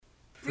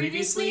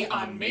Previously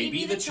on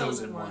Maybe the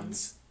Chosen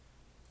Ones.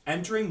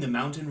 Entering the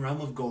mountain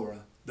realm of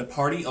Gora, the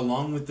party,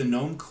 along with the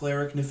gnome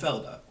cleric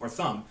Nefelda, or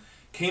Thumb,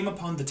 came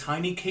upon the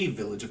tiny cave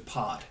village of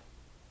Pod.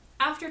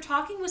 After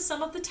talking with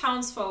some of the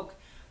townsfolk,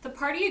 the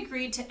party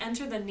agreed to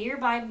enter the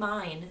nearby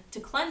mine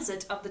to cleanse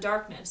it of the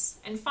darkness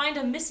and find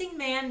a missing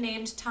man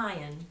named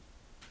Tyan.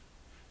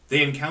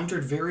 They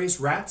encountered various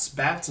rats,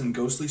 bats, and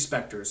ghostly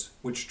specters,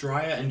 which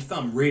Drya and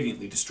Thumb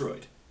radiantly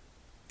destroyed.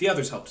 The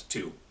others helped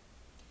too.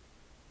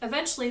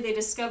 Eventually, they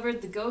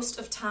discovered the ghost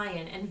of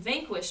Tyan and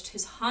vanquished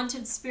his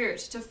haunted spirit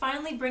to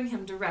finally bring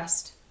him to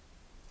rest.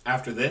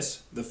 After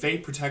this, the Fey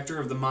Protector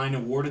of the mine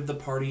awarded the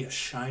party a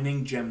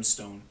shining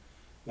gemstone,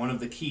 one of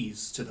the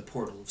keys to the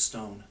Portal of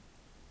Stone.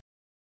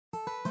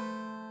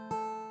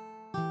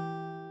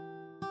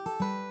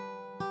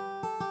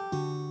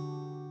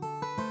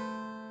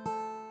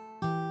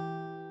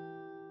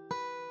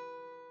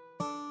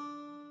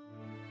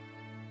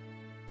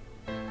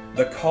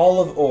 The Call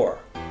of Or,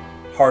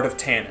 Heart of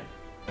Tannin.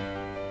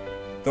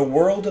 The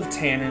world of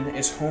Tannin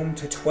is home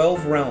to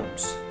 12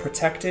 realms,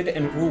 protected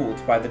and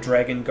ruled by the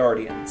Dragon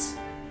Guardians.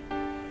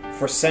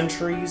 For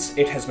centuries,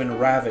 it has been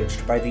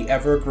ravaged by the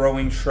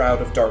ever-growing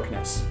Shroud of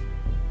Darkness.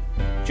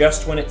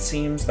 Just when it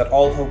seems that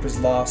all hope is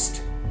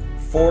lost,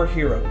 4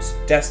 heroes,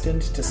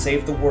 destined to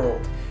save the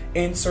world,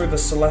 answer the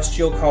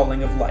celestial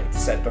calling of light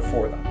set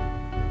before them.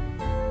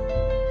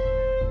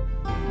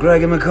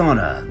 Gregor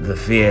McConnor, the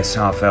fierce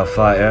half-elf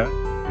fighter.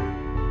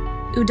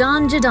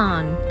 Udan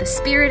Jadan, the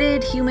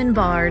spirited human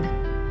bard.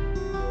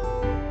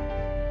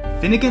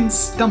 Finnegan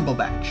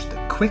Stumblebatch, the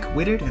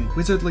quick-witted and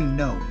wizardly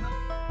gnome.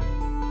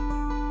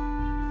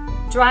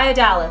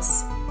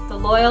 Dryodalis, the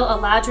loyal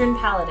Eladrin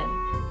paladin.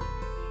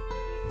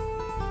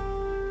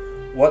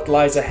 What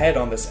lies ahead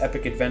on this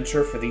epic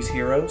adventure for these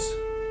heroes?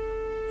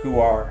 Who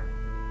are,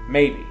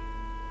 maybe,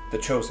 the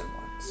chosen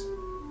ones.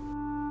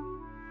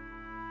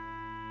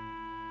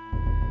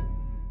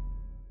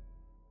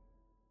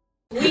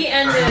 We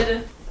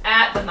ended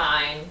at the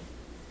mine.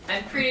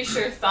 I'm pretty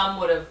sure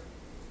Thumb would have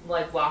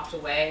walked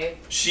away.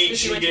 She went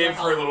to gave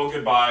go her a help. little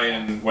goodbye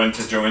and went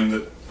to join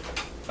the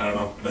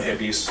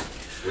hippies.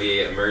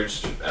 We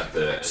emerged at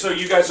the. So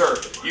you guys are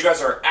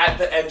at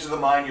the edge of the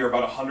mine. You're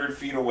about 100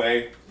 feet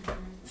away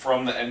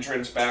from the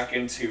entrance back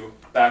into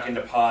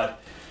Pod,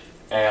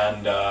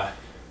 and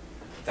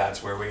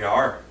that's where we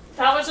are.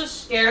 That was a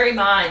scary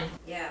mine.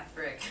 Yeah,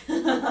 frick.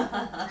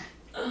 And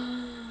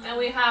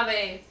we have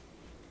a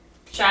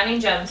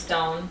shining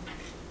gemstone.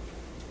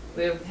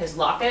 We have his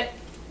locket.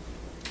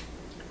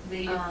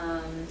 The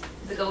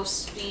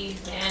ghosty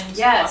man's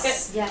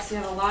locket. Yes, we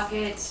have a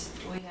locket.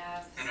 We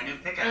have... And a new And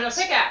a pickaxe.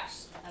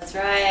 pickaxe. That's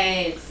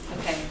right.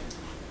 Okay.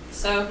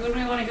 So who do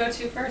we want to go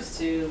to first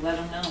to let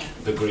them know?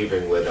 The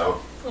Grieving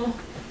Widow.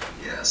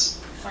 Yes.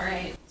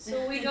 Alright.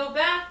 So we go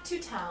back to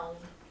town.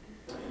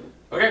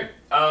 Okay,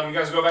 you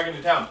guys go back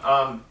into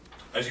town.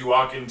 As you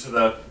walk into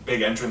the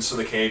big entrance to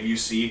the cave, you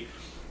see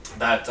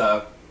that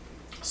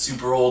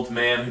super old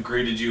man who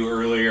greeted you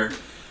earlier.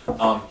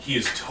 He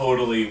is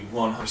totally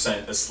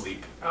 100%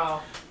 asleep.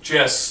 Oh.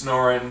 Just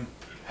snoring,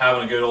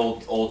 having a good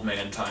old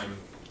man time.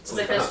 Is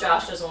it because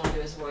Josh doesn't want to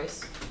do his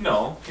voice?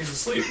 No, he's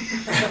asleep.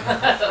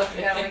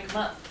 We gotta wake them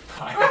up.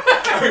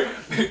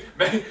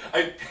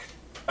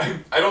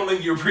 I don't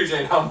think you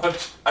appreciate how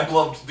much I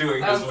loved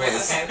doing his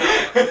voice.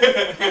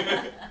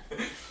 Okay.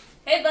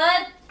 Hey,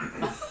 bud!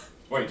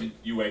 Wait, did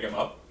you wake him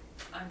up?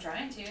 I'm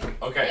trying to.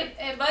 Okay.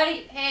 Hey,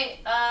 buddy. Hey.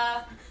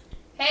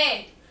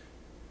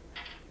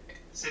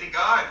 City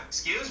guard,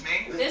 excuse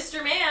me.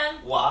 Mr. Man.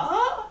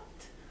 What?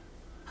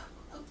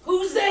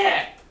 Who's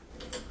that?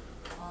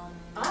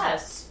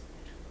 Us.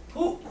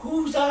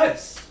 Who's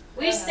us?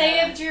 We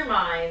saved your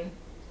mine.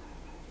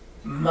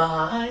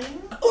 Mine?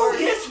 Oh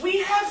yes,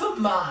 we have a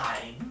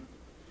mine.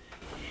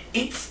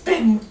 It's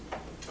been...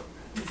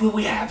 Well,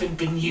 we haven't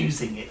been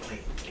using it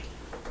lately.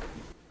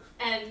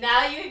 And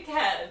now you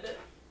can.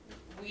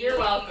 You're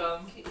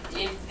welcome.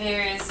 If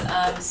there is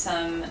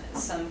some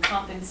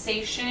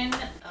compensation,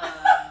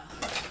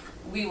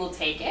 we will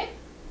take it.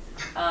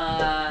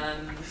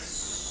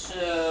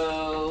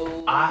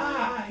 So...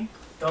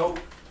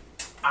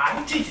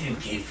 I didn't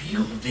give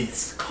you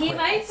this quest. He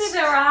might be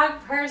the wrong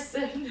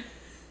person.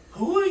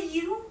 Who are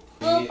you?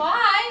 Well,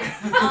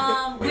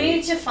 bye. We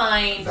need to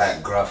find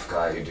That gruff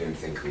guy who didn't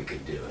think we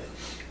could do it.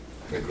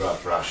 The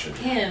gruff Russian.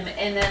 him,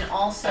 and then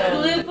also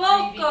Gluboko. the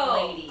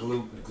grieving lady.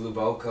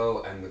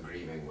 Gluboko and the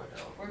Grieving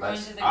Widow. We're going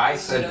to the I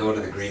Grieving said Widow. go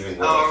to the Grieving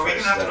Widow Oh, are we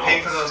first, gonna have then to pay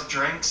all for of us. those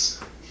drinks?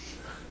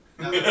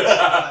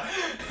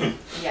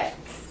 Yeah.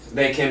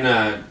 They can,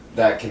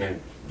 that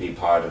can be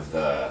part of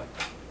the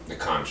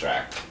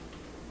contract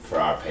for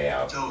our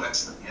payout. Oh,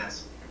 excellent,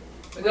 yes.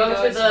 We go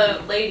to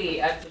the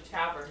lady at the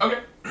tavern.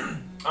 Okay.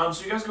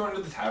 So you guys go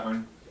into the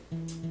tavern,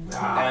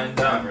 And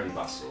Tavern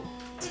Bustle.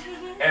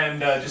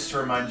 and just to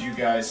remind you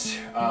guys,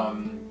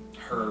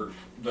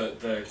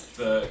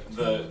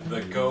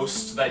 the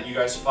ghost that you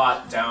guys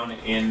fought down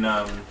in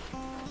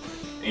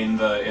in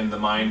the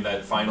mine,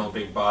 that final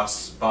big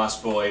boss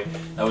boy,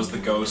 that was the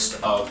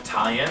ghost of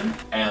Tyan,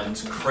 and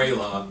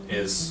Krayla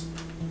is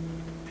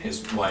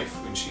his wife,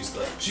 and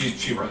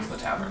she runs the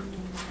tavern.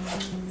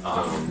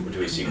 Do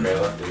we see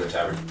Grayla in the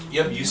tavern?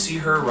 Yep, you see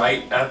her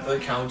right at the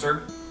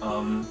counter,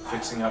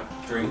 fixing up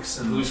drinks.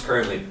 And who's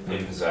currently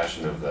in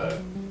possession of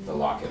the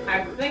locket?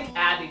 I think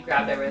Abby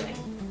grabbed everything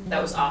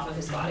that was off of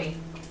his body.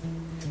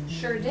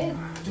 Sure did.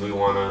 Do we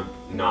want to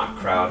not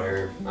crowd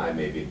her? I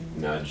maybe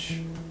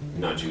nudge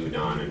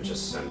Udon and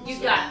just send. You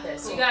got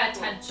this. Cool. You got a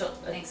gentle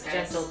touch. I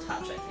can't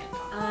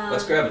talk.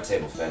 Let's grab a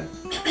table, Finn.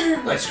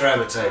 Let's grab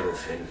a table,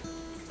 Finn.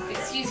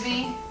 Excuse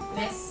me,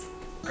 miss.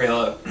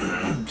 Grayla,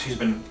 she's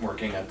been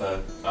working at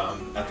the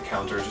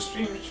counter, just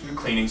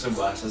cleaning some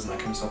glasses and that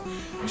kind of stuff.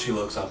 And she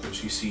looks up and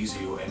she sees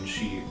you, and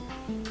she,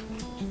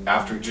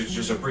 after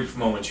just a brief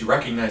moment, she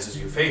recognizes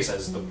your face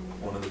as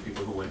one of the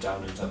people who went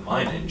down into the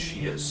mine, and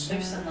she is.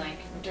 There's some like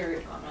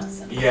dirt on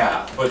us.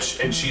 Yeah, but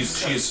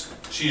she's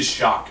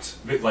shocked,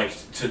 but like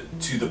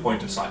to the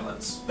point of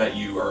silence that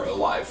you are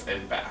alive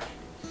and back.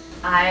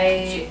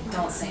 I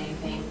don't say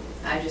anything.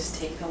 I just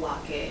take the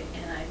locket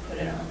and I put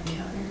it on the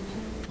counter.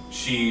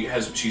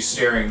 She's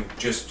staring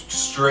just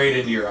straight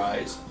into your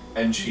eyes,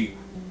 and she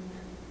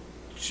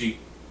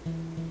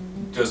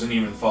doesn't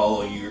even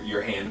follow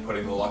your hand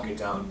putting the locket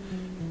down,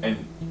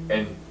 and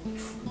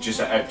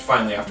just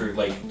finally after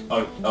like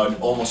an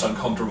almost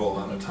uncomfortable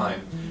amount of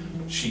time,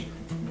 she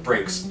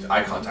breaks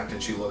eye contact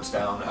and she looks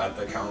down at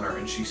the counter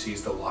and she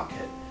sees the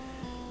locket,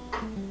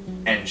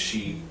 and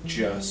she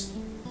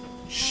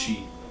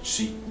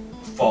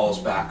falls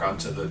back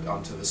onto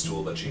the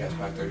stool that she has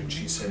back there, and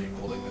she's sitting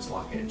holding this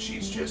locket, and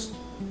she's just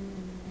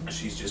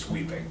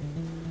weeping.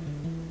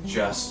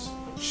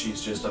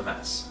 She's just a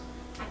mess.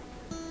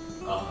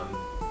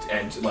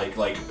 And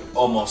like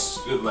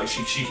almost like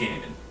she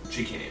can't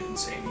even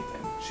say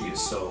anything. She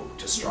is so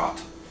distraught.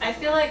 I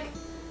feel like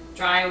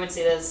Dry would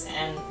see this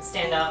and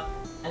stand up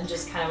and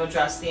just kind of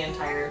address the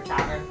entire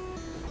tavern.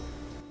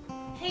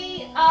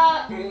 Hey,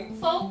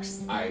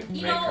 folks. I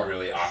make a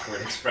really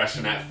awkward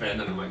expression at Finn,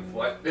 and I'm like,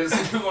 what is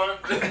going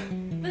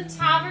on? The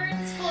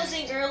tavern's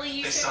closing early.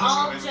 You should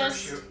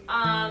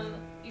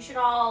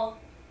all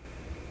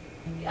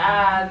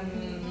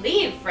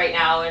leave right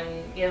now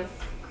and give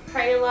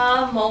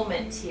Krayla a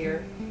moment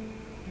here.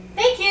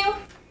 Thank you.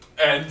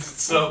 And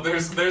so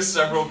there's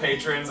several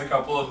patrons, a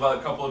couple of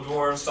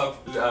dwarves, a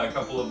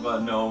couple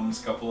of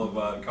gnomes, a couple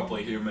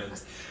of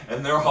humans,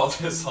 and they're all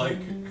just like.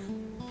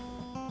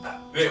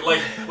 They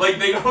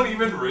don't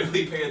even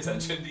really pay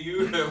attention to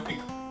you. They're like,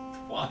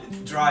 what?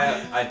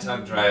 Drya, I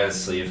tug Drya's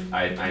sleeve.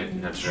 I'm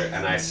not sure,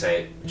 and I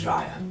say,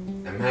 Drya,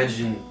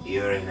 imagine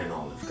you're in an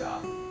olive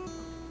garden,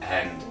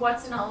 and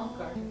what's an olive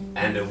garden?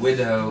 And a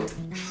widow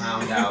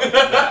found out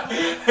that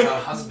her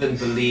husband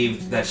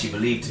she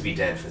believed to be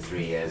dead for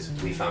 3 years.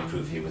 We found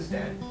proof he was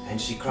dead, and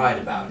she cried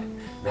about it.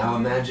 Now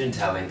imagine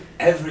telling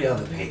every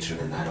other patron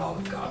in that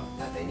olive garden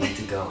that they need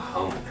to go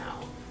home now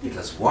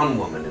because one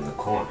woman in the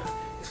corner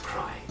is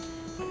crying.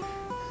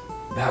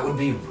 That would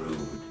be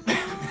rude.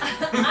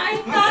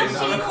 I thought she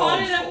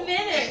wanted a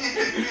minute.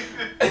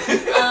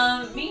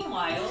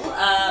 Meanwhile,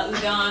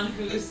 Udon,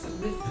 who's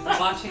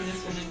watching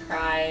this woman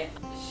cry,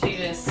 she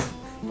just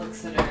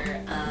looks at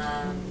her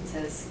and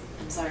says,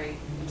 I'm sorry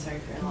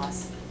for your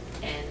loss,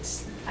 and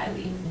I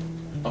leave.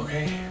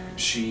 Okay,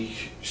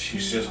 she's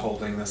just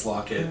holding this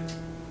locket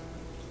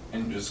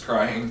and just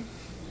crying.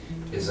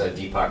 Is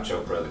Deepak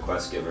Chopra the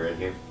quest giver in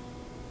here?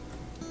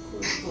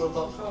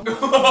 Gluboko.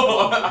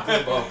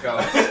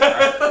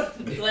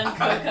 Glen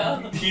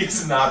Coco. He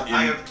is not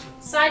in.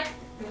 Side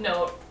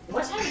note,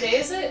 what time of day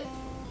is it?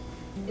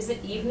 Is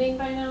it evening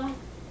by now?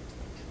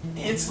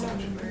 It's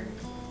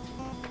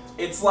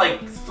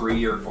like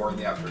 3 or 4 in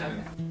the afternoon.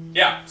 Okay.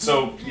 Yeah,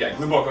 so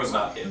Gluboko's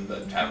not in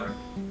the tavern.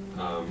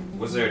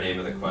 Was there a name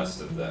of the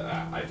quest of the?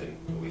 I didn't.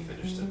 We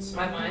finished it. So.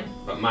 My mind.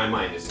 But my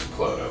mind is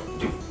Clodo.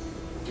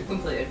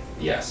 Completed.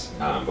 Yes,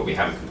 but we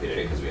haven't completed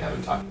it because we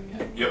haven't talked to it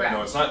yet. Yep. Correct.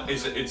 No, it's not.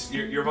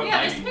 You're about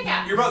 90.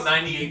 You're about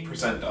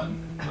 98%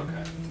 done.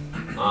 Okay.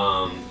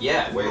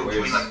 Yeah. Where's?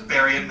 Can we like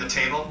bury it in the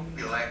table?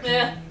 Be like,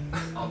 yeah.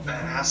 All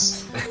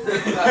badass.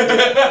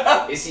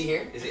 Is he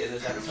here? Is he in the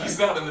tavern? He's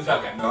not in the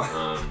tavern. No.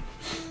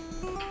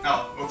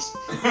 Oh, oops.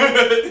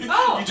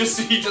 Oh. You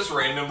just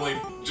randomly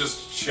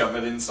just shove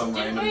it in some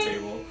random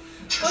table.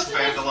 Just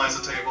vandalize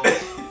the table.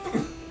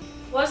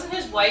 Wasn't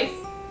his wife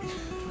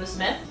the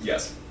Smith?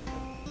 Yes.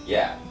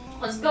 Yeah.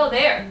 Let's go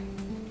there.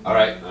 All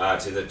right.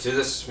 To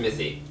the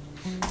smithy.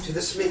 To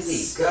the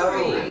smithy.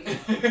 Go.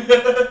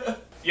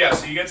 Yeah.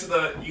 So you get to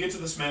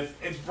the Smith.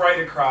 It's right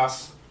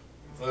across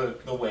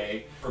the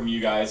way from you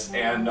guys,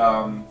 and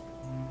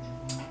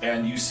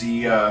you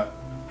see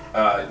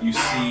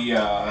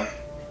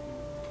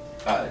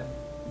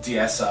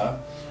Diessa,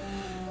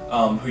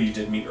 who you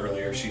did meet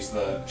earlier. She's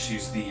the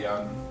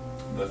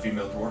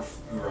female dwarf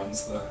who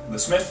runs the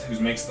smith, who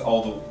makes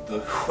all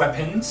the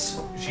weapons.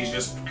 She's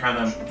just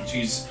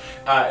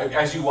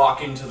as you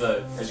walk into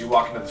the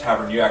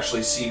tavern, you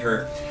actually see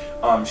her.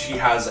 She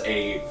has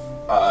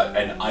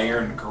an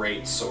iron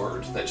great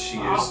sword that she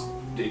is.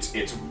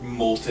 It's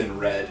molten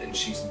red, and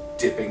she's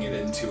dipping it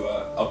into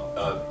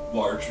a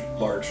large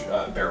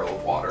barrel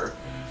of water.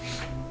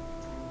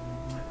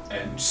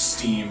 and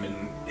steam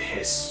and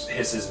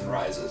hisses and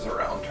rises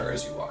around her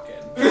as you walk in.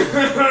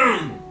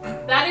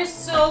 That is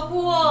so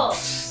cool.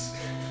 Sorry.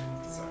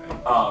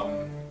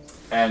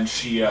 And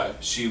she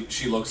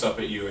looks up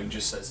at you and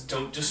just says,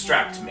 "Don't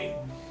distract me,"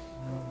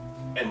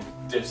 and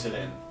dips it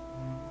in.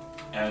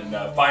 And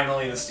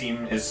finally, the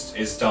steam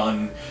is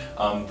done.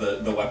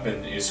 The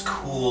weapon is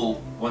cool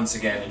once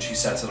again, and she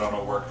sets it on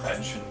a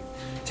workbench and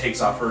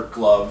takes off her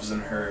gloves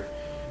and her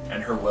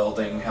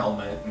welding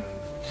helmet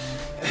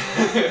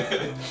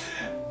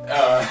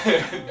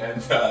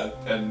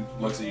and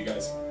looks at you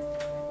guys.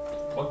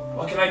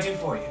 What can I do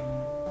for you?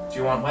 Do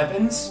you want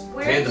weapons?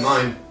 Cleared the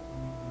mine.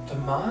 The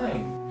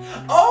mine.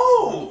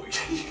 Oh,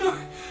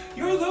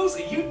 you're those.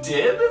 You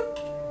did?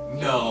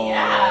 No.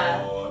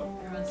 Yeah.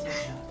 Everyone's so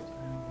shocked.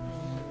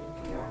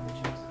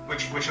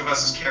 Which of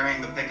us is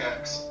carrying the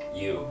pickaxe?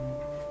 You.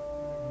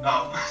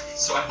 Oh,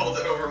 so I hold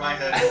it over my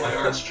head, my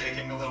arm's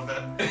shaking a little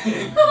bit.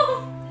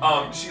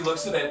 She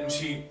looks at it and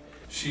she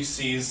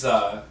sees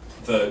the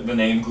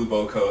name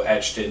Gluboko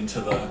etched into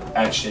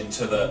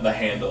the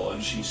handle,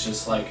 and she's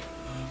just like,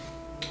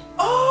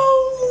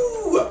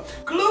 "Oh,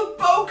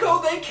 Gluboko!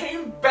 They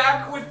came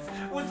back with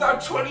our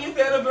 20th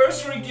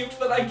anniversary gift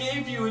that I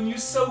gave you, and you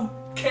so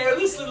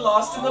carelessly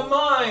lost in the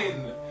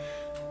mine."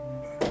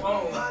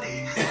 Oh,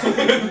 buddy.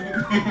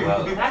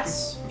 Well,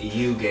 That's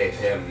you gave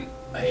him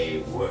a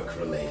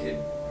work-related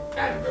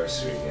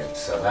anniversary gift,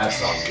 so that's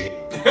on you.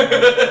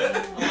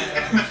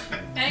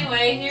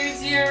 Anyway,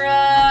 here's your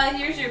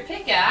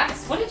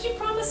pickaxe. What did you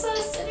promise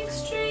us in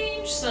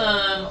exchange?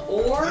 Some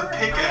ore? The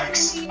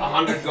pickaxe.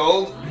 100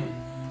 gold?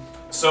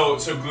 So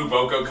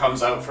Gluboko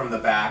comes out from the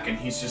back, and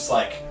he's just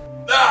like,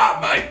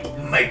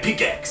 my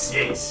pickaxe,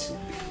 yes.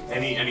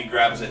 And he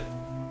grabs it,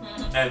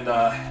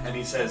 and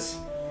he says,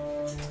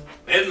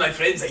 "Well, my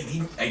friends, I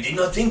did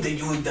not think that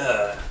you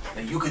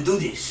could do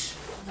this,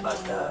 but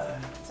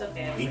It's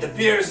okay. it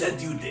appears that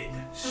you did.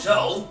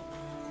 So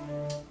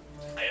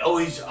I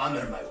always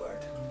honor my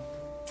word."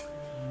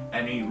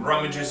 And he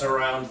rummages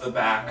around the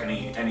back, and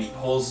he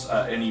pulls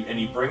and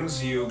he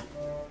brings you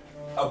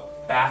a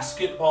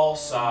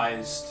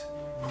basketball-sized,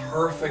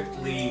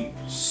 perfectly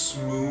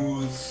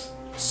smooth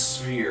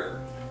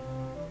sphere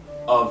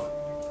of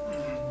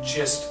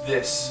just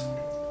this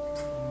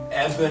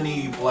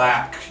ebony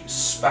black,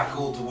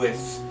 speckled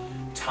with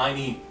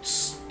tiny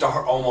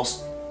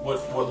almost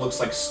what looks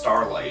like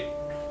starlight.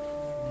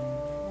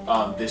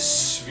 This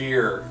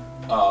sphere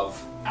of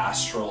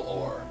astral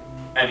ore,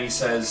 and he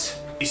says,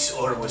 "This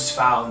ore was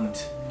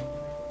found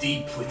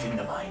deep within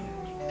the mine.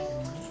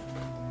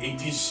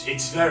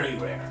 It's very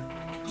rare.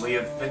 We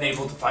have been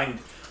able to find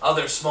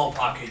other small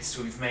pockets.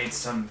 We've made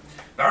some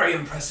very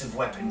impressive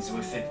weapons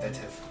with it that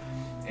have,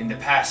 in the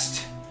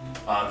past,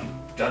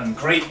 done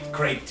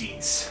great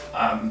deeds.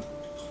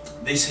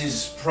 This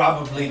is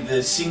probably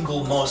the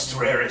single most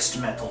rarest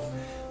metal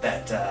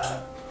that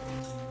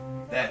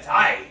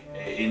I,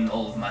 in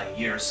all of my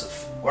years of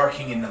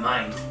working in the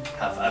mine,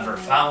 have ever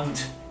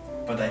found.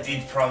 But I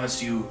did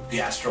promise you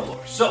the astral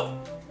ore. So,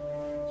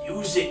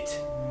 use it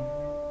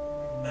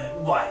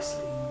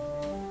wisely.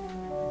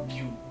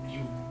 You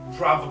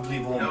probably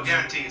won't. No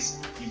guarantees.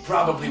 You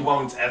probably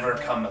won't ever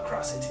come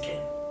across it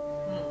again."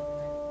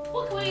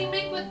 What can we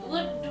make with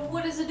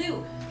what does it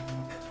do?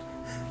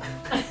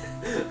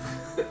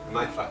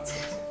 My thoughts.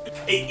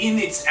 In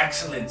its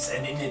excellence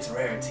and in its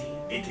rarity,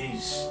 it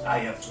is, I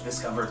have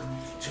discovered,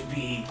 to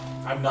be...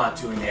 I'm not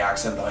doing the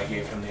accent that I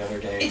gave him the other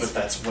day, but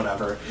that's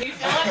whatever. You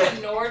feel like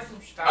a Nord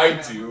from Star I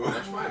Trek. do.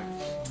 That's fine.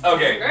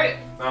 Okay. Great.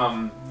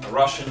 A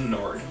Russian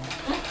Nord.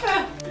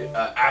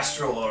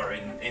 Astral ore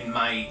in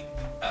my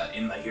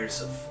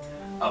years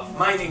of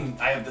mining,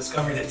 I have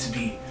discovered it to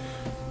be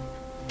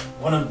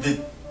one of the...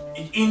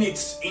 In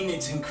its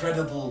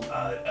incredible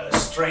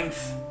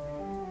strength,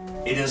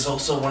 it is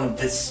also one of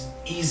the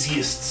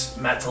easiest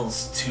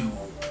metals to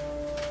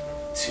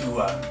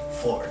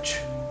forge.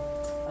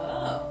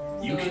 Oh.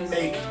 You can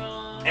make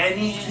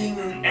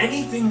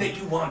anything that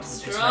you want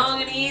with this Strong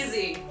metal. and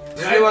easy.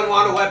 Does anyone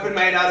want a weapon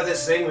made out of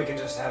this thing? We can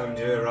just have him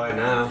do it right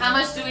now. How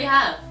much do we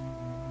have?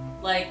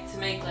 Like, to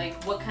make, like,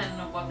 what kind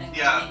of weapon can we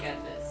make out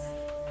of this?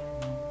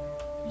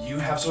 You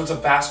have, so it's a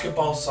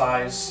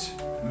basketball-sized,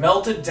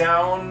 melted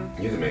down.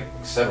 You can make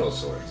several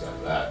swords out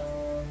of that.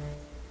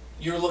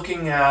 You're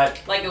looking at...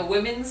 Like a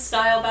women's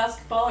style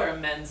basketball or a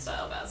men's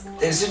style basketball?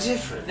 There's a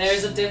difference.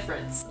 There's a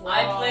difference.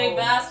 I play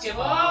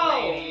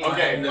basketball, lady.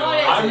 Okay, What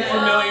is I'm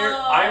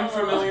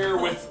familiar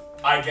with,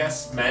 I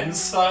guess, men's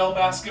style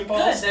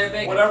basketballs. Good, they're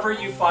big. Whatever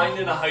you find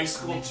in a high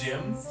school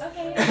gym.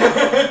 Okay.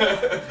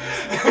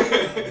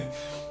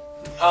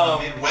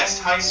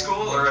 Midwest High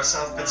School or a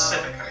South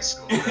Pacific High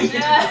School?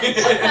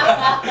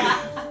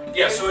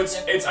 Yeah, so it's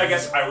I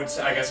guess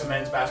a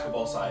men's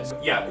basketball size.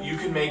 Yeah, you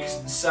can make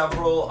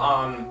several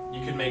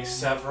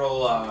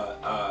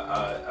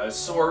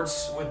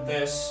swords with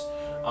this.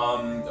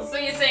 So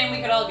you're saying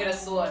we could all get a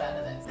sword out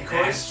of this? An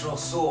astral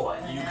sword.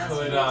 You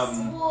could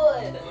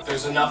Sword.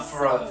 there's enough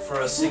for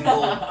a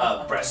single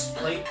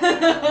breastplate.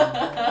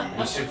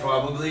 We should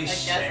probably I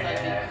guess share.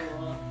 that'd be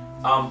cool.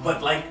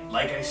 But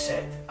like I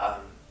said,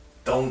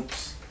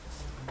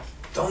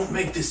 don't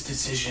make this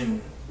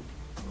decision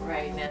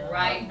Right now.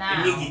 Right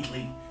now.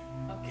 immediately.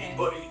 Okay.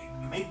 But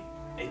make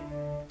it.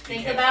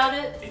 Think about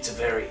it. It's a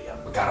very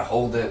We gotta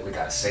hold it. We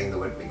gotta sing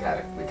the it. We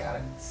gotta.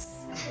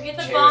 Get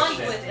the Cherish bond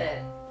it. with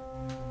it.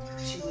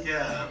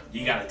 Yeah.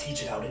 You gotta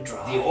teach it how to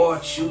drive. The oar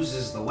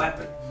chooses the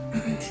weapon,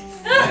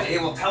 and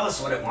it will tell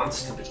us what it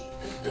wants to be.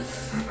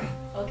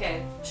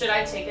 Okay. Should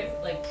I take it?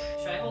 Like,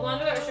 should I hold on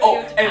to it, or should Oh,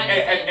 I give it to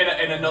Tiny Finn?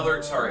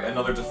 and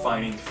another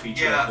defining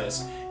feature Yeah. of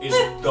this is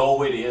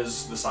though it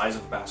is the size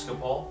of a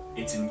basketball,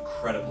 it's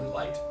incredibly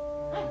light.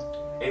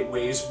 It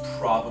weighs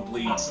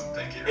probably Awesome,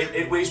 thank you.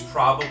 it weighs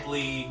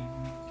probably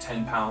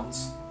 10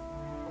 pounds.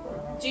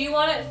 Do you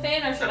want it,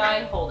 Finn, or should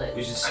I hold it?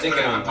 We should I stick put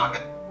it in my on.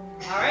 pocket.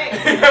 All right.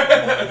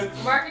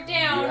 Mark it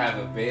down. You have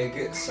a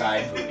big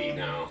side booty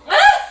now.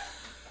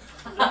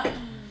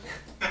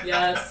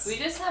 Yes. We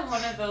just have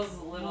one of those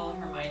little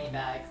Hermione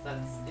bags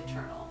that's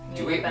eternal.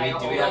 Do we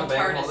have a Little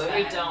bag TARDIS holder?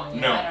 bag. We don't.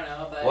 No. I don't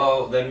know, but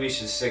Well, then we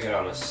should stick it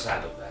on a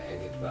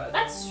saddlebag. But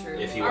That's true.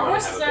 if you Our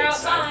want to horses have a are big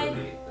side outside.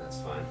 booty, that's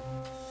fine.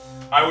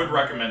 I would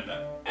recommend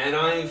that. And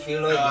I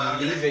feel like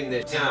Okay. leaving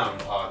the town.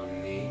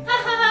 Pardon me. Ha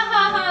ha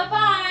ha ha!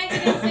 Bye. I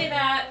didn't say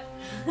that.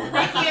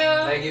 Thank you.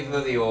 Thank you for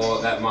the oar.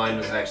 That mine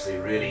was actually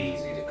really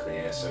easy to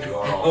clear. So you're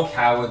all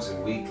cowards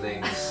and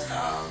weaklings.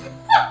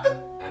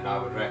 And I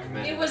would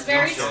recommend It was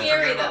very Don't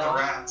scary forget about though. the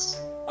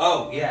rats.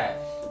 Oh yeah.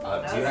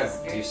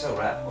 was Do you sell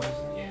rat poison?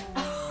 Yeah.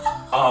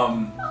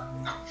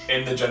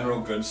 In the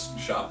general goods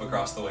shop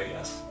across the way,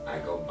 yes. I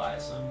go buy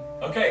some.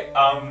 Okay,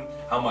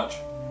 how much?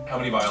 How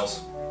many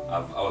vials?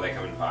 They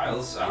come in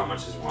vials. How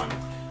much is one?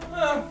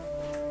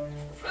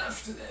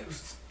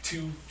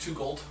 Two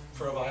gold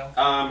for a vial.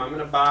 I'm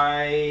gonna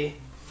buy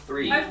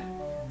 3.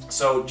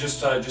 So just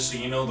so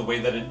you know, the way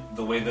that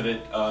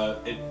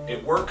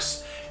it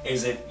works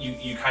is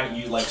you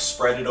kind of like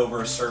spread it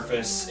over a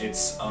surface.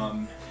 It's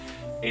a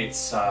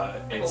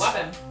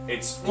weapon.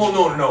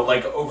 no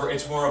like over.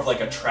 It's more of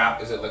like a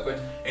trap. Is it liquid?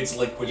 It's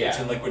liquid. Yeah. It's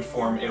in liquid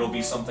form. It'll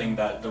be something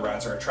that the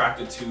rats are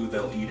attracted to.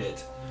 They'll eat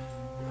it.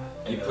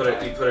 You And put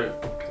it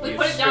We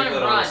put it down sprinkle and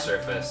it on run. the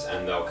surface,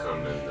 and they'll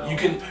come and they'll.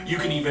 You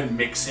can even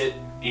mix it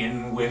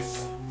in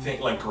with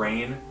like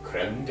grain.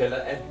 Creme de la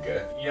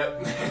Edgar.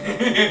 Yep.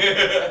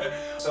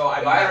 So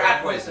I buy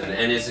rat poison,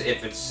 and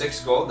if it's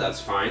 6 gold,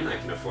 that's fine. I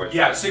can afford.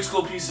 Yeah, that. 6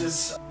 gold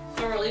pieces.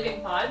 So we're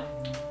leaving pod.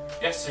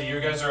 Yes. So you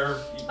guys are.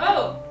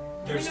 Oh.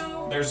 There's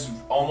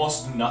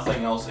almost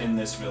nothing else in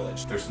this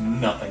village. There's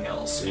nothing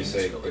else So in you this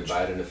say village.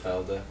 goodbye to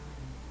Nefelda.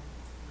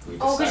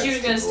 Oh, 'cause you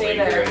were gonna stay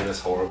there. in this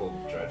horrible,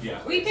 dreadful. Yeah.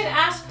 We could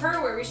ask her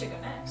where we should go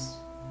next.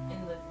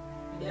 In the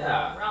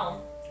Yeah.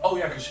 realm. Oh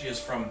yeah, because she is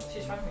from.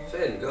 She's from here.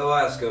 Finn, go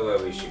ask her where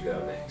we should go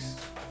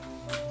next.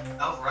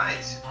 All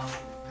right.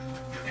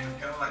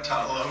 Go, I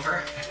toddle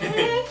over.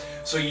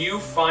 So you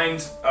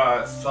find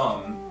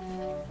Thumb,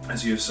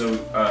 as you have so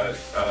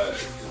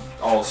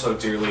all so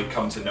dearly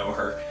come to know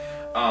her.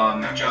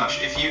 Now, Josh,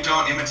 if you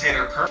don't imitate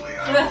her perfectly,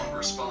 I won't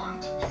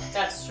respond.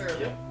 That's true.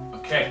 Yep.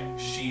 Okay,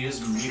 she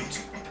is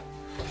mute.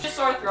 Just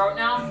sore throat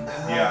now.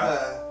 Yeah.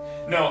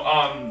 No.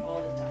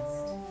 all the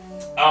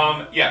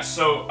dust. Yeah.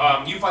 So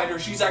you find her.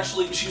 She's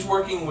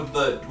working with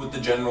the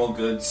general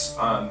goods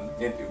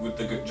with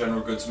the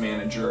general goods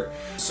manager.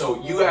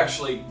 So you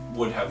actually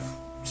would have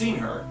seen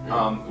her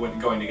when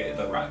going to get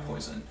the rat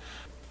poison.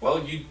 Well,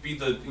 you'd be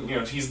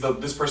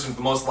this person's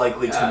the most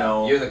likely to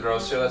know. You're the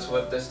grocer. Let's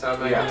whip this town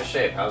back Yeah. into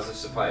shape. How's the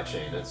supply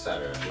chain,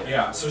 etc.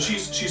 Yeah. So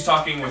she's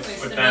talking Place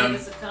with to make them.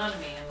 this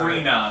economy.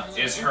 Brina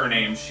is her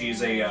name.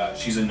 She's a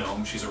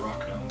gnome. She's a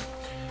rock gnome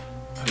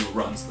who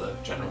runs the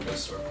general goods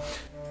store.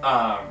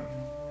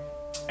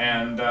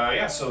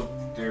 So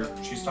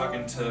she's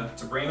talking to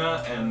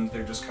Brina, and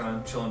they're just kind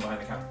of chilling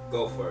behind the counter.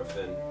 Go for it,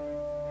 Finn.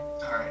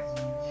 All right.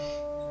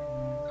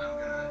 I'm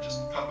gonna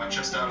just puff my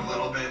chest out a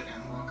little bit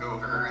and walk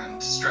over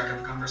and strike up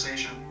a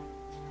conversation.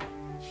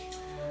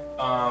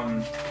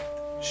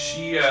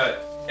 She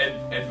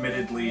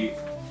admittedly,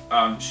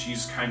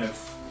 she's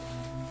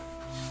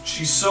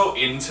so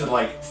into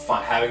like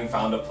having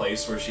found a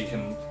place where she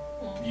can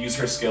use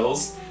her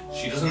skills.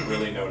 She doesn't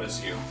really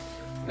notice you.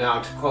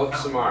 Now, to quote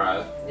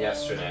Samara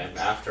yesterday,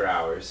 after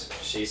hours,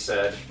 she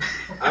said,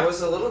 I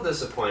was a little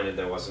disappointed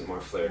there wasn't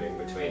more flirting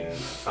between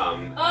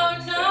Thumb Oh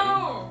and no!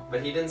 Finn,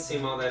 but he didn't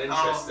seem all that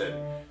interested.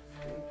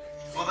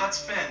 Well, that's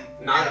Finn.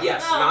 Not No.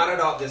 not at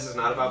all. This is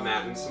not about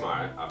Matt and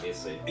Samara,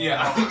 obviously.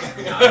 Yeah.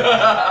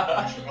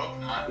 I should hope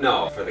not.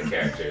 No, for the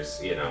characters,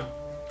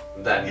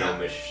 that Yeah.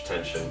 gnomish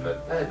tension,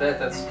 but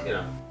that's.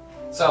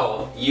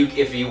 So,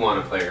 if you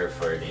want to play her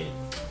flirty,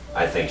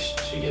 I think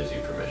she gives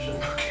you permission.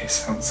 Okay,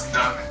 sounds good.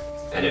 Okay.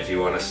 And if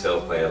you want to still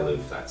play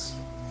aloof, that's,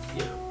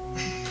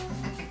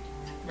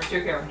 What's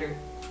your character?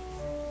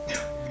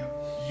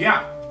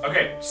 Yeah.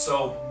 Okay.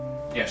 So,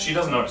 yeah, she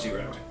doesn't notice you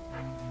right away.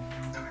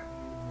 Okay.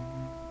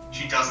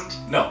 She doesn't?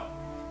 No.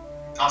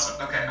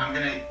 Awesome. Okay, I'm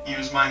gonna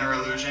use minor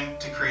illusion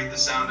to create the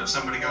sound of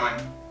somebody going.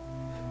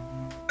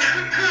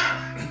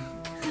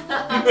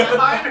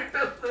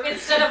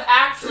 Instead of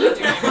actually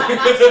doing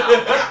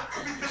that.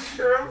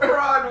 You're a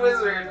broad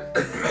wizard.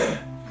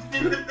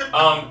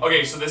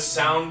 Okay, so this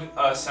sound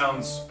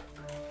sounds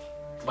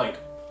like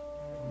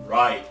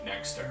right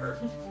next to her.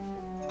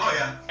 Oh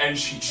yeah. And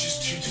she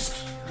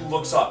just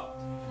looks up.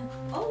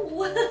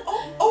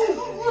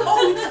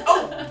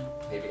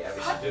 Maybe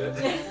Abby should do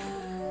it.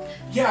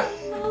 Yeah.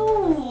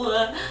 No,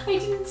 I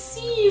didn't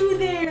see you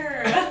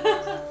there.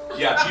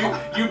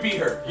 Yeah, you beat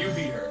her. You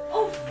beat her.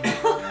 Oh,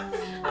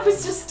 I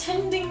was just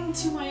tending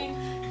to my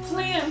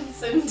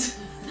plants and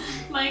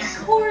my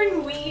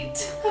corn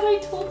wheat. Have I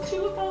told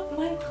you about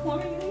my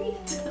corn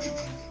wheat?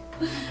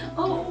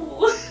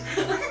 Oh.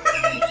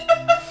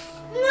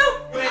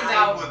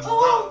 I would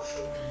love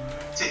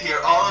to hear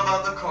all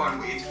about the corn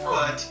wheat,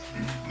 but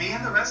me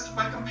and the rest of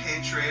my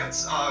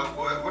compatriots,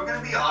 we're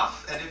gonna be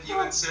off, and if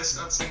you insist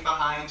on staying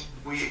behind,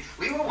 we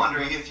were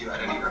wondering if you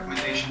had any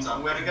recommendations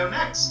on where to go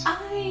next.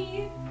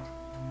 I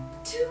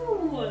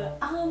do.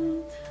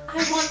 I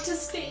want to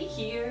stay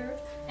here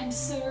and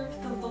serve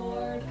the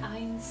Lord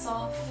Ein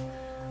Sof.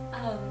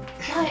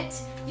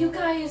 But you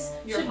guys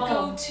should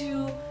go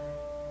to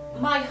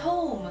my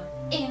home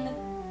in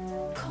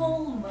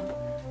Colm.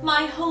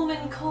 My home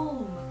in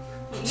Colm.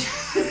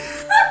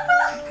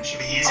 Should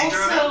be easy to Also,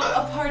 remember.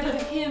 a part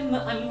of him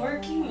I'm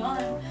working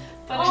on,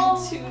 but I'm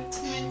too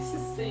timid to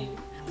sing.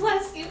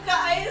 Bless you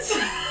guys.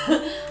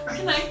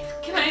 Can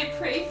I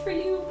pray for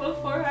you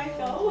before I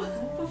go?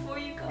 Before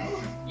you go?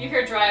 You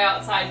hear Dry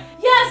outside.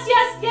 Yes,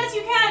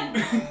 you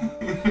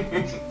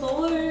can.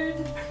 Lord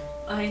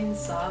Ein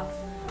Sof,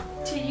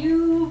 to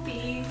you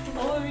be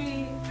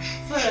glory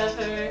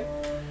forever,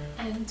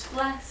 and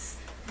bless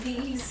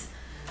these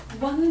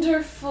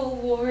wonderful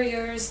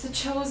warriors, the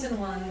chosen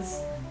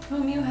ones,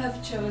 whom you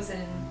have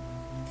chosen.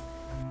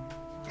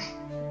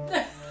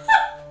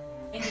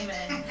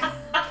 Amen.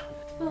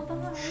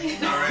 Bye-bye.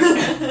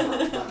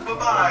 Alright.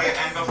 Bye-bye.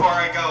 And before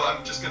I go,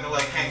 I'm just gonna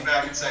like hang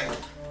back and say,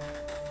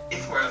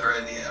 if we're ever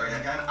in the area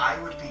again, I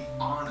would be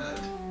honored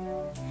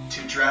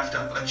to draft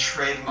up a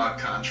trademark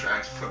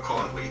contract for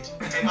corn wheat.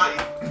 Hey, buddy.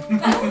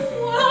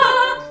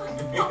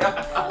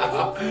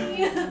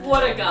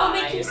 What a guy. I'll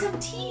make you some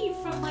tea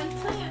from my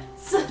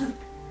plants. And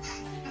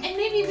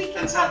maybe we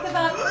can talk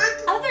about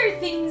other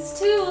things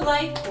too,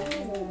 like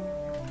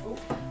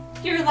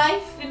your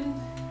life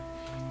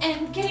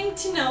and getting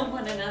to know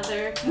one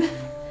another.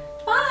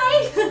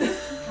 Bye!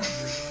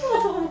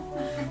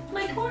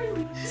 My corn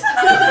wheat.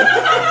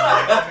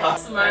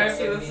 Smart if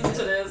you listen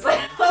to this.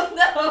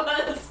 That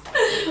was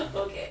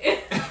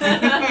okay.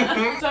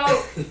 So,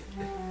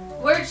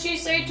 where'd she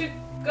say to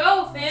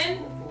go,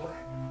 Finn?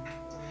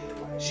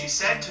 She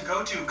said to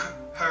go to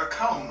her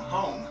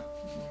home.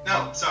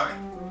 No, sorry.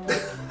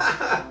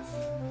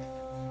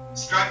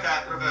 Strike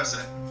that, reverse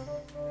it.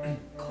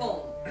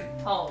 Home.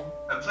 Home.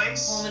 A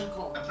place. Home and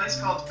Colm. A place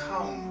called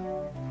Combe.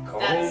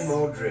 That's-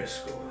 Colm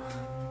O'Driscoll.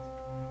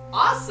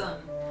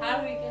 Awesome. How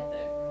do we get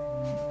there?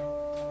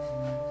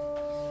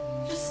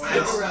 Just Well,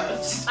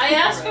 I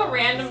asked a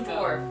random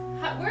dwarf.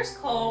 Where's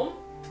Colm?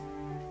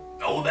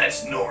 Oh,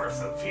 that's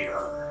north of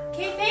here.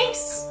 Okay,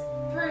 thanks,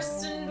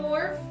 person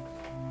dwarf.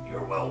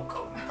 You're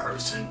welcome,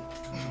 person,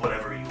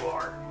 whatever you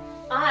are.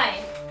 I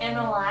am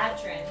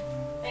Eladrin.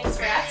 Thanks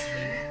for asking.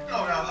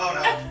 Oh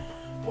no.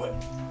 What?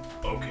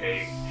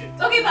 Okay.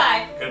 Okay,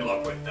 bye. Good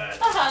luck with that.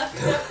 Uh-huh.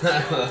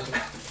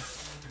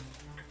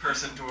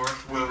 Person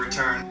dwarf will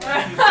return.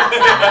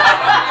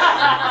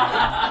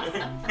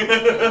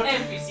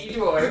 NPC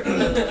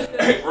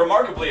dwarf.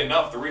 Remarkably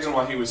enough, the reason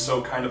why he was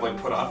so kind of like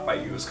put off by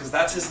you is because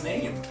that's his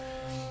name.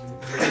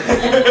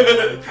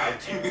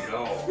 How'd you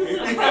know?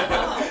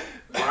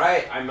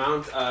 Alright, I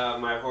mount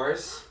my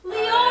horse.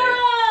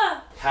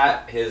 Leora!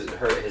 Pat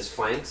his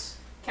flanks.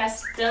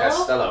 Castello?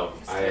 Costello. I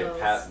Costello's.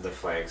 pat the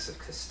flanks of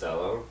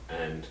Costello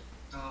and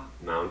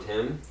mount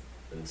him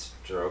and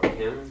stroke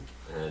him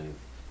and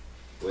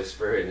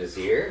whisper in his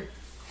ear.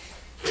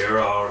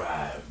 You're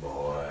alright,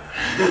 boy.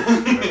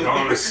 We're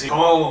gonna see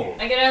home.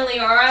 I get a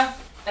Leora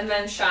and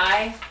then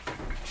Shy,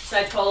 so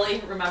I totally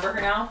remember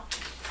her now.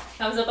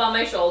 Comes up on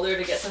my shoulder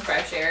to get some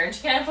fresh air, and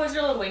she kind of puts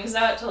her little wings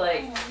out to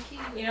like,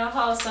 you know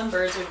how some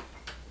birds are,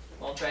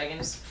 well,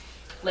 dragons,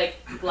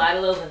 like glide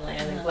a little and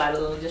land and glide a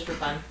little just for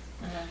fun.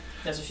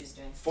 That's what she's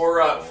doing.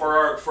 For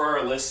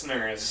our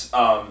listeners,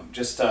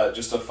 just a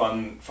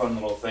fun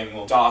little thing.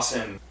 Well,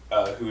 Dawson,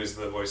 who is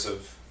the voice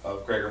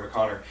of Gregor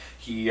McConnor,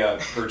 he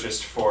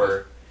purchased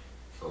for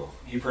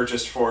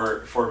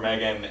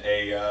Megan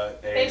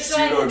a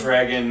pseudo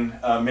dragon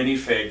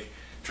minifig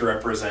to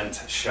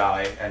represent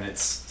Shy, and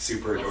it's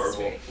super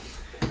adorable.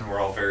 And we're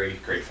all very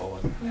grateful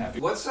and happy.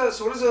 So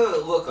what does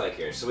it look like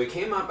here? So we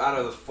came up out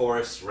of the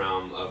forest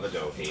realm of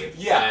Adobe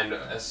and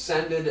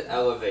ascended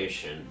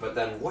elevation, but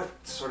then what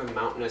sort of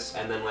mountainous,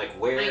 and then like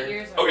where? My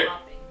ears are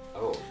popping.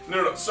 Oh.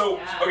 No. So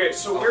okay.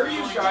 So where are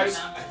you guys?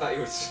 I thought you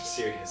were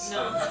serious.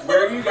 No.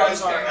 Where you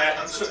guys are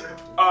at?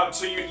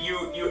 So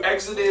you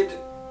exited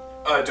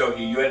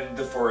Dohi. You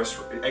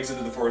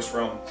exited the forest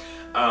realm,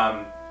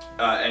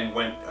 and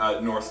went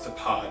north to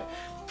Pod,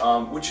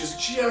 which is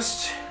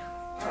just,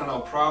 I don't know,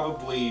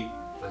 probably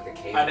Like a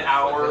cave an in the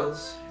hour.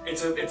 foothills?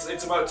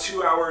 It's about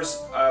 2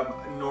 hours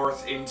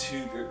north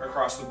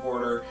across the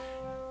border.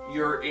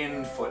 You're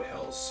in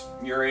foothills.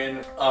 You're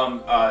in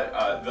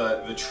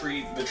the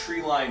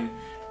tree line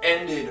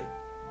ended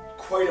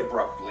quite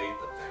abruptly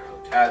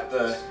at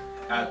the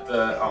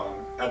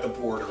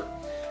border,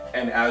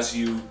 and as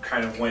you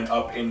kind of went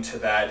up into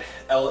that,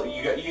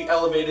 you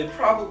elevated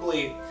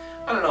probably,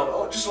 I don't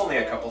know, just only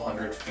a couple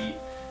hundred feet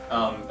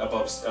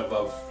above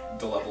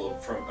the level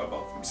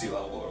from sea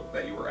level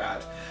that you were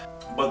at.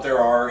 But there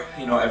are,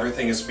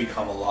 everything has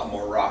become a lot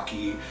more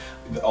rocky.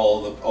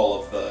 All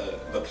of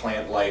the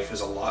plant life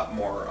is a lot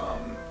more,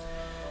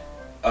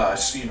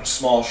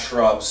 small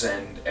shrubs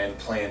and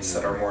plants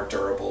that are more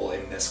durable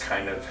in this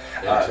kind of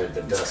entered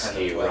the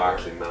dusky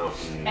rocky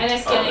mountain. And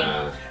it's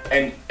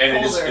getting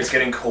it's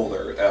getting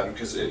colder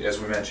because as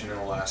we mentioned in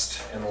the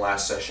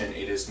last session,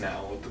 it is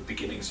now the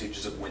beginning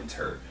stages of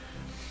winter.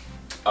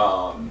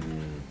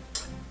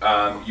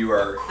 You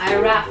are. I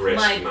wrap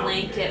my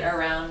blanket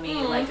around me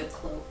like a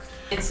cloak.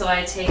 And so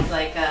I take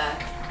like a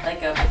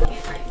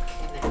blanket,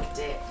 connect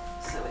it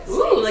so it stays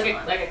on.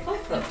 like a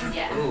cloak.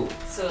 Yeah. Ooh.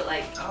 So it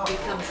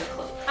becomes a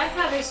cloak. I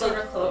have a sort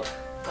of cloak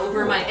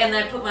over and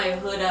I put my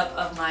hood up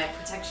of my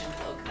protection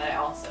cloak that I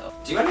also.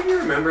 Do any of you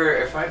remember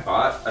if I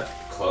bought a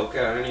cloak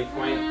at any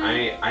point?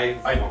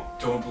 I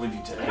don't believe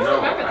you did. I don't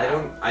remember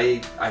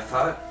that. I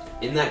thought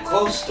in that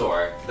clothes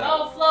store.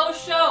 Flo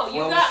Show.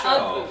 You got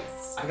Ugg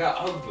boots. I got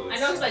Ugg boots. I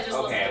know because I just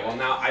Okay, well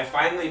now I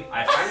finally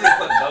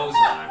put those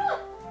on.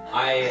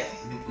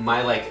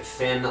 My like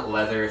thin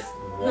leather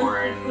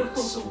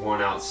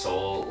worn out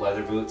sole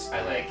leather boots,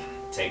 I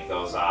take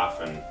those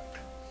off and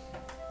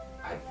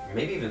I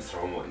maybe even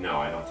throw them away. No,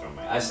 I don't throw them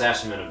away. I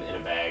stash them in a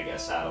bag, a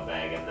saddle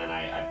bag, and then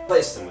I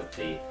place them with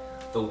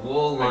the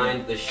wool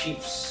lined, the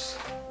sheep's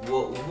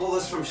wool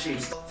is from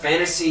sheep's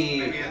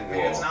fantasy Maybe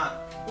it's not.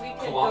 We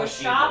could koala go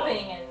sheep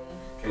shopping and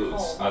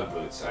boots, home. Ugg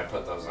boots. I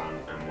put those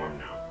on. I'm warm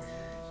now.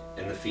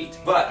 In the feet,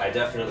 but I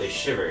definitely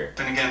shiver.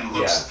 Then again,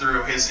 looks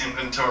through his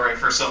inventory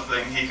for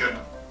something he could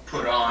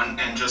put on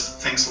and just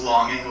thinks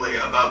longingly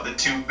about the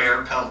 2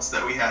 bear pelts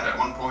that we had at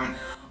one point.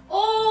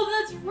 Oh,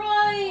 that's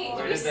right.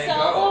 Where Did we did they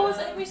sell go? those?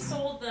 I think we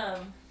sold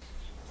them.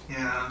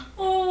 Yeah.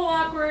 Oh,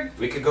 awkward.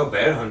 We could go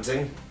bear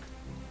hunting.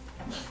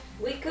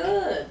 We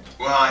could.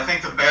 Well, I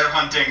think the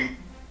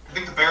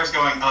bear's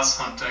going us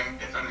hunting,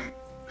 if any.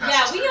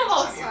 Yeah, we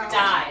almost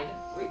died.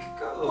 We could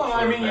go. Well,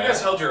 I mean, you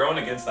guys held your own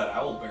against that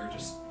owl bear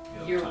just.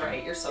 You're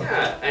right. You're so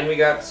Yeah, and we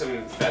got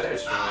some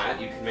feathers from that.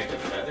 You can make a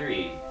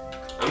feathery.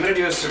 I'm gonna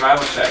do a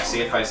survival check,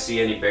 see if I see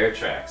any bear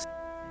tracks.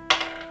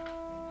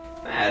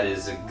 That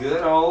is a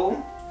good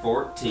old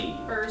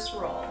 14. First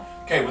roll.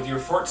 Okay, with your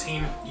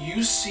 14,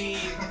 you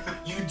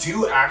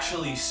do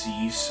actually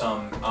see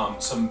some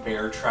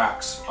bear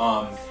tracks.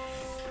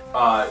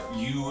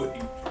 You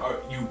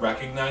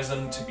recognize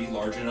them to be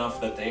large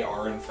enough that they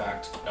are in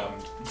fact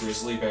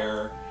grizzly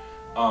bear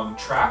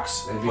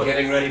tracks. They'd be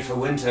getting ready for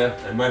winter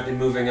and might be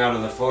moving out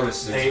of the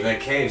forests into their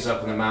caves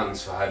up in the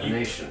mountains for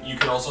hibernation. You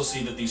can also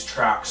see that these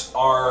tracks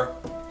are,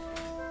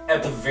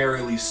 at the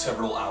very least,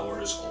 several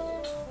hours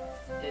old.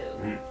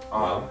 Ew.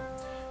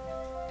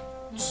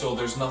 So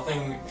there's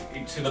nothing,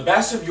 to the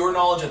best of your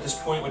knowledge at this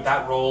point with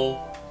that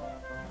roll,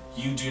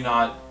 you do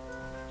not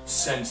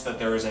sense that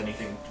there is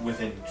anything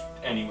within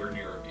anywhere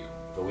near of you.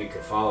 But we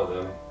could follow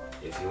them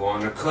if you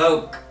want a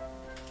cloak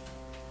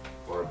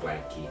or a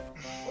blankie.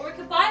 Or we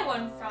could buy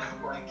one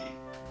Blanky.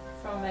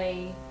 from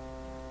a.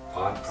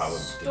 Pod probably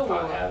Store. did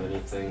Pod have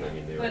anything? I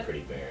mean, they were But-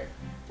 pretty bare.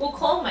 Well,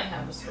 Cole might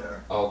have a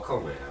store. Oh,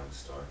 Cole might have a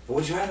store. But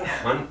would you rather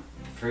hunt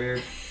for your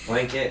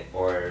blanket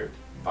or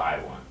buy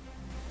one?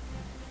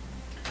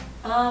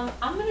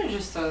 I'm gonna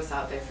just throw this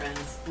out there,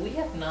 friends. We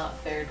have not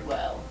fared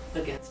well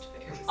against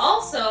bears.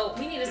 Also,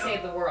 we need to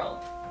save the world.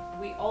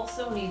 We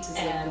also need to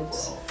save the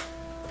world.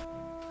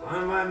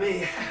 Fine by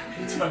me.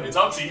 It's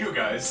up to you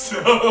guys,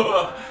 so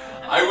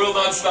I will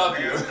not stop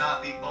you. It's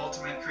not the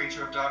ultimate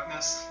creature of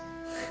darkness.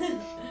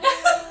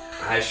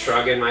 I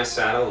shrug in my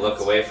saddle, look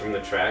away from the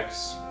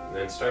tracks, and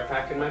then start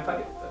packing my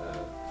pipe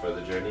for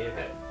the journey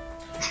ahead.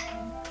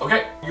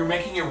 Okay, you're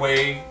making your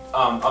way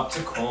up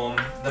to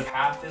Colm. The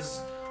path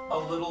is a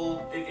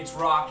little, it's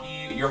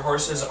rocky. Your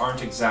horses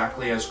aren't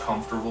exactly as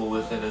comfortable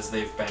with it as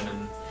they've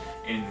been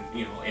in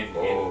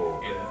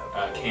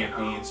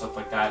camping and stuff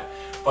like that.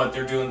 But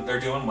they're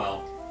doing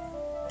well.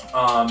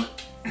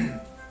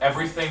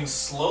 Everything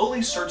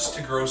slowly starts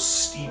to grow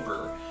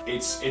steeper.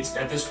 It's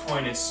at this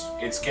point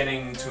it's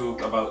getting to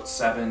about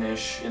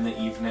 7-ish in the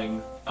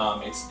evening.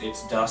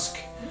 It's dusk.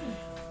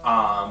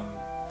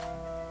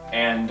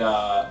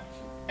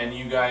 And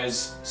you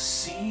guys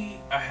see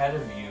ahead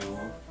of you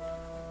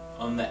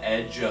on the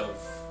edge of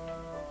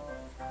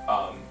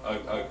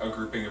a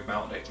grouping of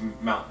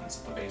mountains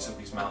at the base of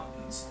these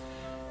mountains,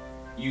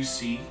 you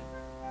see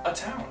a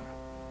town.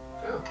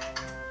 Oh.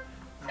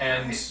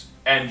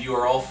 And you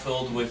are all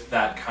filled with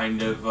that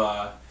kind of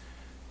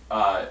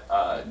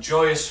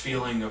joyous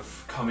feeling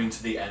of coming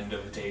to the end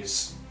of a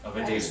day's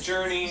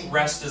journey.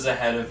 Rest is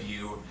ahead of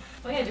you.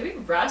 Oh yeah, do we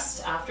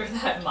rest after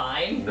that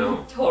mine?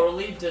 No.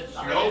 Totally did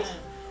not. Nope.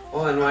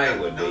 Well, and why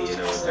would we, you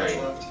know, during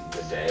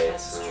the day?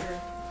 That's So.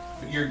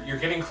 true. You're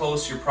getting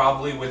close. You're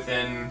probably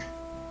within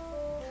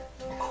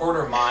a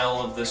quarter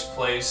mile of this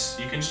place.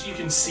 You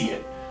can see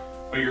it,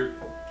 but you're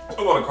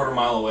about a quarter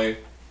mile away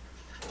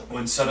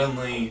when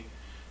suddenly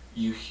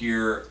you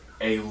hear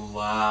a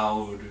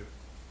loud,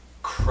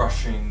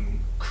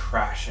 crushing,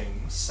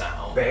 crashing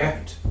sound.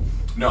 Bear?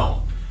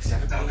 No.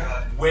 Oh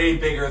god. Way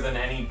bigger than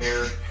any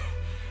bear.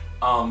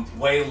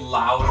 Way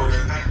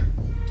louder.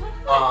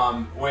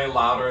 Way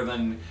louder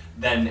than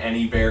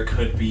any bear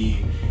could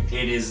be.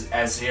 It is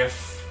as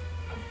if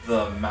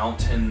the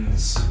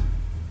mountains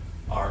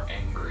are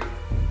angry.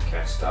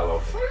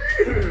 Castello.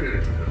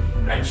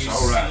 And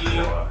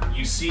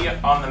you see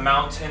on the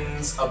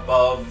mountains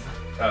above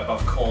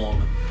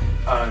Colm,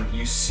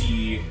 you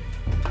see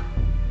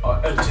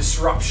a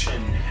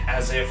disruption,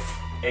 as if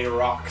a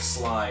rock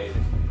slide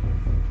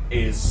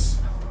is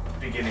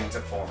beginning to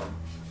form.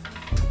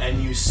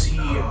 And you see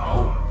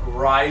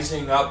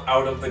rising up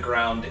out of the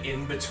ground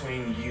in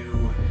between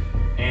you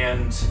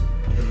and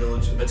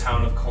the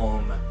town of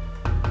Colm,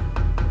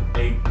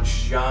 a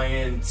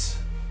giant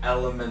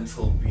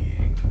elemental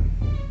being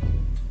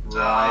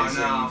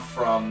rising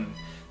from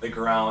the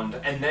ground.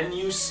 And then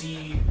you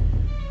see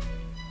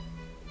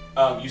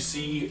a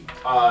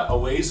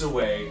ways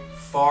away,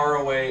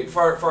 far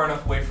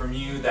enough away from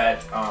you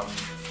that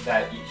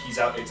he's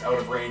out. It's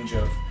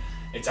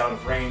out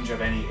of range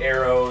of any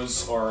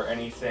arrows or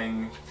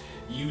anything.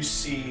 You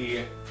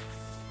see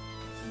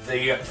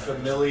the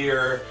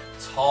familiar,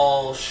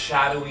 tall,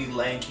 shadowy,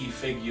 lanky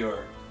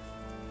figure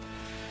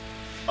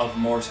of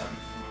Morton.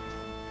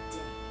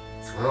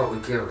 Well, we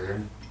killed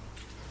him.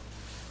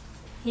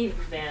 He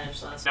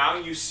vanished last Now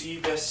you see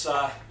this I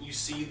know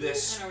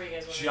where you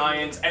guys want to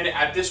giant, and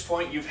at this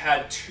point you've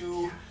had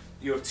two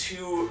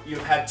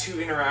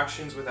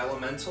interactions with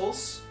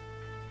elementals.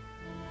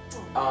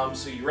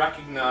 So you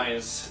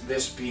recognize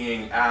this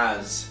being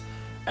as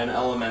an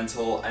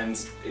elemental,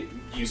 and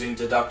using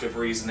deductive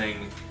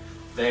reasoning,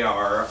 they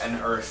are an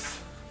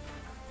earth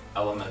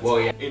elemental. Well,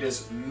 yeah. It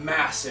is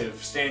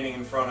massive, standing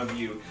in front of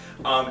you,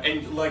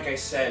 and like I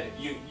said,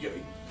 you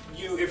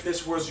if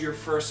this was your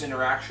first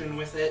interaction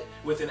with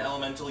an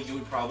elemental,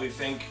 you'd probably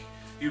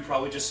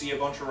just see a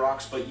bunch of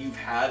rocks, but you've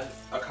had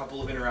a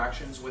couple of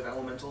interactions with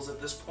elementals at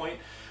this point,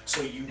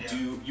 so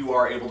you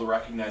are able to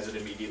recognize it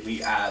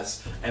immediately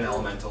as an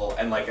elemental,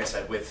 and like I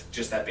said, with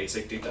just that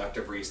basic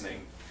deductive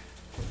reasoning,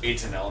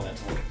 it's an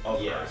elemental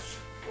of Earth.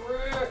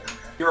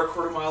 You're a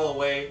quarter mile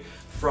away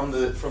from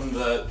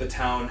the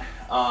town,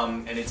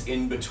 and it's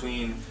in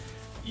between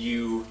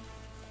you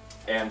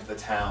and the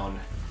town.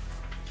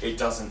 It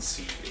doesn't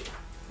see you.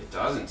 It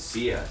doesn't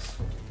see us.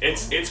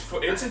 Its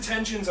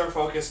attentions are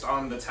focused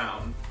on the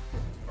town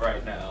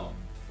right now,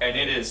 and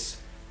it is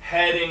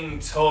heading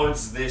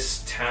towards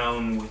this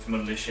town with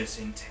malicious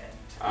intent.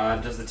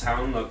 Does the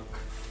town look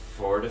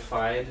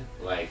fortified?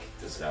 Like,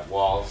 does it have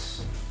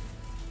walls?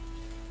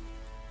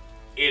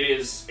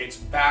 Its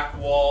back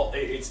wall.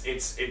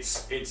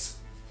 It's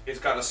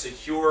got a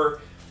secure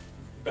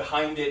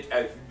behind it,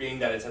 being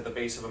that it's at the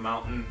base of a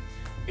mountain.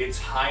 It's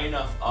high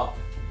enough up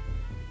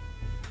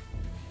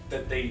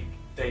that they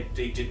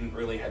didn't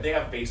really have. They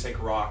have basic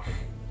rock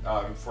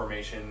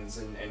formations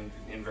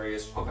and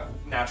various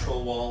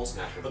natural walls,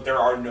 but there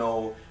are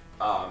no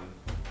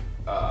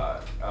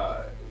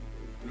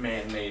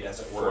man-made, as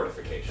it were,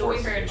 fortifications. So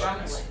we heard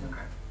rumbling,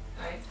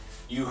 right?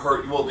 You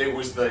heard. Well, it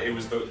was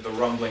the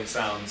rumbling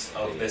sounds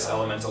of this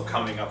elemental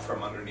coming up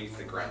from underneath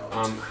the ground.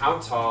 How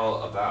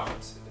tall about?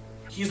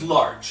 He's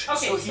large.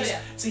 Okay,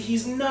 so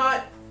he's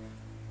not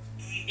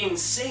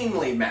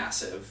insanely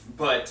massive,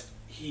 but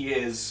he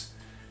is.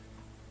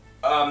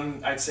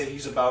 I'd say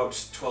he's about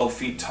 12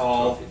 feet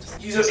tall.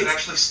 Has it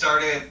actually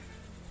started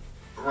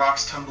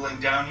rocks tumbling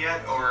down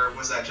yet, or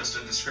was that just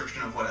a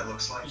description of what it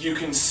looks like? You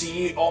can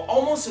see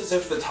almost as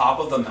if the top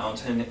of the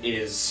mountain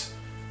is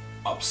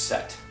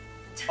upset.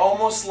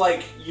 Almost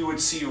like you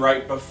would see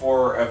right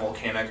before a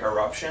volcanic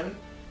eruption.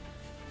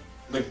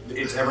 Like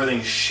it's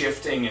everything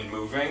shifting and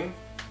moving,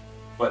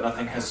 but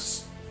nothing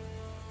has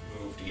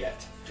moved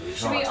yet. Do we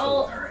Should we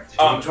all... Do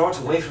we draw it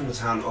away from the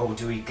town, or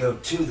do we go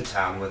to the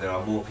town where there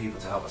are more people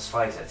to help us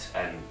fight it?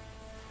 And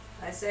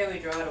I say we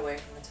draw it away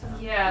from the town.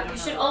 Yeah, we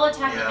should all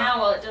attack it now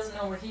while it doesn't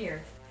know we're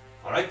here.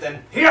 all right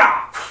then,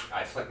 yeah!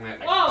 I flick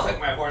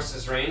my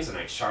horse's reins and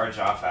I charge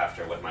off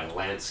after with my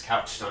lance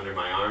couched under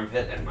my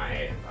armpit and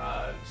my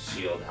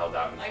shield held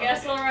out in front I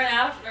guess of we'll me. run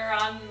after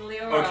on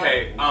Leora.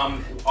 Okay,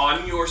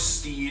 on your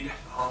steed,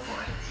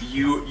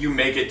 you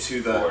make it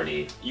to the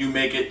 40. You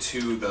make it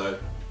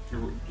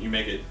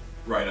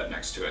right up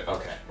next to it.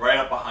 Okay. Right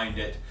up behind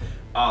it.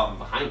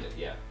 Behind it,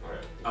 yeah. All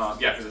right.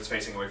 Yeah, because it's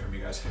facing away from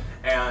you guys.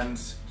 And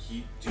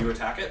do you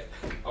attack it?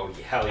 Oh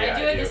hell yeah! I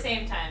do it at the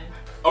same time.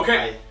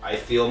 Okay. I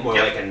feel more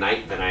like a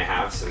knight than I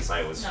have since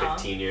I was No.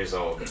 15 years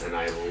old, and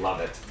I love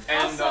it.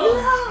 And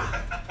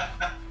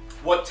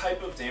what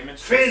type of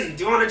damage? Finn,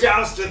 do you want to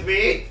joust with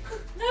me?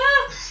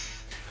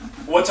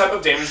 What type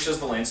of damage does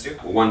the lance do?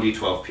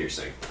 1d12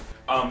 piercing.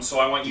 So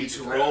I want you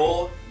to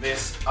roll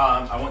this.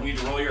 I want you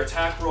to roll your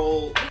attack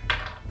roll.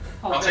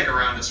 I'll take a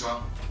round as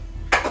well.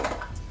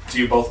 Do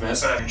you both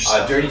miss?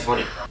 Dirty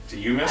 20. Do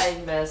you miss? I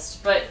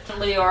missed, but can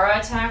Leora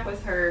attack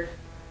with her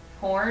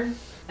horn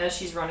as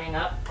she's running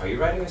up? Are you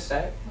riding a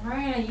stag? I'm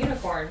riding a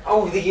unicorn.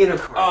 Oh, the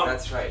unicorn.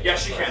 That's right.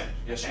 Yes, she can.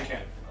 Yes, she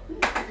can.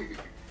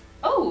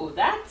 Oh,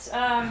 that's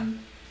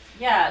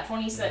yeah,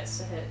 26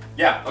 to hit.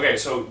 Yeah. Okay.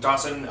 So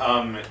Dawson,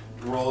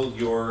 roll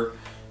your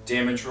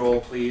damage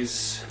roll,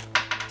 please.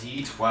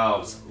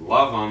 D12s.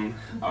 Love them.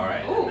 All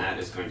right, and that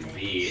is going to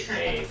be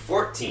a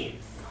 14.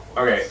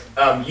 Okay.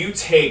 You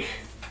take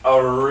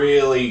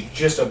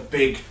just a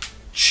big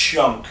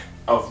chunk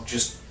of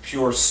just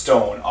pure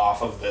stone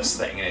off of this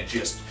thing, and it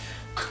just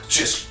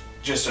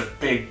a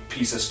big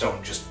piece of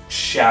stone just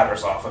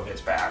shatters off of its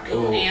back.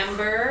 Little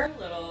amber,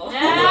 little. Or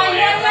flint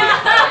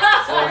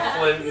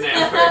and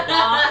amber.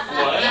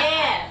 What?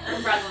 Yeah.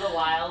 From Breath of the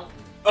Wild.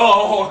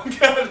 Oh,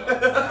 God.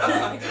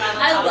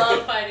 I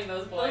love fighting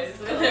those boys.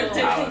 They're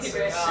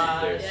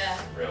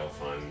real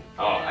fun.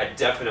 Oh, I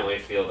definitely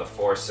feel the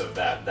force of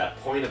that. That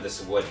point of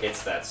this wood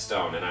hits that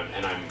stone, and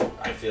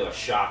I feel a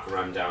shock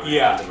run down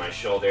into my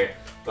shoulder.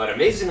 But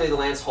amazingly, the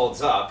lance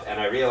holds up, and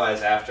I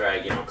realize after I,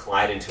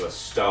 collide into a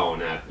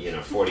stone at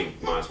 40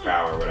 miles per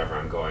hour or whatever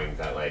I'm going,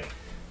 that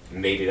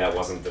maybe that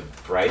wasn't the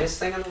brightest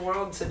thing in the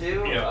world to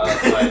do. Yeah.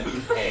 But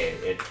hey,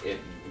 it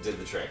did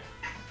the trick.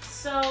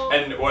 So.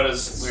 And what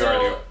does Leora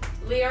do?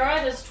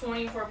 Leora does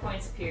 24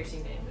 points of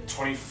piercing damage.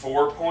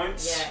 24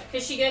 points? Yeah,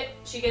 because she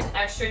gets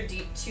extra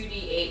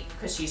 2d8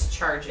 because she's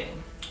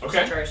charging.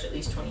 Okay. She charged at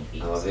least 20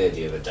 feet. I love the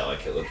idea of a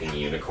delicate-looking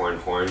unicorn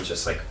horn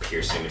just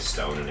piercing a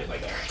stone and it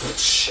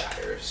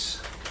shatters.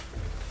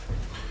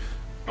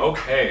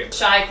 Okay.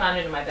 Shy climbed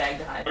into my bag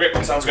to hide.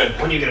 Okay, sounds good.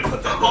 When are you gonna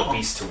put that little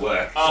beast to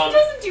work? She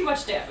doesn't do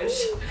much damage.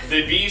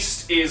 The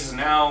beast is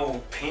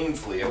now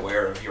painfully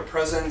aware of your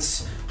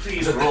presence.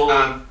 Please roll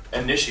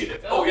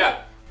initiative. Oh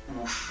yeah.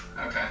 Oof.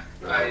 Okay.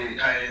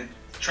 I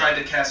tried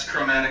to cast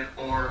Chromatic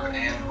Orb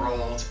and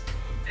rolled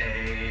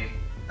a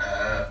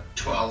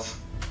 12.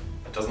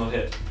 That does not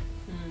hit.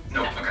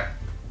 Nope. Okay.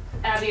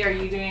 Abby, are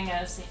you doing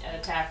an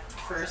attack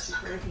first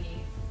before he?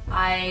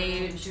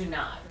 I do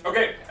not.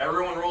 Okay,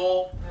 everyone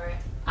roll. Alright.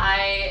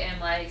 I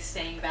am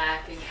staying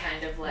back and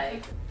kind of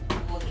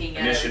looking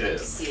at Initiative. it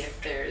to see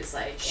if there's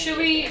Should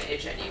any we-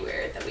 advantage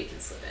anywhere that we can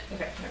slip in.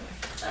 Okay, never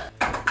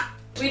mind.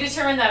 We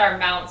determined that our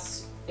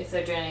mounts, if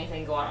they're doing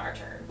anything, go on our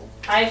turn.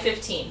 I have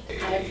 15. I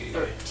have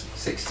 13.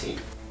 16.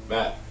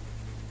 Matt.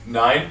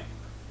 9?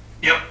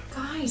 Yep.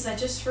 Guys, I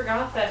just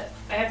forgot that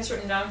I have this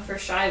written down for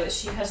Shy, but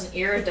she has an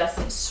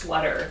iridescent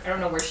sweater. I don't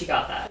know where she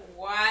got that.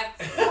 What?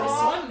 Did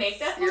someone make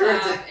that? An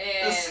Sweater.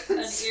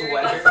 iridescent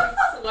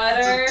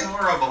sweater. It's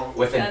adorable.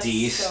 With a That's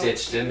D so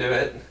stitched into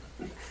it.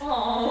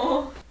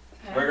 Aww.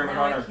 Gregor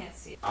McConnor.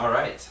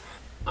 Alright.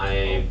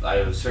 I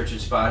search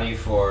its body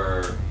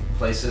for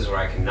places where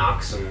I can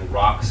knock some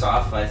rocks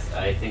off,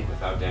 I think,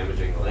 without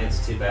damaging the lance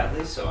too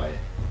badly, so I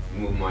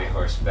move my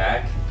horse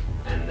back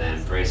and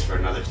then brace for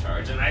another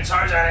charge, and I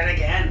charge at it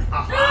again!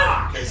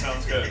 Ha-ha! Okay,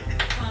 sounds good.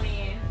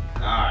 Funny.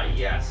 Ah,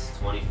 yes,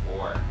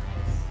 24.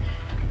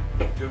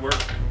 Good work.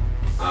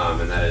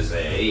 And that is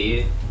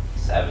a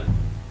 7.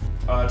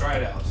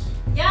 Dryad Alice.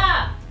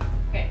 Yeah!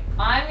 Okay,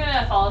 I'm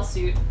gonna follow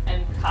suit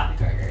and copy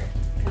Gregor.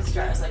 Because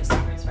Dryad's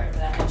super inspired by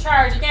that. And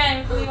charge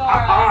again with Leora.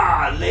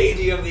 Ah,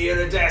 Lady of the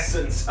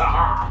Iridescence!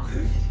 Ha-ha!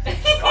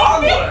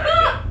 Onward!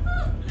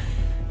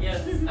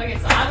 Yes. Okay,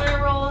 so I'm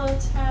gonna roll an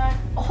attack.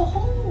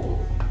 Oh!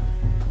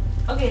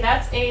 Okay,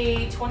 that's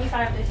a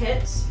 25 to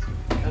hit.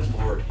 Good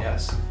lord,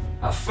 yes.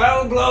 A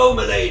fell blow,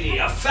 milady!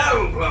 A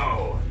fell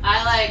blow!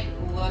 I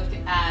look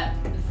at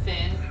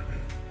Finn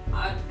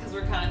because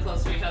we're kind of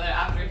close to each other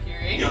after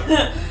hearing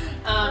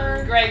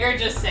Gregor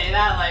just say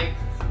that.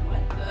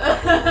 What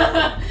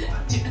the?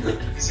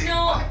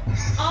 No,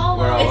 all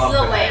We're all it's up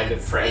the ahead and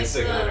lance.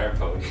 prancing on our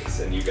ponies,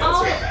 and you guys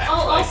are back.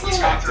 Also,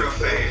 Through a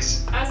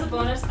phase. as a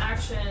bonus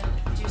action,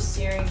 do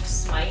Searing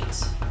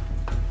Smite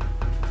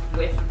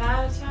with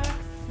that attack.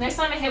 Next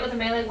time I hit with a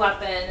melee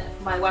weapon,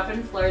 my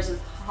weapon flares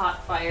with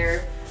hot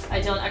fire. I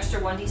deal an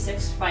extra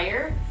 1d6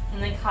 fire,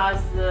 and then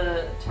cause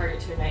the target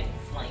to ignite in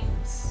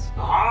flames.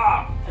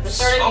 Ah! At the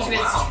start of each of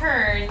its wow.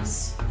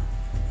 turns,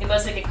 it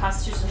must make a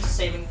Constitution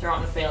saving throw,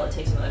 and to fail, it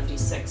takes another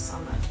d6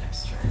 on that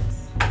next turn.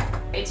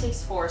 It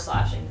takes 4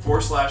 slashing.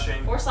 4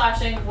 slashing. 4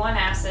 slashing, 1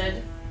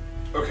 acid,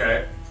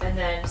 Okay. and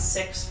then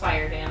 6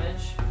 fire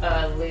damage.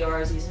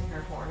 Leora's using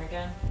her horn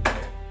again.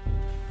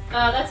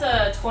 That's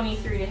a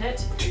 23 to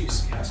hit.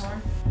 Jeez, yes.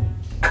 Horn.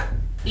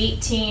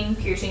 18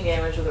 piercing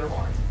damage with her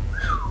horn.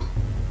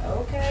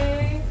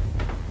 Okay.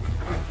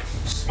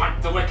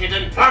 Smite the wicked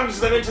and plunge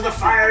them into the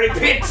fiery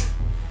pit!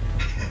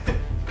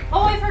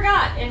 Oh, I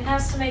forgot. It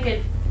has to make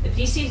a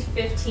DC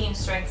 15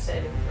 strength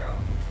saving throw,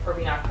 or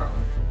be knocked prone.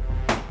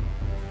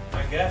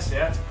 I guess,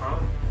 yeah, it's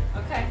prone.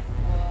 Okay.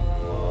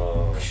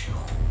 Whoa.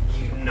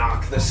 You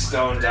knock the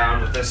stone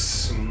down with a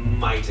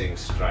smiting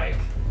strike.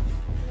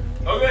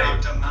 Okay.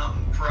 Knocked a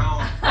mountain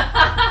prone.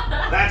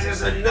 That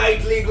is a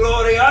knightly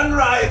glory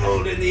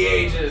unrivaled in the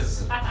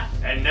ages.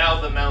 And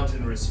now the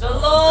mountain responds. The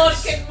Lord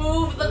can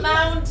move the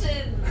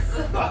mountains.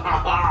 The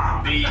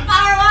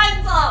Our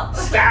lines up.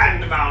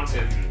 Stand,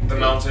 mountain. The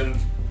mountain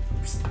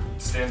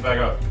stands back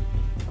up.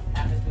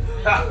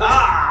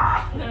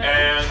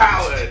 And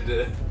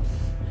Coward.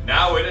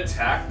 now it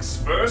attacks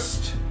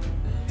first.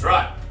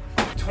 Drop.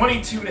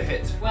 22 to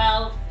hit.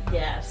 Well,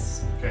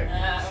 yes. Okay.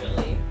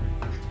 Actually,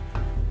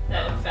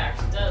 that in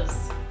fact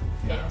does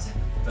hit.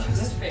 Does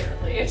Just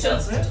barely. It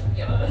just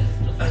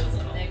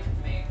doesn't make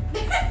me.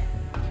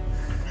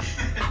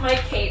 My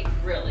cape,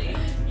 really.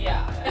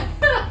 Yeah.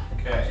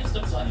 Okay. Just a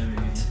bludgeon.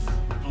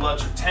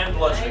 10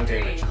 bludgeoning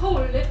damage.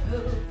 Holy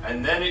poo.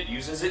 And then it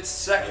uses its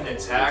second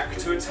attack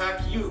to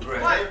attack you,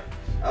 Gregor.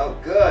 Oh,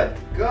 good,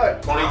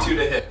 good. 22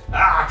 to hit.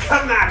 Ah,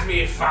 come at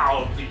me,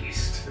 foul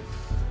beast.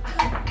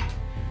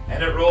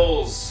 And it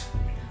rolls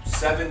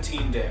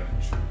 17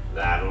 damage.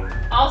 That'll.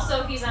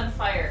 Also, he's on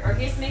fire. Or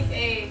he's make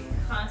a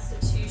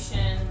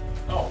Constitution.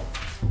 Oh.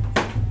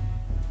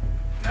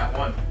 That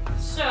one.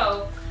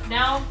 So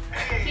now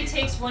he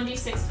takes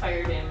 1d6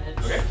 fire damage.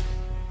 Okay.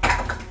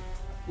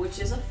 Which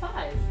is a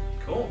 5.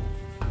 Cool.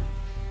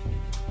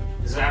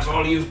 Is that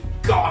all you've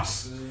got,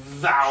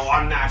 thou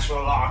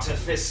unnatural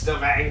artifice of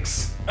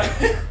angst?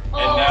 And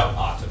now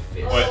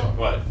artifice.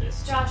 What?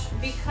 Josh,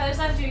 because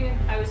I'm doing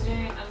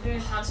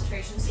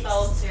concentration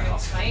spells during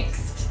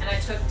fights, and I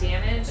took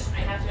damage,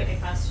 I have to make a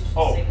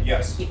Constitution saving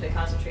throw to keep the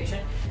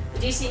concentration. The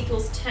DC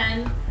equals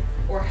 10,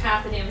 or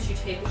half the damage you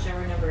take,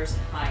 whichever number is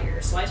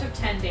higher. So I took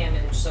 10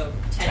 damage, so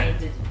 10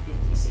 did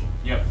DC.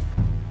 Yep.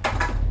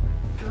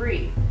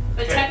 3.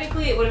 But Okay.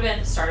 technically it would have been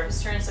the start of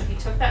his turn, so he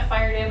took that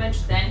fire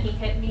damage, then he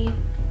hit me,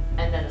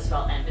 and then the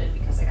spell ended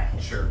because I got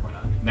hit. Sure, why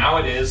not? Now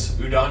it is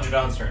Udon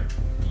Jadon's turn.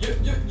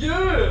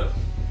 Yeah!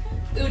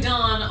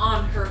 Udon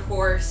on her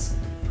horse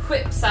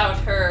whips out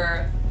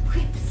her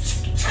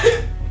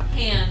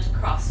hand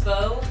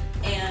crossbow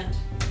and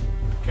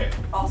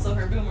also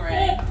her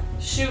boomerang.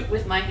 Shoot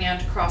with my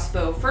hand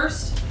crossbow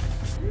first.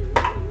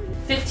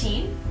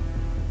 15.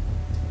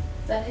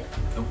 Is that it?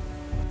 Nope.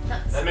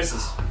 Nuts. That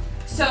misses.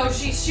 So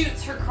she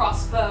shoots her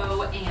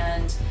crossbow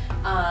and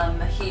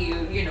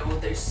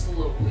they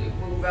slowly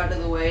move out of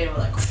the way and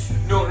we're like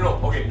No,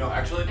 okay, no,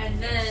 actually.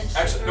 And then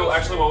Actually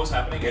what was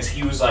happening is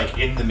he was like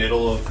in the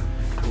middle of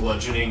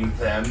bludgeoning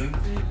them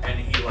and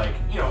he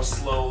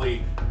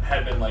slowly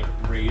had been like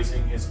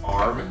raising his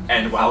arm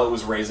and while it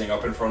was raising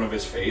up in front of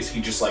his face,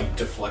 he just like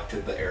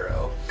deflected the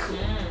arrow.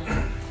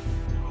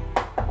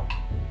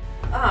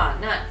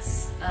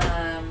 Nuts.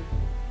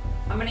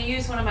 I'm gonna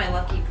use one of my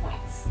lucky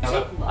points. You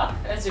took luck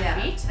as your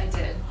feat? I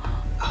did.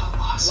 Oh,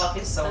 awesome. Luck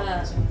is so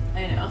amazing.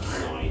 I know.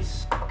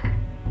 Nice.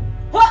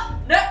 What?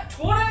 Net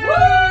 20!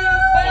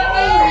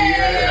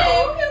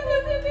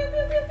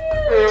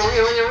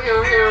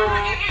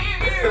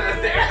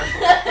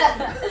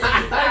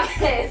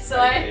 Okay, so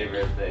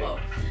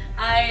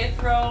I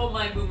throw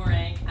my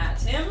boomerang at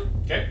him.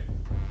 Okay.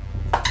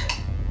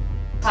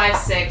 5,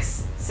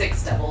 6,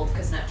 6 doubled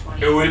because net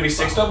 20. Would it be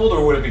 6 doubled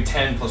or would it be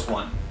 10 plus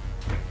 1?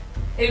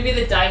 It would be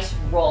the dice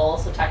roll,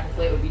 so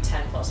technically it would be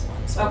 10 plus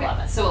 1, so Okay,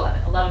 11. so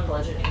 11. 11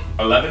 bludgeoning.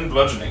 11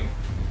 bludgeoning.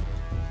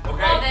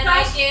 Okay. And then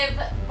I give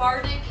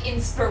bardic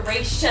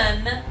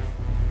inspiration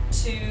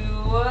to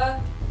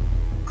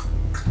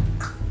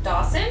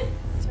Dawson.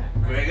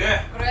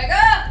 Gregor.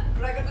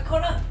 Gregor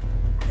McCona.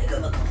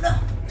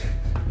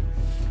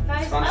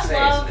 Guys, fun to I say,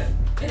 love isn't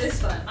It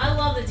is fun. I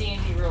love the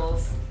D&D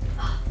rules.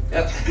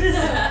 Yep.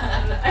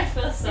 I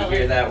feel so. You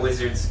hear that,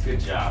 wizards? Good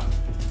job.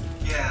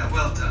 Yeah,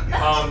 well done.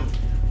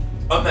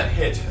 On that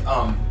hit,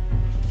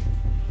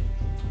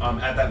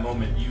 at that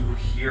moment, you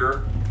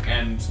hear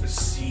and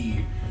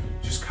see,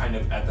 just kind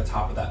of at the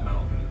top of that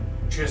mountain,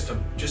 just a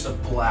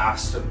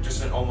blast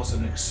of almost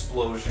an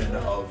explosion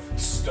of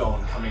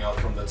stone coming out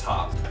from the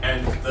top,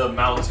 and the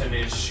mountain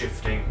is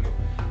shifting,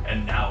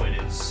 and now it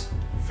is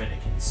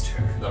Finnegan's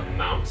turn. The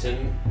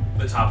mountain?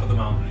 The top of the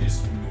mountain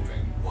is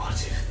moving. What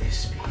if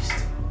this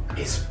beast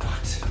is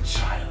but a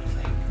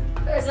childling?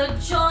 There's a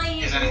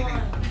giant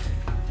one.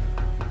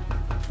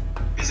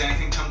 Is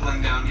anything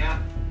tumbling down yet?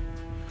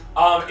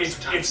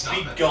 It's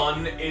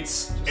begun.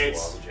 It's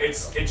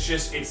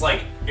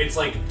like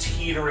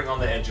teetering on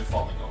the edge of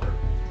falling over.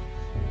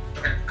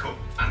 Okay, cool.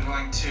 I'm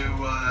going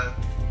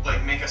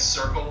to make a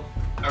circle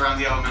around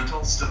the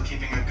elemental, still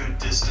keeping a good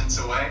distance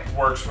away.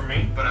 Works for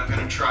me. But I'm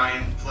gonna try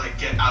and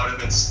get out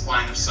of its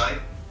line of sight.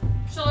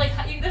 So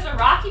there's a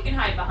rock you can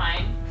hide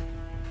behind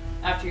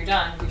after you're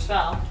done with your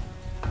spell.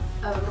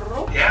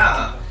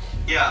 Yeah,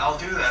 I'll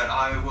do that.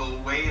 I will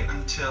wait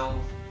until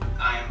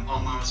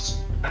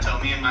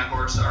me and my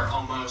horse are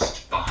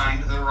almost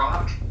behind the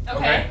rock.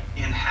 Okay.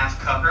 In half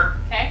cover.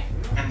 Okay.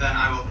 And then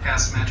I will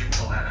cast magic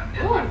missile at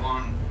him. And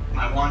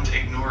my wand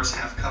ignores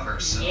half cover.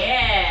 So.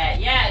 Yeah,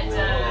 it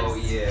does. Oh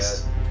yeah.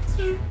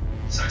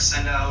 So I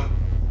send out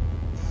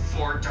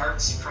 4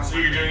 darts from. So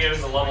you're doing it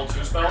as a level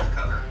 2 spell? Half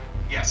cover.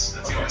 Yes,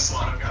 that's the only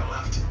slot I've got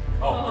left.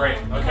 Oh, great.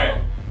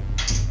 Okay.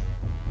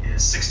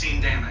 Is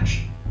 16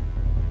 damage.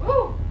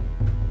 Woo.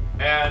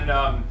 And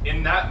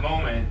in that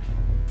moment,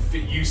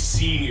 you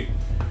see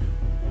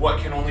what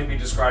can only be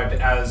described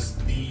as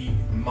the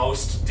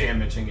most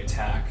damaging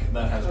attack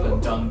that has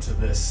been done to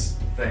this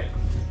thing.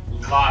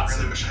 I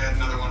really wish I had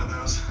another one of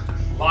those.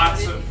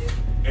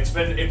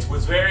 It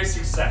was very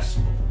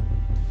successful.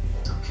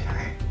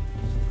 Okay.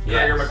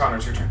 Gregor McConnor,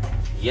 it's your turn.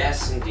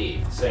 Yes,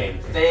 indeed. Same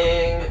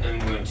thing. I'm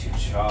going to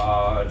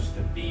charge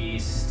the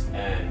beast,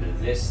 and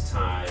this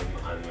time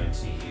I'm going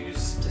to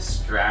use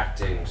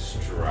Distracting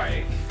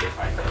Strike. If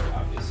I hit,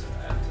 obviously,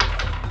 I have to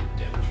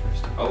do damage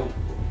first. Oh,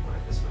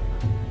 this might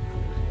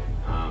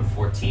not.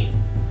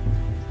 14.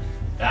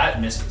 That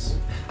misses.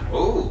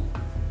 Ooh.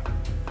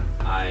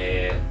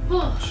 I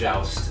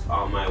joust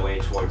on my way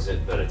towards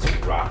it, but its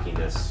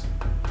rockiness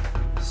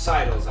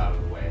sidles out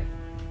of the way.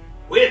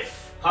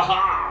 Whiff!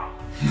 Ha-ha!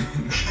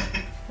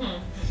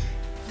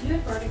 You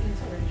had Bardic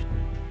Inspiration.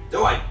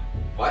 Do I?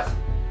 What?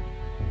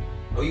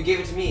 Oh, you gave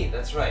it to me.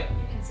 That's right.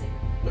 You can save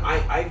it.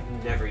 I've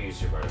never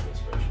used your Bardic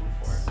Inspiration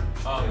before.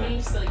 Can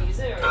you still use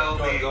it? Or?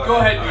 Go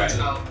ahead. Alright.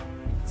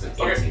 Use It's an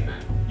Okay. 18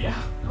 then.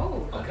 Yeah.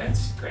 Oh. Okay.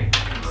 That's great.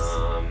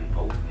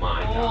 Oh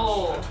my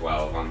gosh. A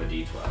 12 on the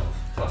D12.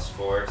 Plus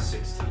 4,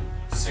 16.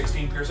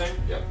 16 piercing?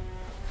 Yep.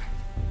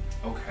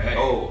 Okay.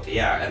 Oh,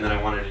 yeah, and then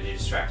I wanted to do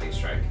Distracting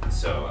Strike,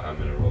 so I'm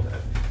gonna roll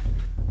that.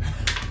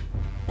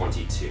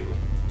 22.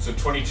 So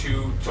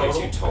 22 total?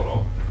 22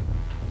 total.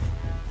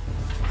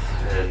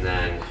 And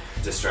then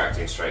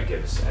Distracting Strike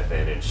gives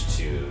advantage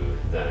to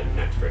the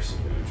next person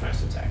who tries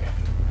to attack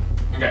after.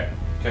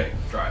 Okay,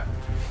 try it.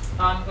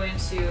 I'm going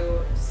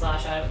to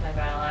slash at it with my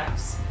battle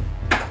axe.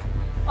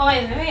 Oh, I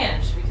have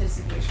advantage because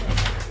of the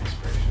Inspiration.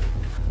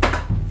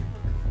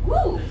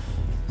 Woo!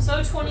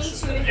 So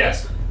 22 to hit.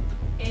 Yes.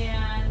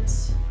 And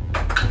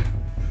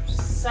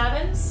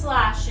 7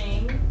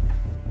 slashing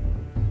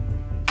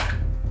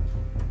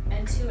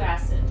and 2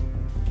 acid.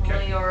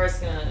 Okay. Leora's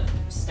gonna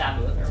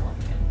stab it with her one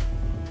hand.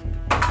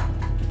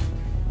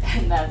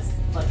 And that's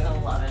like an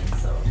 11,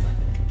 so it's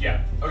like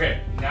Yeah.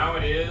 Okay. Now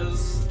it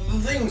is the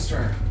thing's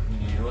turn.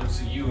 He looks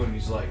at you and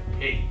he's like,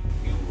 "Hey,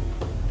 you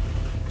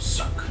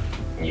suck."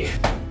 Yeah.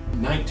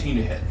 19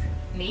 to hit.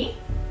 me?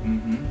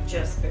 Mm-hmm.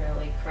 Just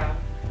barely, crap.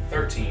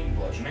 13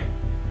 bludgeoning.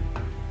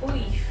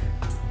 Oy.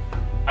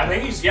 I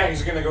think he's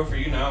gonna go for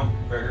you now,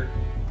 Gregor.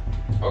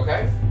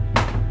 Okay.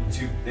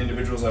 Two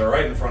individuals that are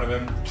right in front of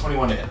him.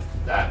 21 to hit.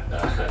 That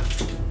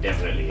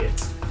definitely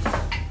hits.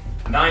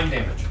 9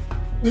 damage.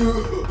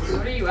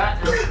 What are you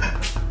at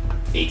now?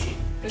 18.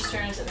 Whose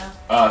turn is it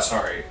now?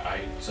 Sorry,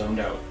 I zoned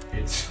out.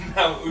 It's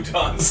now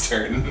Udon's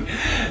turn.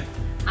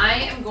 I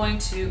am going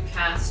to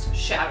cast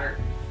Shatter.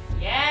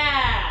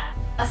 Yeah!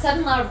 A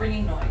sudden loud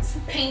ringing noise,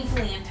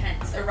 painfully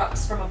intense,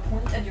 erupts from a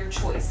point of your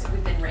choice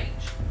within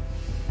range.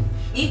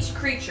 Each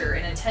creature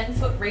in a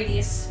 10-foot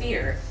radius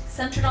sphere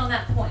centered on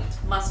that point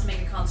must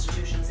make a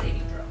Constitution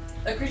saving throw.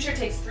 A creature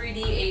takes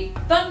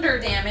 3d8 thunder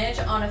damage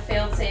on a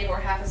failed save or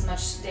half as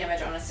much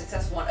damage on a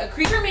successful one. A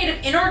creature made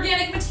of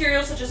inorganic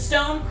materials such as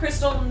stone,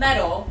 crystal,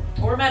 metal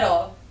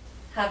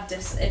have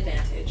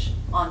disadvantage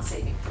on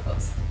saving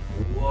throws.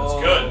 That's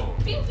good.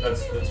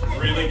 That's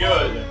really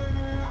good.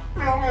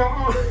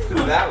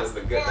 That was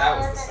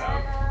the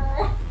sound.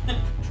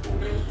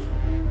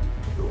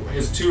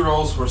 His 2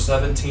 rolls were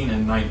 17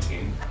 and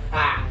 19.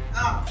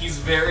 He's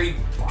very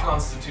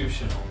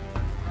constitutional.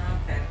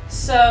 Okay.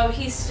 So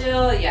he's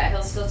still,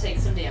 he'll still take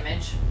some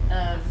damage.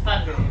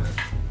 Thunder damage.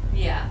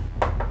 Yeah.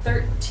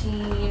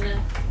 13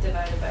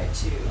 divided by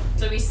 2.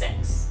 So he's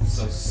 6.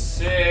 So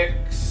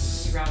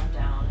 6. You round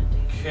down and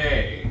take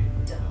Okay.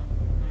 Dumb.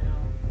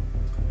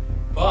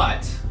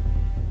 But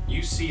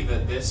you see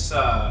that this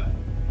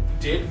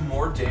did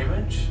more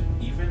damage,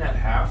 even at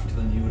half,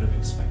 than you would have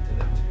expected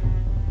it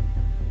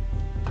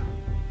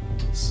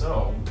to.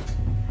 So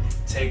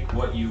take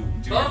what you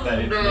do with that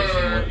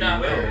information, what you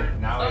will.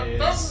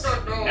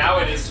 Now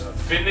it is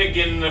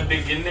Finnegan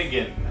begin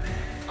again.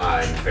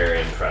 I'm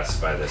very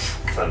impressed by this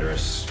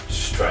thunderous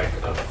strike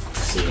of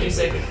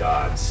seemingly the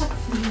gods.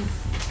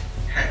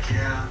 Heck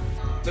yeah.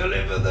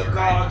 Deliver the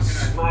gods'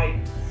 smite.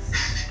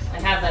 I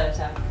have that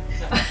attack.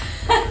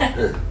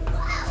 No.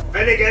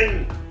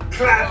 Finnegan,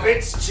 clap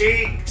its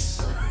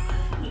cheeks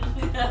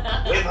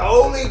with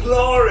holy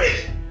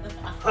glory.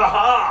 Ha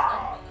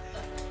ha!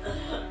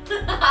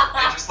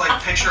 I just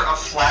like picture a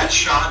flat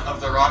shot of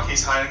the rock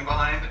he's hiding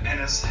behind, and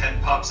his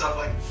head pops up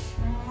like.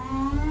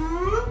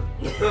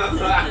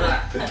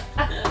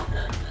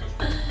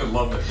 I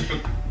love it.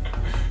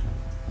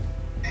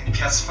 And he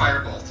casts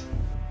Firebolt.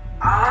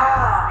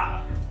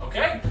 Ah!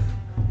 Okay.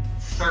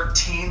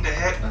 13 to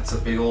hit. That's a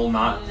big ol'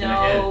 not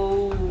gonna hit.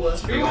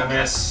 It's a big ol'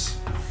 miss.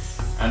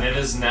 And it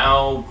is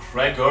now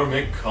Gregor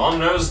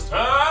McConnor's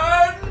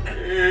turn.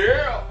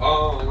 Yeah.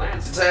 Oh,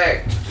 lance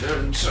attack.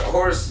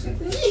 Horse.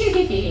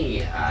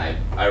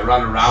 I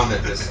run around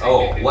at this.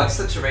 Oh, what's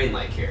the terrain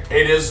like here?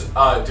 It is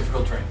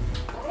difficult terrain.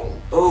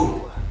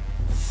 Oh.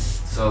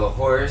 So the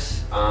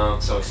horse,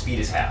 so speed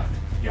is halved.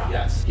 Yeah.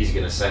 Yes. He's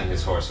gonna send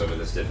his horse over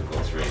this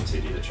difficult terrain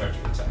to do the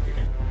charging attack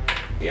again.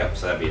 Yep,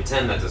 so that'd be a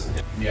 10, that doesn't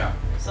hit. Yeah.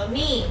 So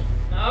me.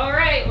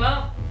 Alright,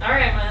 well,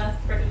 alright, I'm gonna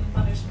frickin'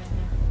 thundersmith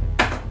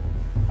now.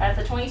 That's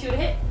a 22 to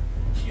hit.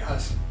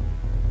 Yes.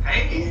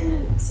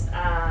 Hey.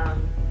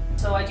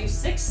 So I do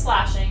 6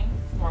 slashing,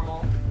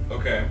 normal.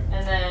 Okay.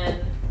 And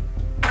then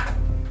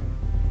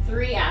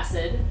 3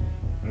 acid.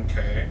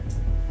 Okay.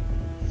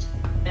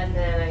 And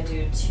then I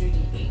do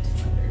 2d8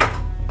 thunder.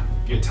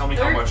 Yeah, tell me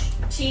how much.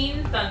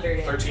 13 thunder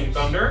damage. 13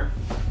 thunder?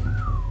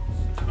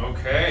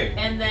 Okay.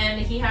 And then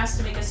he has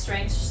to make a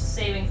strength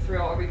saving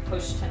throw or be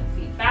pushed 10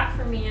 feet back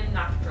from me and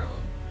knocked prone.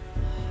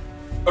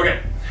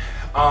 Okay.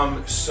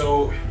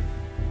 So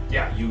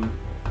yeah, you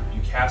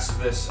cast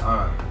this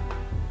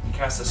you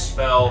cast a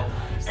spell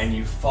and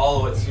you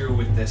follow it through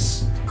with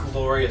this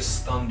glorious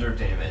thunder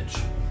damage.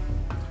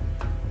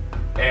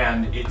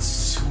 And it's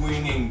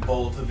swinging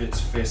both of its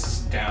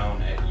fists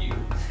down at you.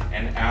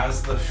 And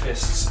as the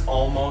fists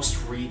almost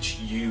reach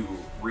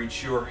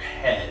your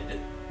head,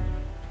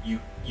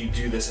 you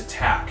do this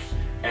attack,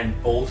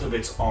 and both of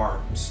its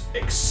arms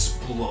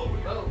explode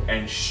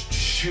and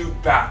shoot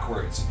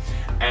backwards,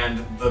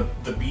 and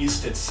the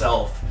beast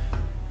itself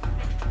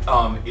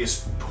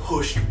is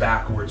pushed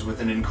backwards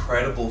with an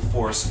incredible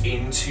force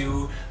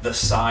into the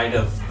side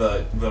of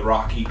the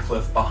rocky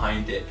cliff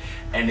behind it,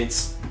 and it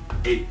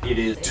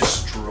is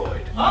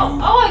destroyed.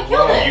 I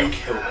killed it! You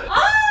killed it.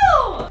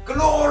 Oh!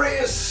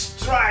 Glorious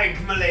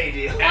strike,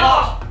 milady!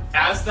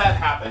 As that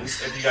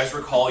happens, if you guys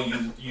recall,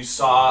 you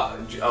saw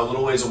a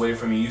little ways away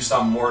from you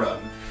saw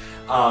Mordum.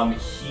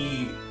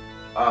 He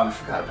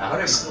forgot about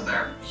him. Still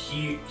there.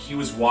 He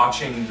was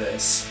watching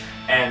this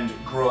and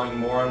growing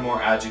more and more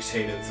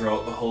agitated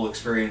throughout the whole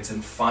experience,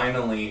 and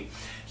finally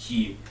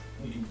you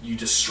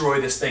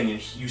destroy this thing,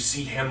 and you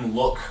see him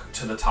look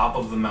to the top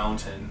of the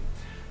mountain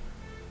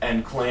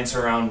and glance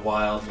around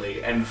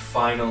wildly, and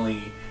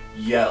finally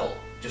yell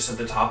just at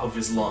the top of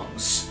his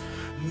lungs,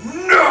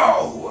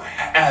 "No!"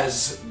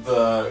 as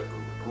the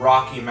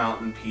Rocky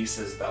Mountain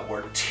pieces that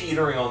were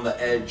teetering on the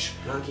edge.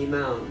 Rocky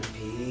Mountain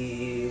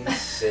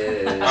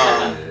pieces.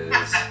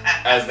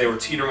 As they were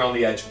teetering on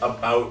the edge,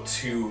 about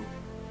to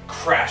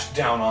crash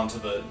down onto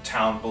the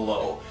town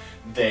below,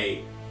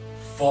 they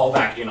fall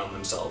back in on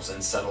themselves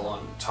and settle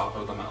on top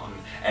of the mountain.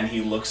 And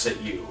he looks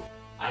at you.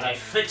 And I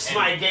fix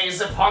my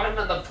gaze upon him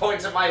and the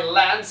point of my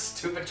lance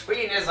to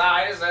between his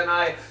eyes, and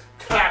I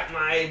clap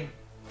my...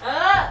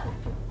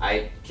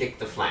 I kick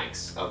the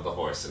flanks of the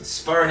horse and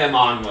spur him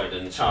onward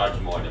and charge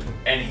Mordum.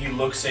 And he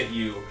looks at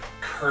you,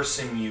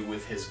 cursing you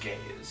with his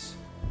gaze.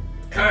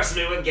 Curse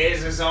me with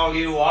gazes all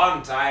you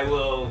want, I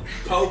will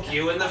poke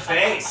you in the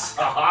face.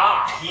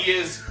 He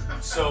is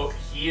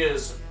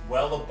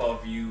well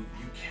above you.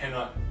 You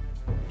cannot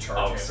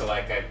charge him. So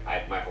like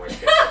my horse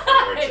gets to the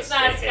point where It's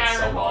not a hits the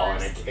Skyrim wall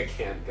horse. and I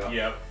can't go.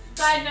 Yep.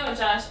 Side note,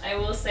 Josh, I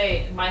will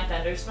say my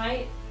Thunder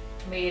Smite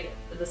made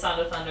the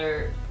sound of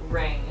thunder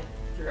ring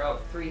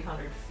throughout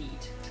 300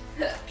 feet.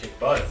 Kick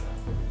butt.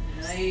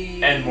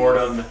 Nice. And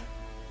Mordum,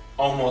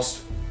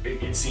 almost,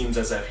 it seems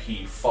as if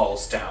he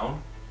falls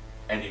down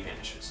and he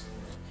vanishes.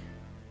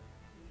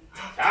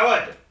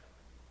 Coward!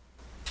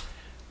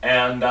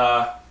 And,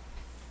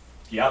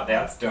 yeah,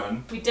 that's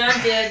done. We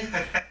done did.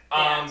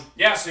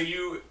 Yeah, so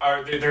you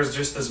are, there's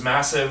just this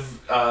massive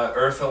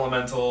earth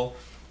elemental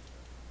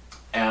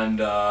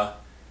and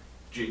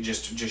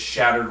just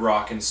shattered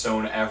rock and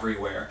stone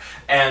everywhere.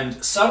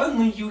 And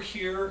suddenly you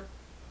hear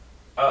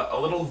a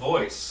little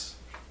voice.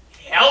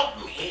 Help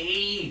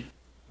me!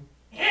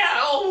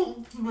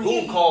 Help me!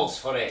 Who calls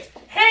for it?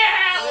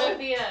 Help! Would it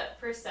be a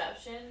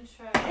perception?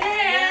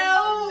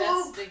 Help!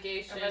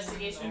 Investigation.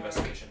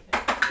 Investigation.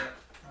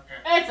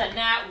 It's a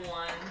nat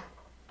 1.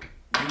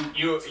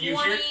 You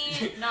 20,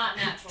 hear not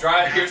natural.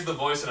 Dry hears the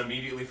voice and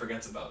immediately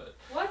forgets about it.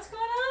 What's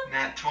going on?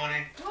 Nat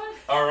 20. What?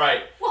 All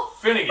right,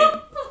 Finnegan.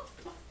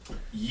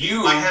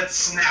 My head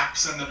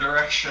snaps in the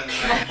direction.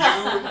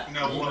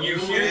 You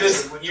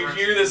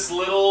hear this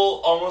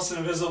little, almost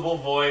invisible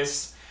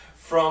voice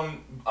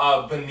from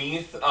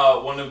beneath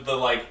one of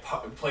the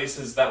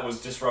places that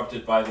was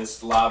disrupted by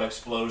this loud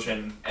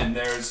explosion, and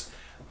there's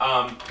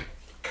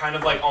kind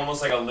of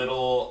almost like a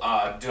little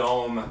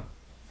dome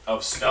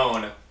of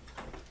stone,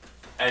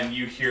 and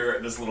you hear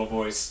this little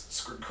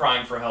voice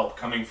crying for help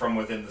coming from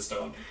within the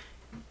stone,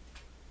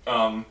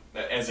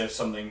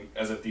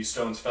 as if these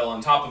stones fell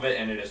on top of it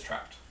and it is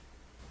trapped.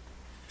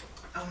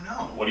 Oh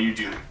no. What do you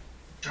do?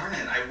 Darn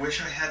it, I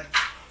wish I had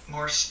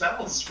more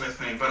spells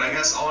with me, but I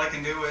guess all I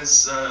can do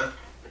is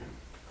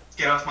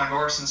get off my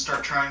horse and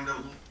start trying to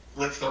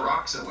lift the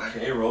rocks away.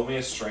 Okay, roll me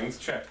a strength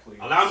check, please.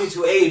 Allow me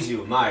to aid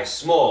you, my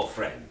small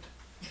friend.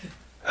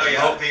 Oh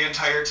yeah, the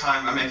entire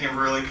time I'm making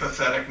really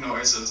pathetic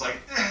noises, like...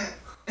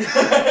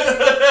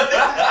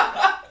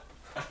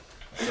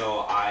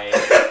 So I...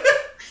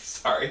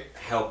 Sorry.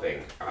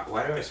 Helping.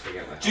 Why do I always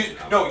forget my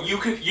helping? No,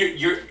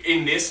 you're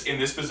in this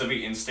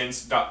specific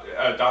instance,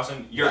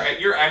 Dawson.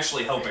 You're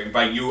actually helping,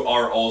 but you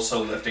are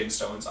also lifting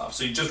stones off.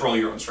 So you just roll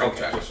your own strength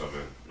check.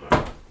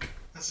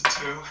 That's a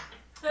 2.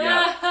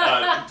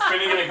 Yeah.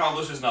 Finnegan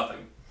accomplishes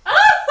nothing.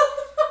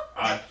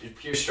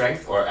 Pure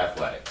strength or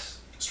athletics?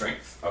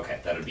 Strength. Okay,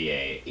 that would be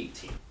a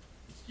 18.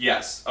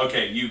 Yes.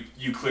 Okay.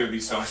 You clear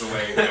these stones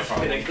away. No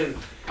problem. Finnegan,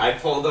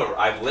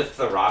 I lift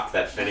the rock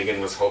that Finnegan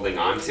was holding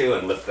onto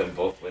and lift them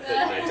both with it,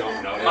 and I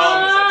don't notice.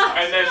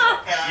 And then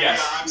yes. Yeah,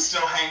 I'm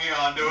still hanging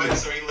on to it,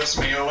 so he lifts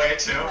me away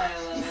too. I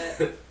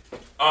love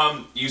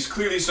it. You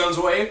clear these stones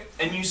away,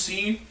 and you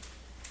see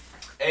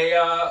a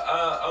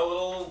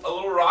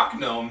little rock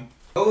gnome.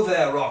 Oh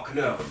there, rock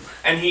gnome.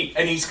 And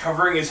he's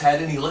covering his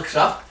head, and he looks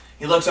up.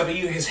 He looks up at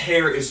you. His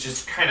hair is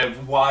just kind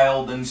of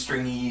wild and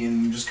stringy,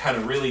 and just kind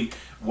of really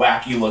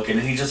wacky looking.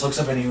 And he just looks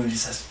up at you and he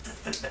says,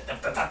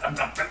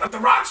 "The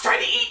rock's trying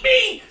to eat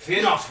me."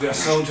 Fear not, we are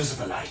soldiers of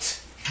the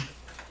light.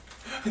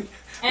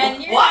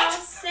 And you're What? now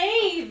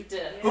saved.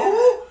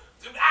 Who?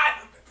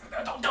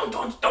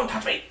 Don't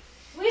touch me.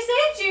 We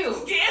saved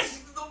you. Yes,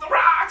 the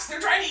rocks. They're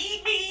trying to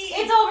eat me.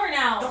 It's over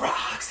now. The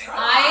rocks. They're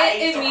alive.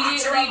 I The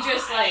rocks are immediately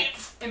just alive.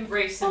 like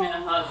embrace him in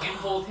a hug and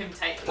hold him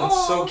tightly.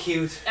 That's so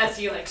cute. As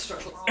he like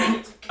struggles.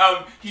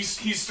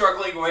 He's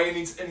struggling away, and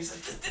he's like,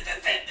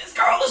 this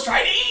girl is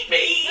trying to eat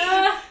me.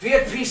 Be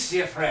at peace,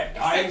 dear friend.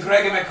 I am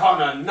Gregor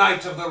McConnor,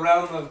 Knight of the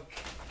Realm of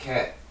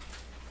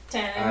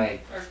Tannen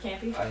or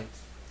Campy.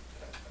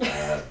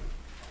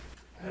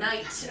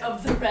 Knight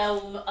of the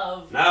Realm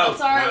of. No,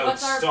 What's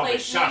our stop it.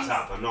 place Shut names?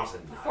 up. I'm not a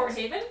knight. Fort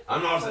Haven.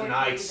 I'm not a Fort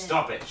knight. Haven.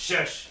 Stop it.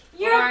 Shush.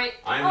 You're right.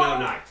 I'm no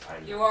knight.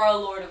 You are a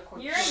lord of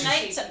course. You're a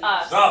knight to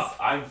us. Stop.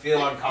 I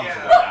feel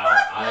uncomfortable now.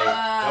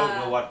 I don't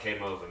know what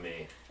came over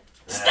me.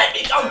 Just let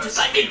me go. Just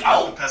let me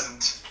go.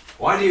 Peasant.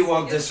 Why do you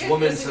want It's this good-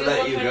 woman it's a to good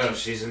let you look go? at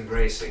She's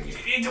embracing you.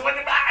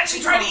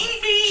 She's trying to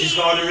eat me. She's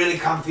got a really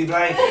comfy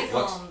blanket.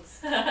 What's...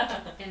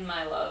 In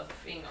my love,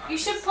 being You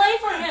should play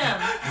for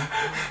him.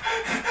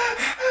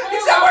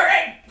 It's not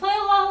working. Play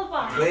a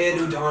lullaby. Play an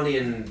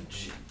Udonian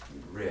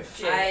riff.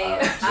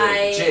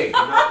 I Jig,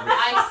 not riff.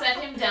 I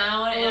set him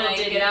down and I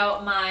Diddy. get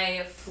out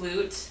my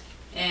flute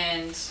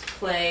and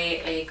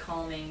play a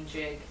calming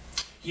jig.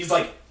 He's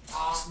like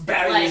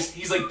batting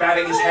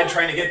his head,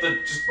 trying to get the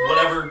just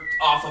whatever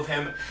off of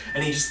him,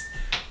 and he just.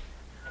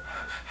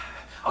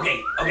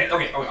 Okay.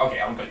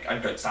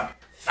 I'm good. Stop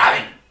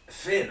it.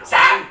 Finn,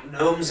 Stop! are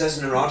gnomes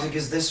as neurotic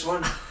as this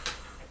one?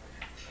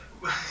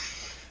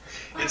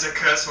 It's a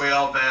curse we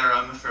all bear,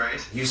 I'm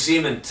afraid. You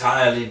seem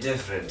entirely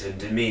different in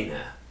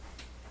demeanor.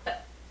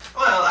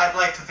 Well, I'd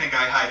like to think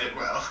I hide it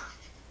well.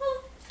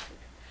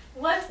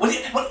 What? What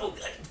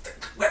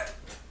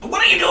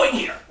are you doing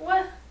here?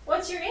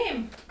 What's your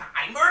name?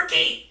 I'm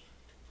Erky.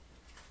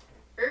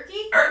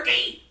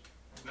 Erky?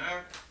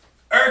 No,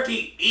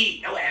 Erky.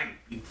 E-O-M.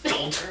 You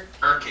dolt.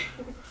 Erky.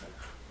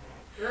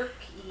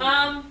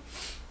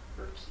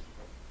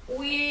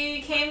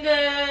 We came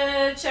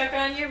to check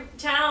on your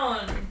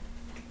town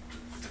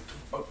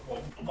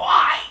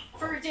Why?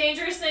 for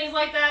dangerous things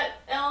like that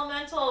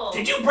elemental.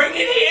 Did you bring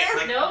it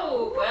here?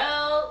 No,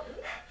 well.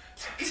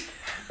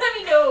 I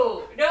mean,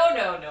 no.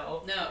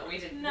 No, we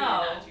did No.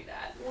 not do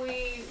that.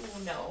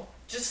 No.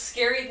 Just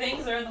scary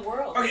things are in the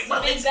world. Okay,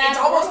 well, Big it's bad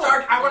almost world.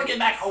 dark. I want to get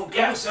back home.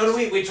 Yeah, so do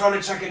we. We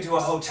tried to check into a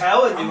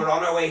hotel and we were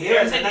on our way here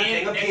and then that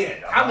thing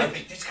appeared. Come with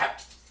me. Just come.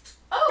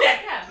 Oh,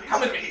 yeah.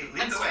 Come with me.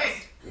 Lead the way.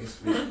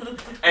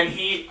 And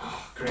he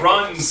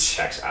runs.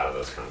 Checks out of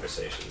those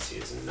conversations. He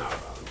is not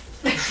about them.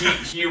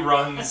 He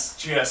runs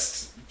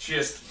just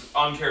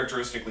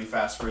uncharacteristically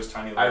fast for his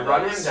tiny little I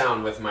run him legs.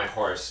 down with my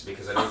horse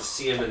because I don't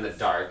see him in the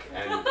dark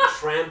and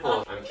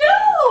trample. I'm kidding.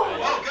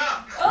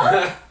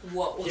 Oh,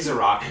 What? He's a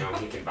rock gnome.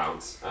 He can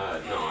bounce. No,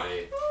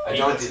 I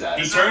don't do that.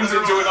 He turns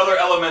into another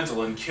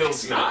elemental and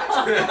kills you.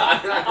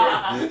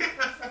 Not.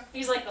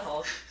 He's like the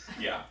Hulk.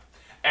 Yeah.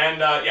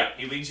 And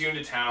he leads you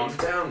into town. He's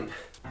down.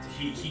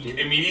 He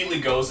immediately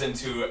goes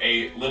into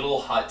a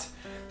little hut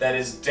that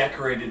is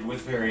decorated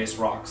with various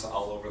rocks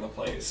all over the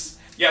place.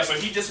 Yeah, so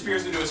he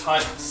disappears into his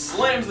hut,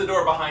 slams the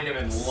door behind him,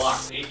 and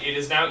locks it. It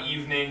is now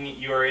evening.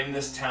 You are in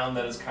this town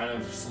that is kind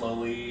of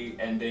slowly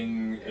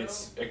ending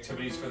its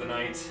activities for the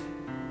night.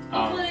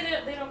 Hopefully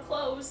they don't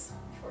close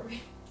before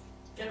we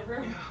get a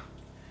room.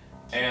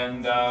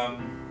 And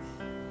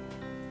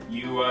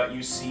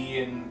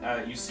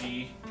you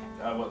see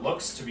what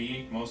looks to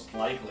be most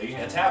likely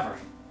a tavern.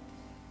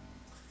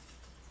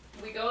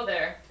 We go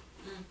there.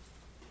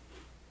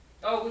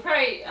 Oh, we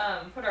probably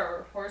put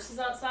our horses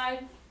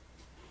outside.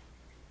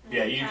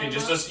 Yeah, you can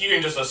just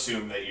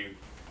assume that you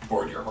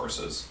board your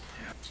horses.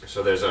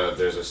 So there's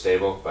a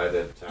stable by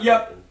the town.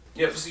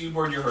 Yep. So you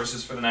board your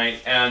horses for the night,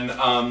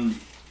 and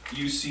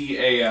you see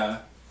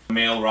a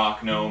male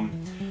rock gnome,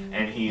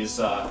 and he's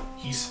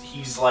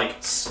like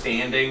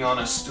standing on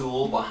a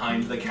stool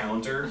behind the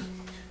counter,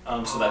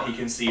 so that he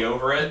can see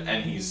over it,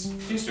 and he's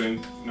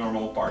doing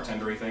normal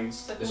bartendery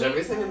things. Is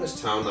everything in this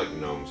town like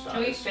gnome size? Can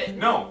we fit?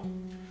 No.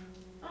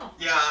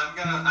 Yeah,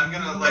 I'm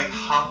gonna like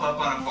hop up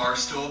on a bar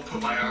stool,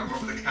 put my arm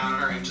over the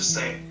counter, and just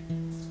say,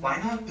 "Why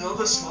not build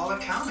a smaller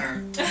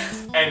counter?"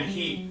 And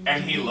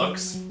he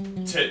looks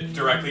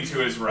directly to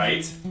his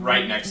right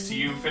next to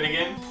you,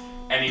 Finnegan,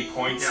 and he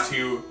points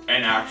to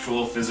an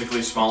actual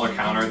physically smaller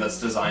counter that's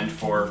designed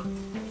for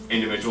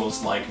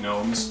individuals like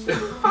gnomes.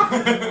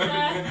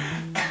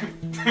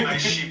 I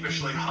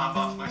sheepishly hop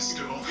off my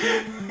stool.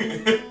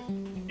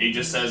 He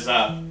just says,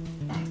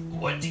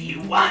 what do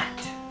you want?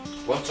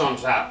 What's on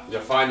tap?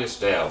 Your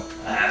finest ale.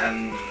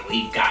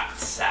 We've got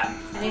some.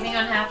 Anything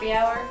on happy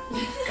hour?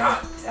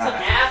 Got Some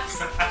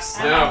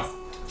apps? No.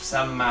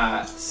 some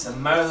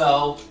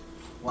Merlot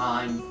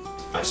wine.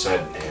 I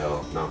said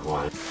ale, not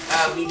wine.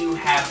 We do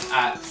have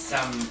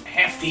some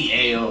hefty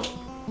ale,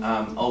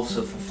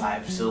 also for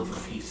 5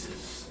 silver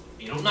pieces.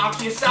 It'll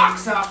knock your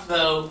socks off,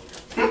 though.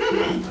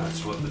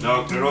 That's what the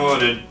doctor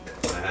ordered.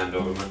 I hand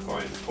over my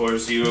coin.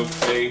 pours you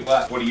a...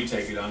 What do you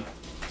take it on? Do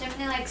you have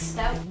any, like,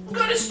 stout?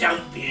 Got a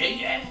stout beer,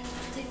 yeah.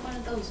 I'll take one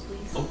of those,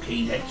 please.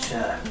 Okay,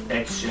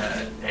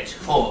 that's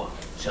 4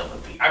 silver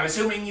pieces. I'm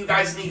assuming you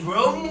guys need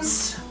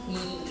rooms?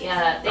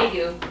 Yeah, they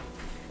do.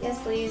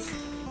 Yes, please.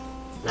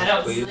 I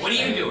don't Please. sleep. What are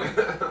you doing?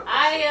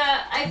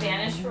 I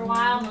vanish for a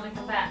while and then I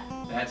come back.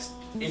 That's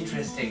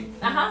interesting.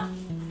 Uh-huh.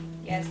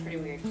 Yeah, it's pretty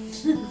weird.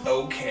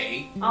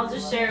 Okay. I'll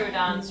just share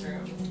Udon's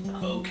room.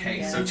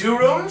 Okay, so 2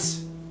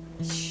 rooms?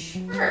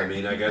 I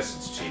mean, I guess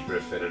it's cheaper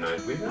if in a night.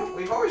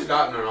 We've always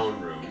gotten our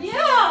own rooms.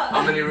 Yeah!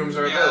 How many rooms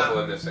are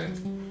available in this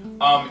inn?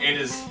 It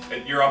is.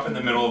 You're up in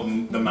the middle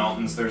of the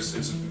mountains. There's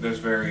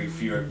very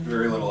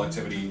little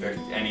activity.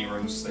 Any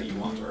rooms that you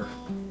want are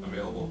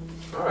available.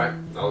 All right,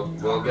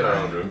 we'll get our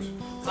own rooms.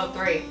 So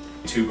 3.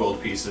 2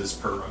 gold pieces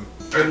per room.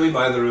 Can we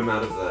buy the room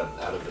out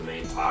of the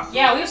main talk?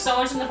 Yeah, we have so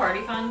much in the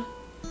party fund.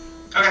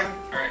 Okay,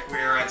 alright, we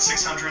are at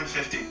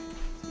 650.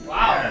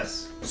 Wow.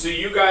 Yes. So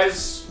you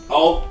guys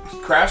all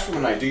crash for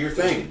the night. Do your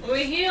thing.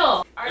 We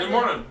heal. Good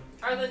morning.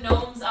 Are the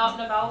gnomes out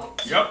and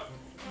about? Yep.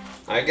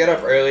 I get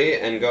up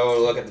early and go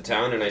look at the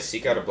town, and I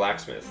seek out a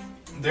blacksmith.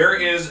 There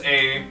is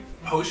a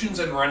potions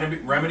and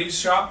remedies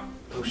shop,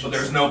 but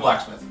there's no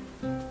blacksmith.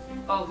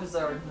 Oh, because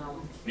there are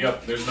gnomes.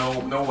 Yep. There's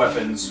no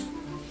weapons.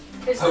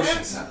 Is Potion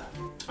there? seller.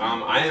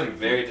 I am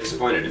very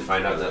disappointed to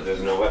find out that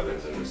there's no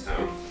weapons in this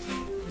town.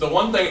 The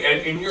one thing,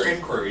 in your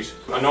inquiries,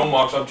 a gnome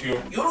walks up to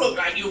you. You look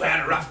like you've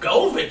had a rough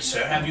go of it,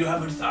 sir. Have you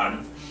ever thought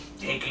of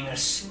taking a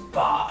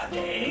spa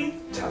day?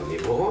 Tell me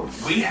more.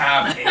 We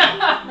have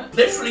a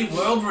literally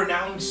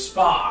world-renowned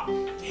spa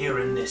here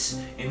in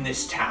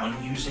this town,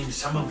 using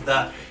some of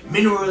the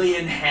minerally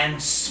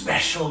enhanced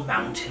special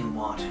mountain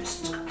waters.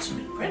 It's got some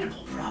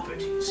incredible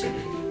properties.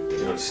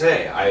 You don't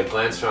say. I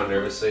glance around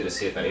nervously to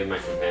see if any of my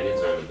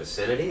companions are in the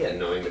vicinity, and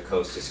knowing the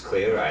coast is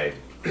clear, I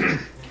Can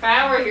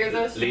I overhear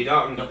this? lead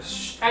on. Can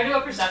I do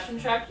a perception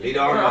check? Lead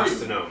on, Where are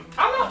Master you? Gnome.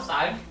 I'm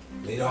outside.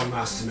 Lead on,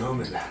 Master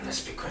Gnome, and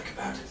let's be quick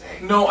about it,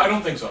 eh? No, I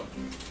don't think so.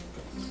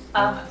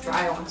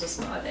 Dry wants a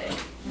spa day.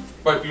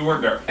 But you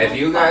weren't there. If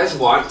you guys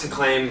want to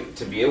claim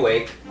to be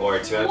awake or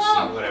to have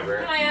Whoa, seen whatever,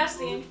 Can I ask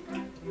the...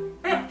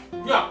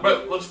 Yeah,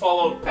 but let's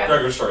follow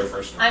Gregor's story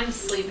first. I'm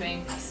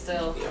sleeping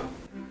still.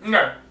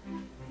 Okay.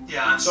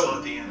 Yeah, I'm still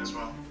at the inn as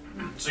well.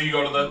 So you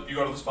go to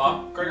the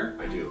spa, Gregor?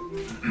 I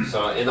do.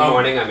 So in the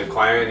morning, I'm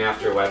inquiring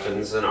after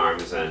weapons and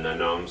arms, and a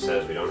gnome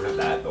says we don't have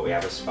that, but we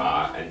have a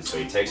spa, and so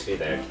he takes me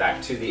there,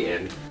 back to the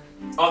inn.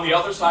 On the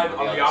other side,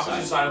 on the other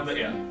opposite side of the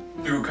inn,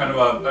 through kind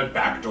of a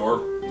back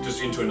door,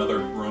 just into another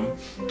room,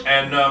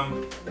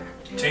 and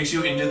takes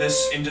you into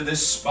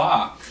this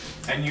spa,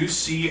 and you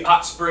see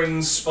Hot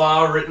Springs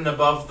Spa written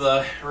above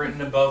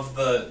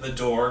the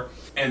door.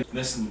 And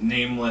this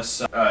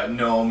nameless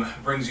gnome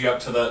brings you up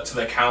to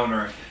the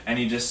counter, and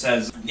he just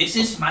says, This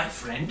is my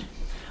friend,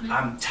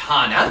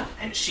 Tana,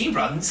 and she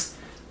runs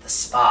the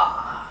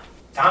spa.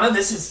 Tana,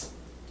 this is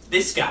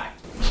this guy.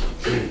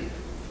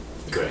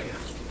 Gregor.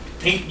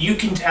 You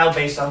can tell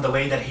based on the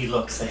way that he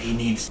looks that he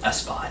needs a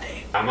spa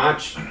day. How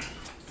much?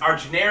 Our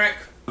generic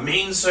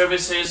main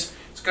services,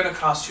 it's gonna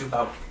cost you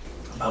about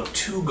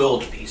 2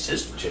 gold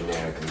pieces.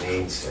 Generic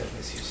main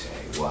service, you say.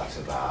 What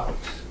about?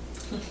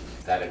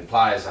 That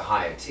implies a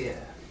higher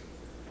tier.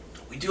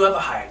 We do have a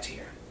higher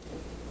tier.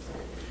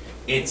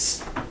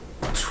 It's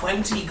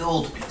 20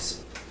 gold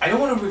pieces. I don't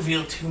want to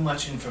reveal too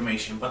much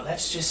information, but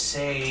let's just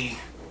say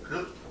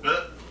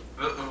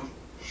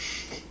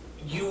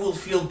you will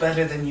feel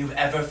better than you've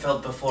ever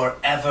felt before,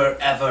 ever.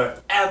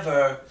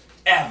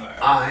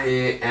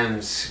 I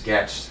am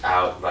sketched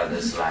out by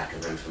this lack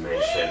of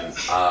information.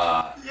 It's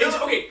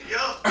okay.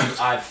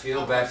 I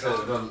feel better.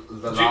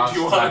 The last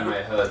time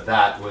I heard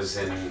that was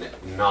in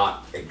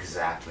not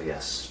exactly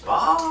a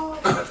spa,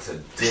 but a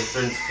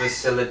different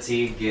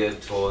facility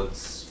geared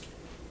towards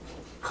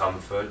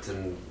comfort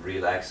and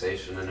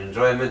relaxation and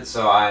enjoyment.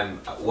 So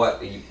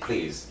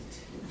please,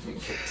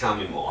 tell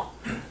me more.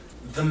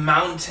 The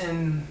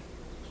mountain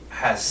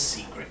has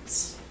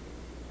secrets.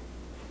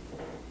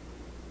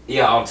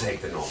 Yeah, I'll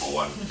take the normal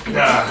one.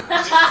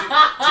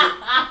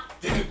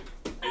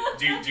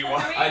 do you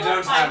want? I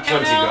don't have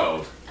 20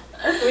 gold.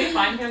 Can we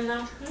find him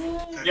now?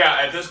 Yeah,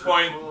 at this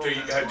point, were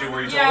you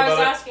talking I was about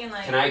it? asking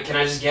like. Can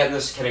I just get in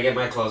this? Can I get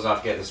my clothes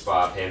off, get in the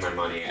spa, pay my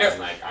money, Yeah.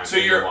 and I'm So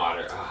in you're- the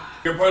water?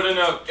 You're put in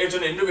it's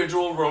an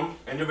individual room,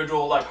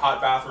 like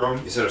hot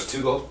bathroom. You said it was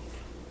 2 gold.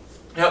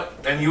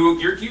 Yep, and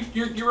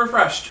you're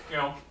refreshed. You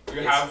know,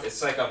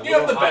 It's like a you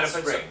have the little hot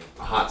benefits spring.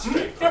 A hot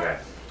spring. Yep. Okay.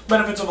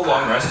 benefits of a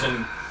long rest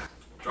and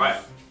dry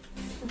it.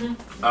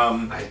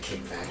 I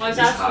kick back Well, I was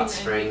in this asking hot if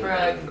spring you were-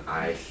 and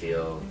I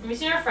feel. Have you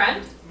seen our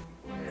friend?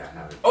 I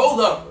haven't. Oh,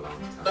 for a long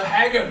time. the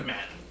haggard man.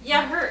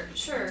 Yeah, her.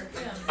 Sure.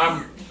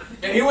 Yeah.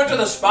 And he went to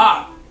the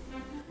spa.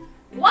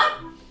 What?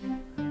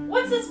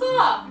 What's the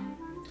spa?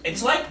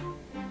 It's like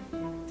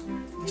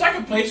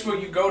a place where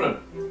you go to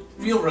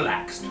feel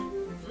relaxed.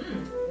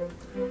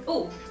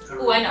 Ooh,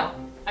 I know.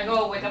 I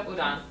go wake up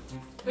Udon.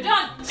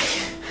 Udon!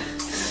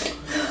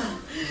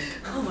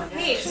 Oh my gosh.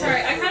 Hey,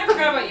 sorry, I kind of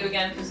forgot about you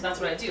again because that's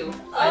what I do.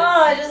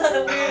 Oh, I just had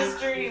the weirdest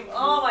dream.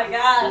 Oh my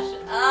gosh.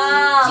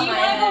 Ah, Do you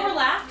want to go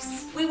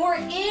relax? We were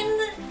in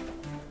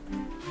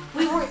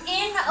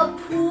a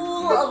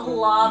pool of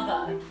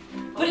lava.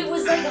 But it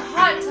was like a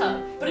hot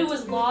tub, but it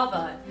was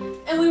lava.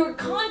 And we were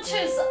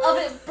conscious of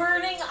it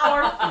burning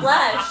our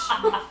flesh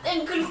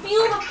and could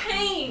feel the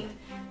pain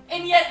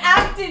and yet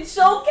acted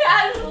so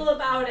casual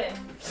about it.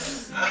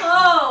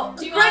 Oh,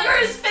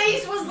 Gregor's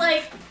face was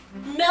like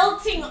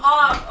melting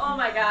off. Oh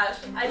my gosh.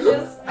 I need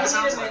a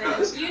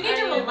minute. You need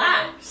to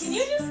relax. Can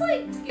you just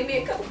like give me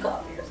a cup of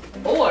coffee or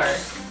something? Or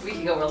we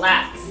can go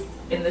relax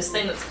in this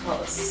thing that's called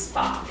a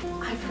spa.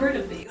 I've heard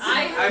of these.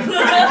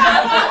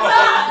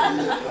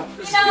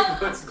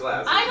 Puts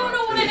glass. I don't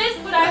know what it is,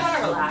 but I want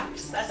to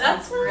relax.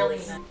 That's really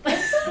nice.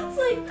 That sounds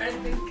like, I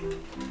think.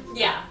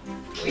 Yeah,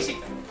 we should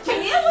go.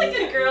 Can we have like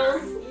a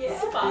girls'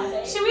 spa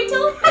day? Should we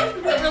tell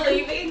them that we're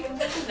leaving?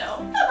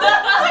 No.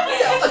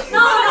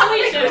 No, we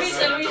should. Let's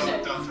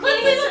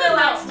leave them a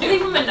note. Leave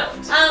them a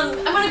note.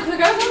 I'm gonna quick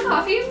grab some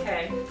coffee.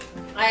 Okay.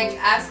 I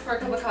asked for a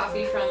cup of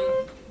coffee from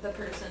the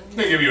person.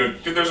 They give you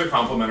there's a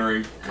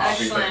complimentary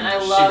coffee Excellent. thing. I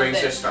love She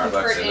brings this. her Starbucks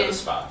Preferred into in. the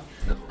spa.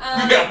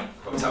 Yeah.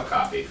 Hotel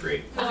coffee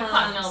free. There's a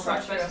continental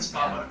breakfast.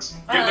 Starbucks.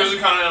 Yeah, there's a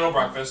continental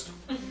breakfast.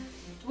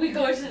 We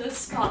go to the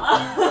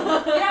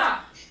spa. Yeah.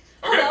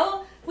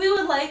 Hello. We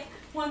would like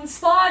one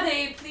spa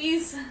day,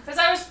 please. Because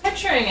I was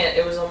picturing it,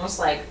 it was almost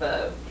like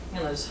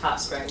there's hot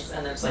springs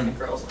and there's like a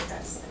girls and a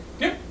guys thing.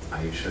 Yep.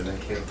 Are you sure that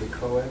can't be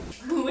co-ed?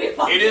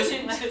 It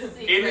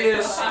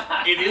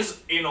is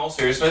in all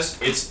seriousness,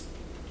 it's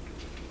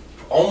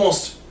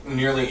almost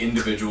nearly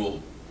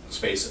individual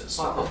spaces.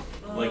 Wow.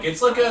 Like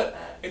it's like a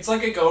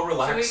go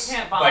relax So we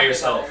can't bond by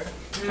yourself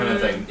kind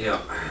of thing. Yeah.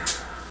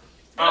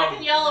 I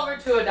can yell over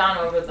to Adon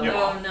over the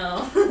wall. Oh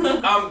no.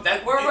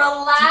 We're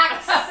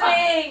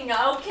relaxing,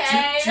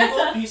 okay? Two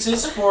gold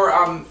pieces for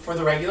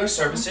the regular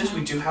services.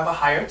 We do have a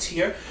higher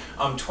tier.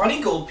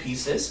 20 gold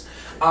pieces.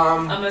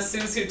 I'm a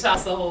Susu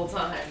toss the whole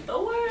time. The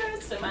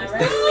worst, am I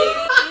right,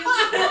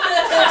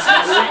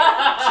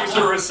 She's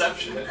a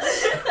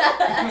receptionist.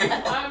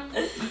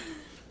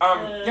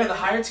 Yeah, the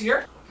higher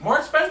tier, more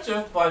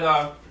expensive, but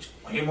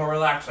way more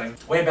relaxing,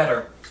 way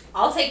better.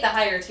 I'll take the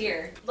higher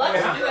tier.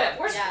 Let's do it.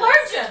 We're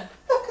splurging.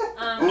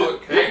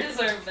 Okay. I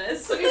deserve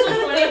this. So these are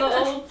 20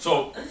 gold.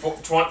 So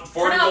 40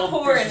 We're not gold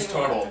poor pieces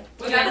anymore. total.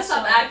 We gotta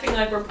stop acting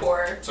like we're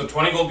poor. So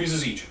 20 gold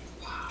pieces each.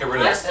 Get rid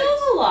of That's that.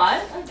 still a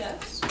lot, I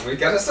guess. We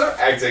gotta start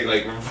acting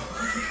like.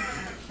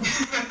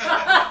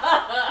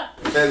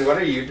 Ben, what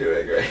are you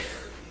doing, right?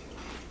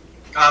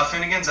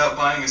 Finnegan's out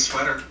buying a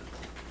sweater.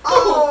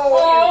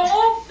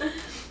 Oh!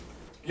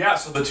 Yeah,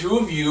 so the two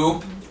of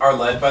you are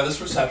led by this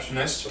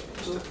receptionist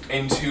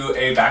into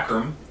a back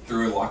room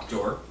through a locked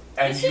door,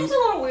 and It seems a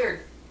little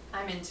weird.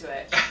 I'm into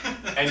it.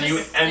 and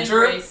Just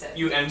embrace it.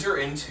 you enter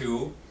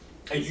into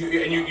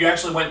you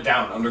actually went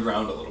down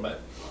underground a little bit,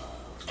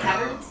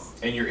 Caverns?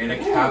 and you're in a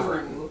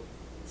cavern. Ooh.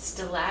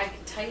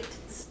 Stalactite?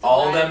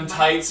 All them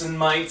tights and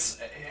mites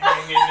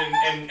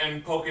hanging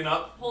and poking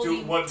up,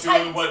 doing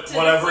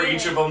whatever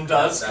each of them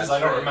does, because I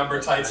don't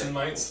remember tights and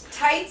mites.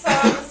 Tights are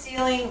on the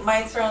ceiling,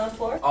 mites are on the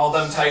floor. All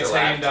them tights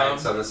hanging down.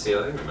 Stalactites on the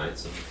ceiling, or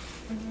mites?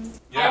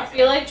 I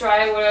feel like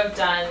Dry would have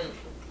done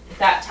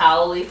that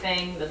towel-y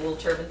thing, the little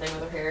turban thing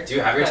with her hair. Do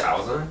you have your But-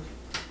 towels on?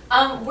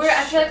 I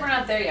feel like we're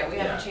not there yet. We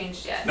haven't Yeah.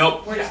 changed yet.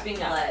 Nope. We're just being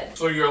led.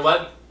 So you're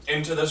led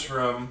into this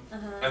room,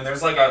 and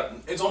there's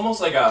it's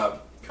almost like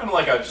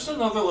just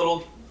another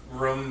little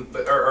room,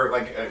 or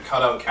like a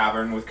cutout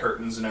cavern with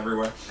curtains and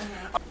everywhere.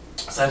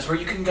 So that's where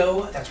you can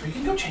go. That's where you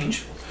can go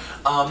change.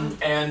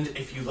 And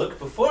if you look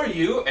before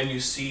you and you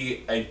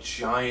see a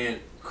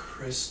giant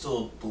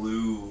crystal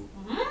blue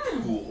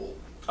pool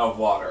of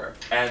water,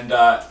 and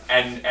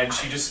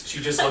she just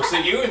looks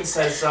at you and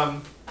says,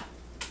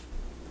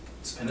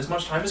 spend as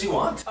much time as you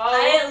want.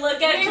 I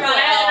look at Dry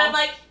and I'm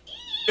like,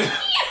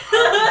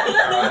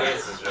 Our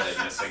audience is really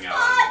missing out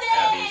on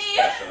Abby's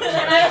special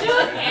Can I do a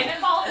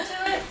cannonball into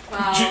it?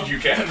 wow. You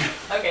can.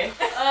 Okay.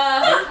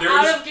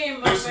 Out of game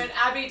moment,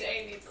 Abby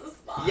Day needs a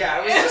spot. Yeah, I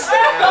was just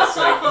gonna ask,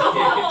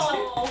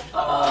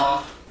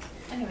 like,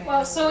 Anyway.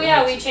 Well, so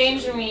yeah, we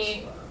changed and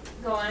we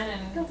go in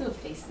and Go do a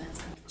face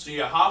mask. So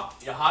you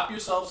hop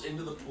yourselves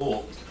into the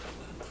pool,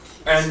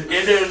 and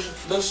it is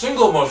the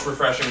single most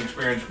refreshing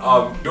experience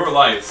of your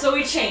life. So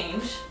we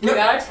change. We Yep.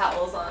 got our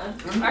towels on.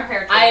 our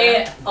hair.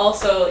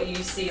 You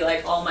see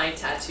like all my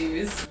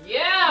tattoos. Yeah.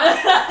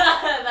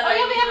 that Oh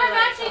yeah, we have our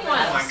matching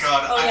ones. Oh my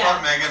god, Oh, I yeah.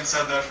 thought Megan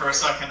said that for a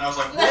second. I was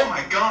like, oh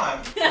my god.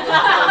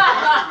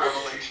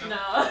 Revelation. No.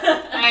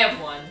 I have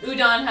one.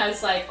 Udon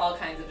has like all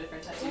kinds of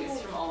different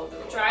tattoos from all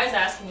Dry's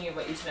asking you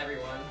about each and every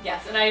one.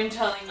 Yes, and I am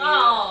telling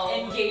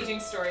you engaging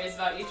stories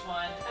about each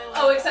one.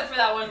 Oh, except for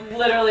that one.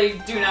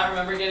 Literally do not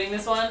remember getting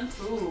this one.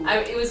 Ooh.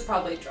 It was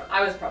probably drunk.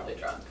 I was probably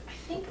drunk. I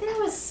think there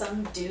was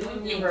some dude You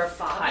named were a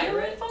Fabio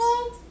pirate?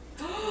 involved.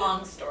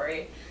 Long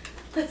story.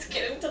 Let's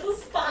get into the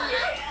spot.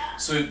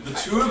 So the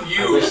two of I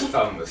you, wish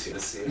Thumb was here to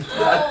see it.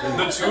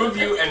 the two of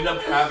you end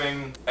up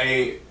having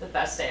The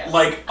best day ever.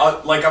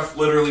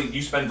 literally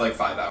you spend like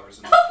 5 hours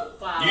in the pool.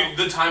 Wow.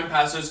 The time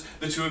passes.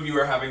 The two of you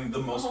are having the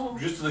most,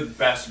 just the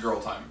best girl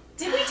time.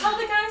 Did we tell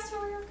the guys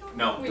where we were going?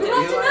 No. We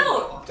left a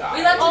note. Die.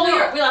 We left a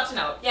note. We left a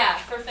note. Yeah,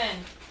 for Finn.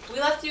 We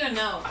left you a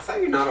note. I thought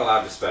you're not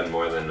allowed to spend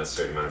more than a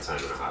certain amount of time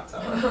in a hot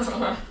tub.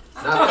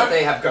 Not that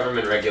they have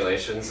government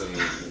regulations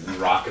in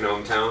Rock and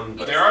Hometown,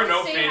 but There are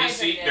no Stay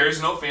fantasy. hydrated. There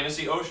is no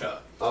fantasy OSHA.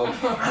 oh,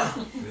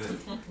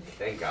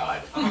 thank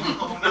God.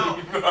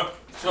 Oh no.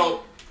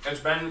 So it's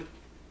been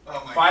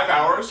Oh my 5 God.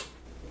 hours.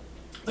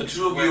 The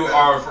two of Way you better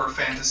are for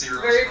fantasy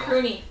roast. Very though.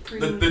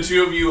 pruny. the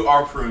two of you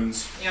are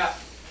prunes, Yeah.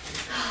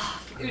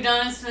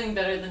 Udon is feeling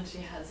better than she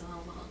has in a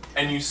long time.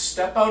 and you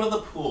step out of the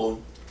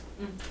pool.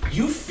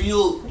 You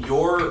feel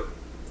your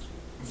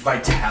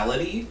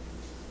vitality.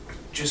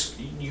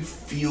 You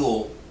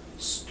feel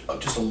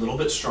just a little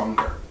bit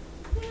stronger,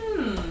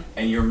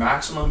 and your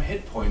maximum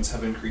hit points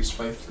have increased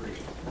by 3.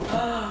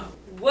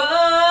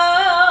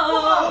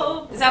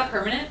 Whoa! Is that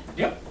permanent?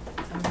 Yep.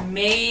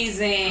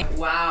 Amazing.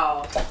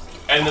 Wow.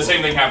 And the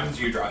same thing happens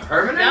to you, Drive.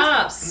 Permanent?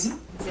 Yes. Mm-hmm.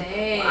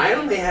 Dang. I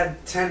only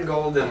had 10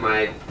 gold in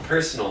my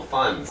personal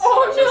funds.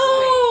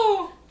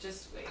 Oh no!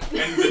 Just wait.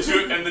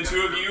 And the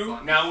two of you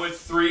now with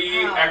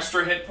 3 Wow.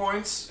 extra hit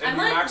points in I'm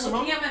your like maximum.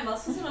 looking at my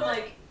muscles and I'm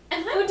like,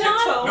 Am I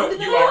Udon? No,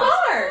 you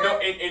are. No,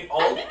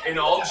 in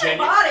all genuine.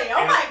 body.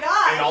 Oh my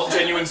god. In all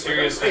genuine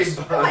seriousness,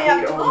 My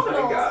abdominals. Oh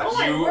my gosh. Oh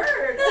my You-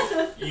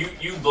 word.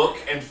 you look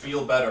and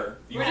feel better.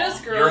 We're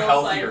just girls You're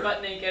healthier. like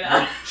butt naked.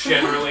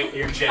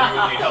 You're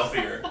genuinely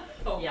healthier.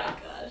 Oh Yeah.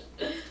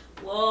 my gosh.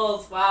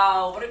 Lols,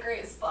 wow, what a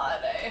great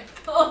spot, eh?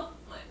 Oh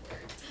my word.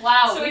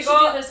 Wow, So we we should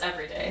go- do this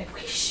every day.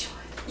 We should.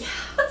 Yeah,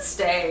 let's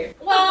stay.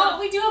 Well,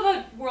 we do have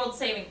a world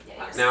saving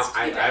class. Now,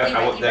 You're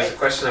there's a right.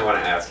 question I want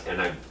to ask,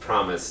 and I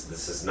promise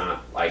this is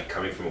not like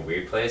coming from a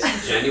weird place.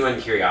 Genuine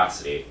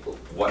curiosity.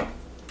 What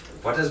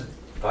does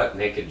butt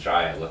naked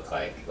Dry look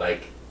like?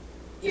 Like,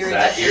 is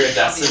that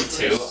iridescent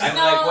too? I'm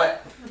No. like,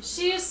 what?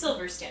 She is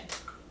silver skin.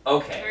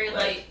 Okay. Very like,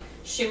 light,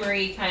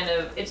 shimmery kind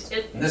of. This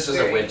it's was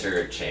very, a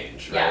winter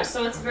change, right? Yeah,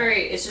 so it's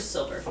just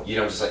silver. You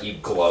don't just like you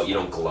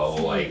don't glow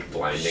like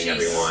blinding She's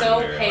everyone. so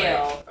or,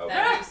 pale like, okay.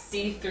 that you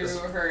see through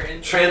her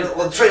and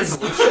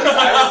Translucent.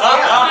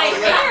 My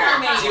hair,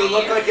 maybe. Do you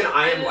look like an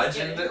I Am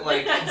Legend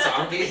like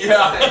zombie?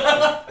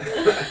 Yeah.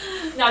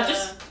 No,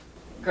 just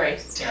gray.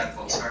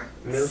 Tadpole, sorry.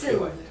 Milky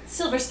Way.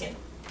 Silver skin.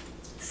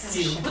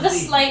 With a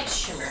slight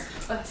shimmer.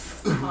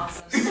 awesome.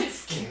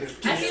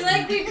 I feel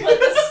like we put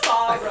the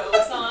spa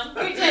robes on.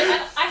 We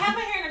did. I have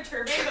my hair in a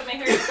turban, but my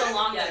hair is so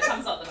long that it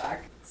comes out the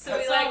back. So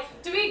we So,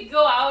 like do we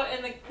go out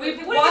and we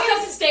what walk have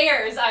you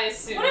upstairs, I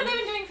assume. What have they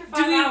been doing for 5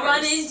 Do we hours?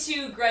 run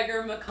into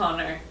Gregor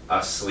McConnor?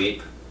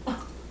 Asleep.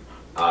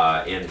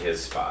 In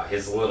his spa,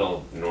 his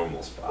little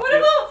normal spa. What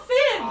about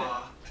Finn?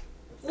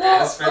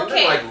 Well, Well,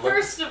 okay,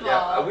 first of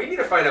all, we need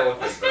to find out what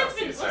What's Finn's Finn been up to.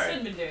 been, what's Sorry.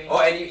 Finn been doing? Oh,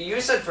 and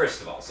you said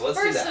first of all, so let's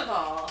do first that. of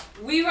all,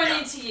 we run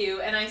into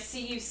you and I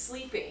see you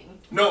sleeping.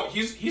 No,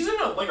 he's in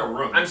a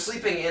room. I'm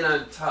sleeping in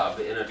a tub.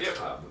 But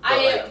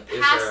I like, is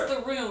pass there-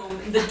 the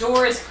room, the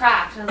door is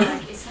cracked, and I'm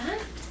like, is that?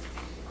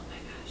 Oh my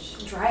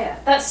gosh,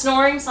 Dryad. That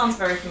snoring sounds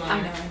very familiar.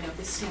 I know,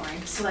 the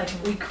snoring. So like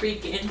we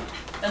creak in,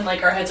 and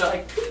like our heads are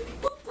like.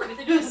 Maybe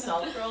they do a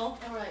stealth roll.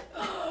 And we're like,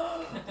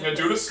 Yeah,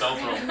 do a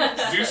stealth roll.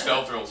 Do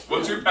stealth rolls.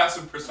 What's your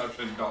passive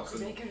perception, Dawson?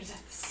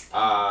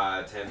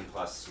 10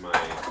 plus my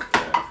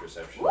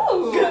perception.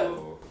 Ooh.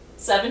 So,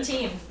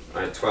 17.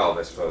 12,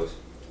 I suppose.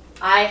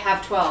 I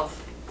have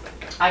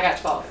 12. I got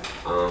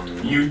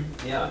 12. You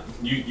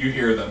You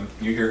hear them.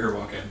 You hear her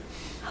walk in.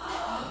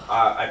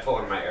 I pull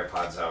one of my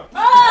AirPods out.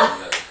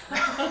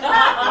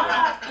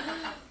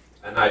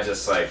 And I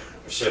just like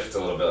shift a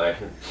little bit, like,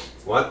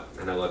 what?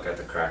 And I look at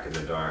the crack in the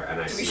door, and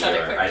I Do we see shut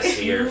it her. I quickly?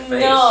 see her face.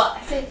 No,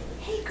 I say,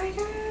 hey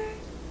Gregor.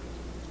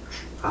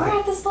 Hi. We're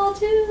at the spa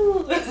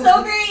too. It's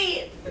so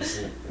great. It's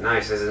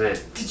nice, isn't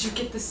it? Did you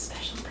get this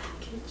special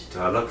package? Do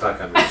I look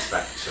like I'm in a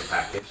special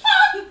package?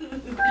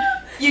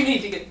 You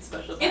need to get the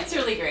special package. It's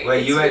really great. Wait,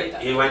 It's you really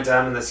went you went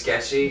down in the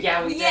sketchy?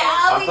 Yeah, we did.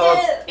 I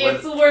thought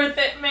It's worth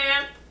it,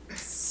 man.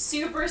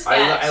 Super sketch.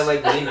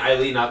 I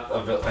lean up a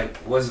bit. Like,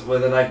 were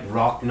they like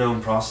rock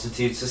gnome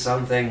prostitutes or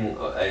something?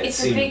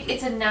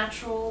 It's a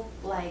natural,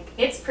 like,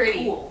 It's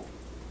pretty. pool.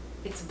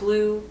 It's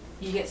blue.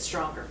 You get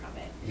stronger from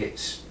it.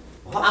 Yes.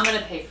 I'm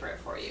gonna pay for it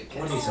for you.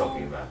 What are you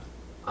talking about?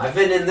 I've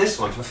been in this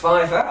one for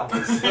 5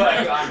 hours.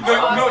 Like, I'm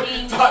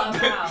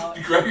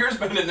Gregor's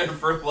been in there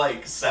for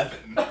like 7.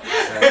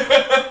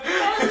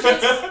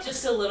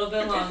 just a little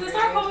bit longer. Is this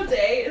our whole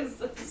day? Is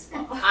this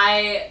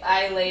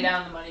I lay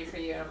down the money for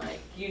you and I'm like,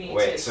 you need to.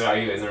 Wait, so are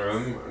you in the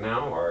room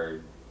now,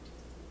 or?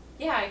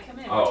 Yeah, I come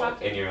in. We're Oh,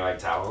 talking. in your like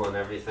towel and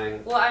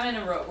everything. Well, I'm in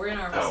a robe. We're in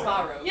our Oh.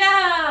 spa robe.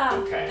 Yeah.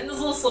 Okay. And those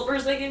little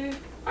slippers they give you.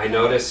 I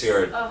notice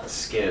your Oh.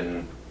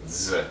 skin,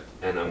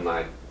 and I'm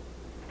like,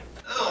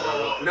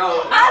 Oh,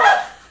 no.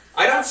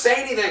 I don't say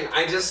anything.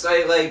 I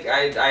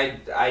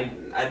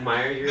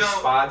admire your No,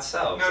 spa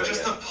self. No,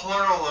 just the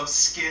plural of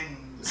skins.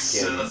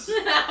 Skins.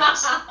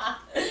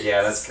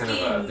 Yeah, that's kind of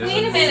a. There's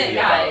Wait a movie minute,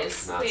 about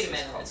guys. Nazis Wait a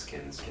minute. called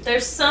Skins.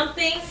 There's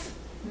something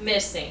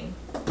missing.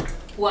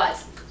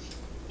 What?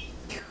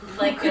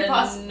 Like Could a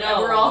possibly- no.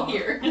 We're all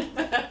here.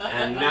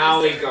 And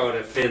now we go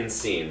to Finn's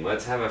scene.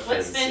 Let's have a Finn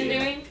What's Finn scene.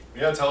 doing?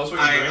 Yeah, tell us what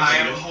you're doing. I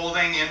am David.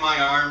 holding in my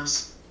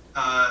arms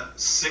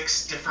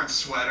 6 different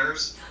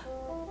sweaters.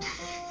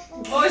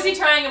 Oh, is he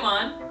trying them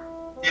on?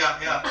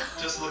 Yeah.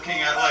 Just looking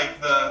at like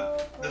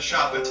the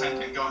shop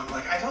attendant, going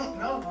like, I don't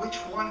know which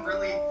one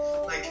really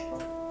like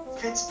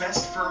fits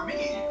best for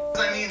me.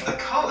 I mean, the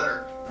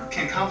color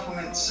can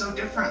complement so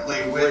differently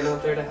We're with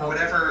not there to help.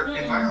 whatever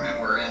environment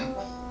we're in.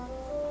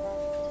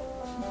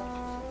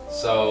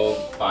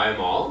 So buy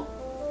them all,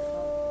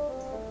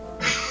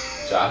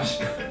 Josh.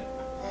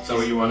 So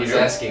what you want to He's do?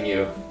 asking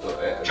you.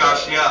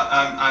 Josh, yeah,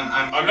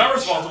 I'm not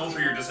responsible for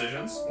your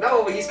decisions.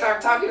 No, he's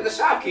talking to the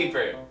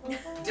shopkeeper.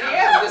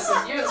 Yeah,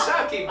 you're the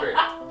shopkeeper.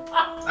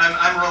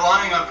 I'm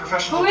relying on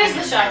professional. Who is the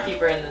opinion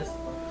shopkeeper in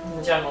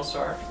the general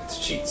store? It's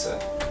Chitsa.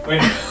 Wait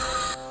a minute.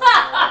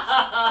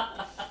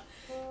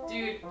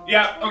 Dude.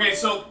 Yeah, okay,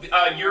 so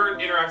you're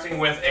interacting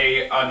with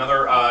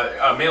another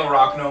male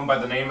rock gnome by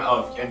the name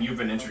of, and you've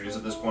been introduced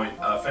at this point,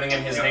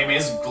 Finnegan. His name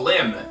is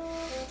Glim,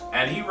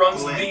 and he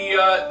runs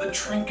the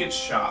trinket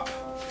shop,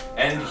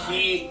 and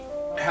he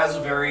has a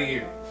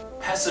very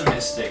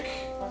pessimistic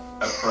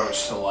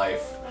approach to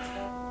life.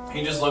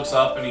 He just looks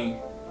up and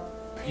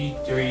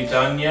are you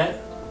done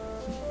yet?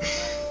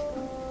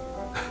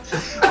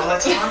 Well,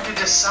 it's hard to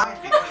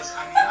decide because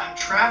I'm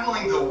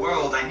traveling the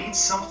world. I need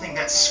something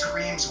that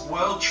screams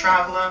world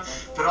traveler,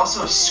 but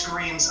also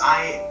screams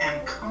I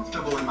am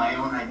comfortable in my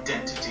own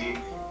identity,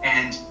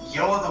 and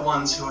you're the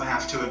ones who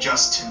have to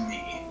adjust to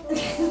me.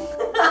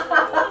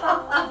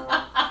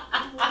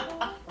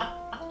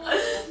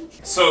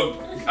 So,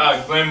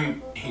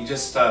 Glim, he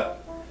just,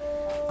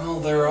 well,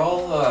 they're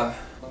all,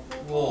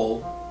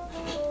 wool.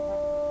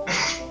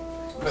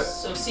 But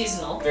So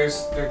seasonal. they're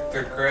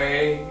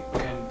gray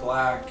and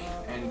black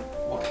and,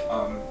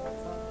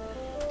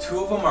 2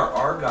 of them are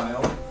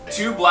Argyle.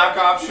 2 black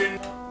option,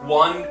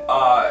 1,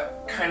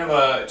 kind of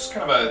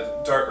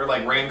a dark, or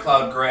like rain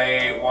cloud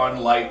gray, 1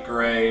 light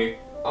gray.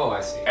 Oh,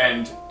 I see.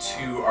 And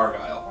 2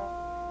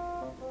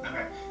 Argyle.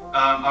 Okay.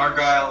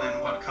 Argyle in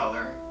what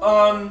color?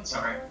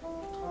 Sorry.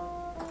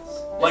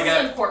 Like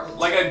This is important.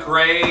 like a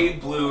gray,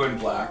 blue, and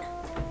black.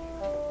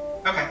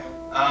 Okay.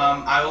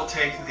 I will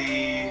take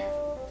the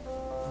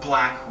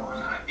black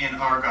one in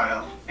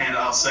Argyle, and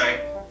I'll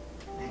say,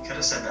 you could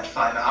have said that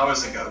 5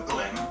 hours ago,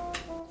 Glim.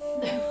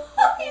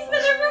 He's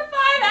been there for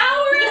 5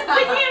 hours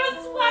thinking of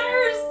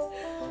sweaters.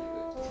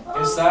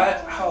 Is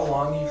that how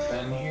long you've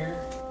been here?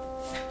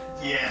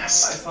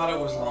 Yes. I thought it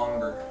was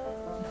longer.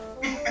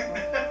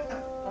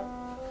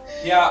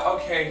 Yeah,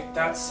 okay,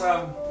 that's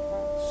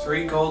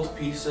 3 gold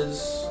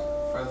pieces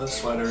for the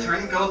sweater.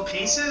 3 gold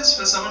pieces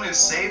for someone who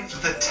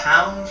saved the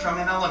town from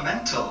an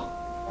elemental.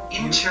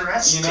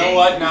 Interesting. You know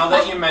what? Now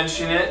that you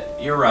mention it,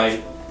 you're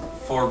right.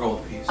 4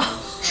 gold pieces.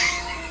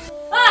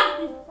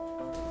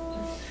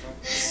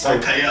 So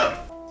pay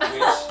up.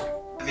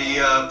 Which?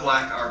 The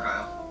black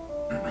Argyle.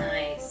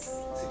 Nice.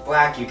 See,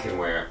 black you can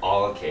wear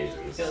all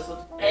occasions. Goes with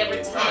Any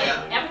everything.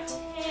 time.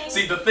 Everything.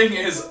 See, the thing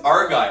is,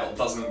 Argyle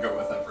doesn't go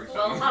with everything.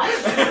 Well, hush.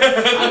 He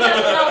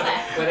doesn't know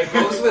that. But it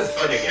goes with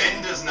Finnegan.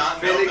 Finn does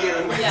not know Finnegan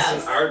that. wears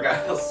Yes. an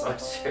Argyle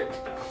sweatshirt.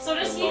 So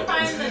does he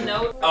find the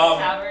note from the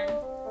tavern?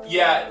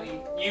 Yeah,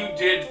 you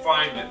did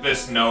find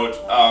this note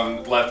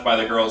left by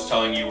the girls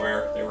telling you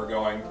where they were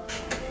going.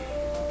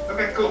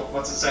 Okay, cool.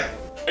 What's it say?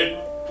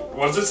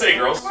 What does it say,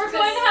 girls? We're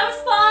going to have a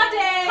spa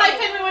day. Hi,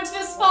 Finn. We went to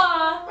the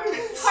spa.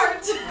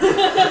 Heart.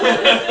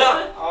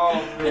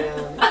 Oh,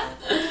 man.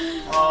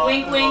 Oh,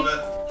 Wink, I wink. love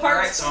it. Heart,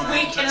 Alright, so I'm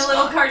wink, heading to and the a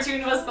little spa.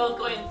 cartoon of us both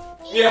going.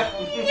 Yeah.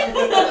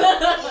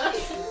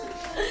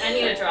 I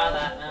need to draw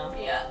that now.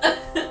 Yeah.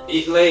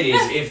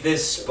 Ladies, if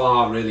this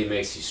spa really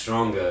makes you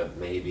stronger,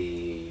 maybe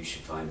you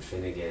should find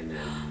Finnegan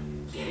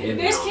and get You in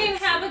guys on can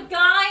it. have a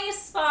guy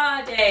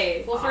spa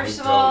day. Well, first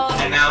I of all, don't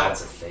think And now-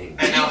 that's a thing.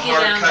 And now You get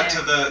hard down cut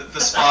there. to the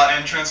spa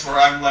entrance where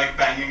I'm like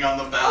banging on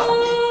the bell.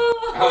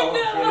 Oh,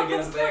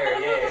 Finnegan's there,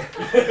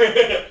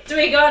 yeah. do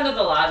we go into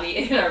the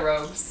lobby in our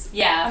robes?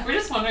 Yeah, we're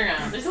just wandering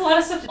around. There's a lot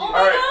of stuff to do. Oh my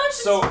Alright, gosh,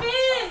 so it's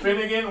Finn!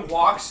 Finnegan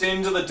walks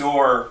in through the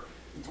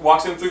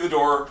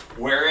door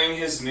wearing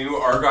his new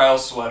Argyle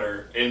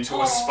sweater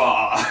into a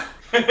spa.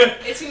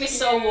 It's gonna be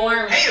so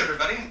warm. Hey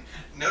everybody,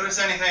 notice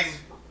anything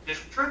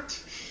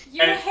different?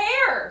 Your And-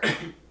 hair,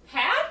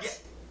 hat, Yeah.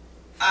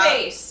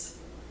 face,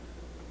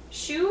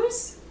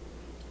 shoes.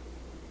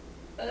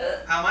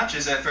 How much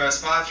is it for a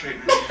spa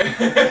treatment?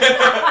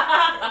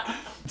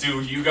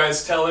 Do you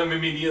guys tell him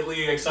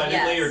immediately,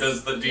 excitedly,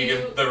 Yes. or do you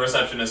give the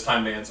receptionist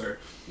time to answer?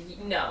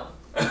 No.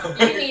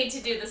 You need to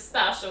do the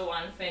special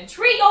one, Finn.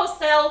 Treat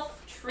yourself.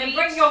 And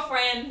bring your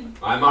friend.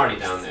 I'm already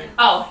down there.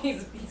 Oh,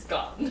 he's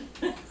gone.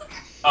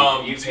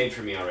 You paid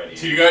for me already.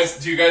 Do you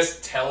guys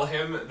tell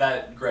him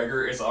that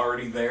Gregor is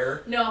already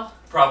there? No.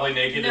 Probably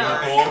naked in the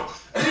pool.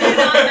 We did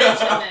not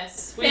mention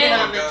this. We did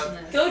not mention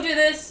this. Go do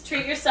this.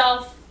 Treat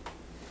yourself.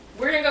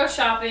 We're gonna go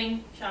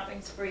shopping.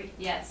 Shopping's free.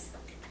 Yes.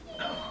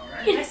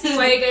 I see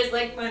why you guys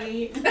like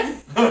money.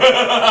 All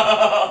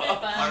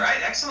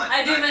right, excellent.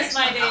 I do miss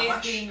my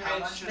Excellent. days being How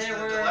rich. much is There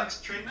the were.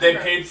 deluxe treatment? They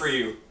paid for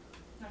you.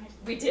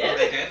 We did? Oh,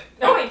 they did?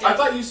 No, we did. I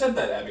thought you said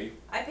that, Abby.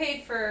 I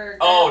paid for.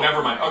 Oh,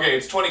 never mind. Okay,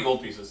 it's 20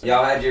 gold pieces.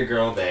 Y'all had your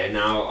girl day.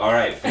 Now,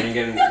 alright,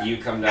 Finnegan, you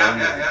come down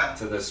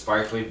to the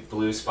sparkly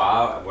blue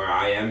spa where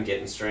I am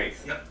getting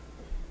strength. Yep.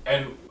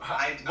 And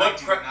I do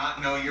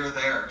not know you're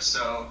there,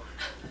 so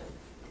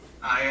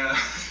I've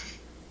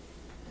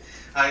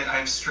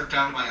stripped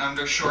down my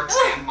undershorts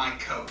and my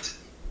coat.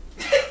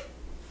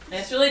 And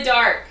it's really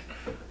dark.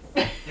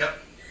 Yep.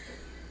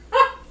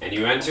 And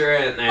you enter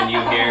it and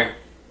you hear,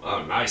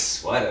 oh, nice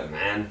sweater,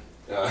 man.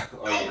 Oh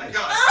my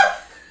god.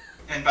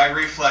 And by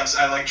reflex,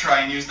 I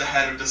try and use the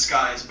head of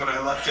disguise, but I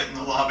left it in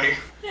the lobby.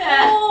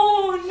 Yeah.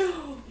 Oh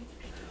no.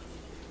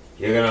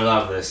 You're gonna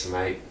love this,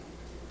 mate.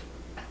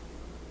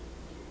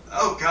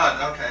 Oh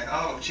god, okay.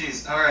 Oh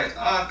jeez. Alright.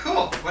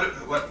 Cool.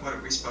 What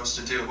are we supposed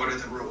to do? What are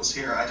the rules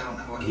here? I don't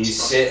know what I'm You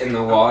supposed sit to in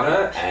the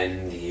water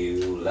and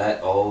you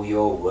let all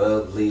your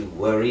worldly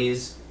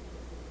worries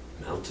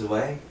melt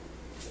away.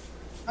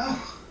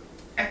 Oh.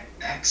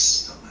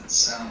 Excellent.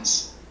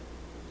 Sounds...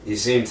 You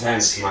seem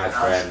tense, my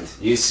friend.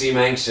 You seem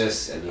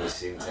anxious and you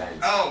seem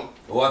tense. Oh.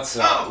 What's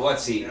up?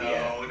 What's eating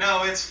you?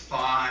 No, it's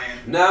fine.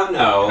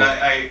 No.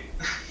 I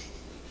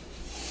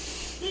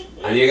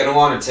And you're gonna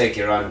want to take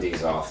your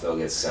undies off, they'll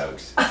get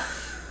soaked.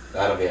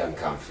 That'll be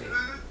uncomfy.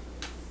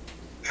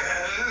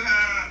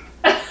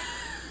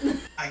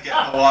 I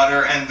get in the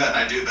water and then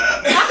I do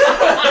that.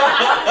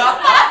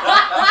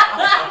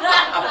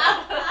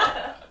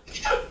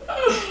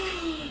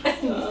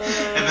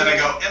 And then I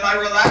go, am I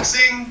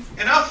relaxing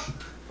enough?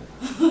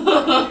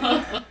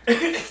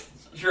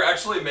 You're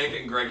actually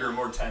making Gregor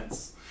more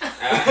tense.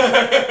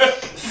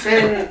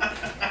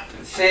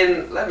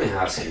 Finn, let me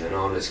ask you an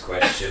honest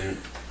question.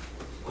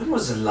 When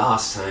was the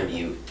last time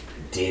you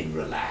did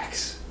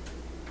relax?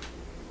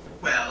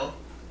 Well,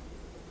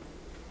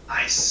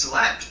 I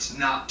slept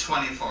not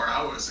 24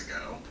 hours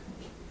ago.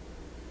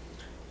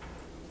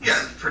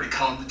 Yeah, it's pretty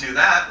calm to do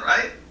that,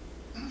 right?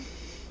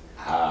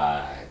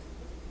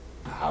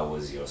 How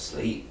was your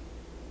sleep?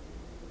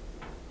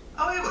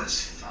 Oh, it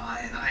was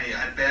fine.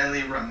 I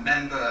barely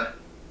remember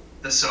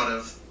the sort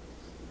of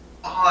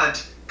odd,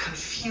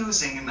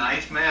 confusing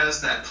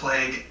nightmares that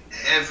plague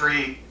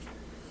every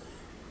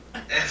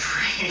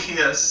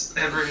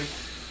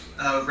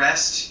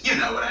rest. You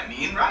know what I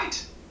mean,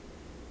 right?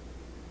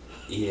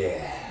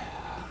 Yeah.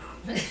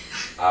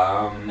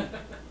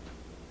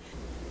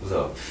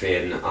 Look,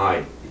 Finn,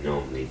 I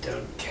normally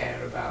don't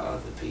care about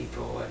other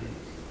people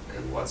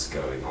and what's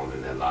going on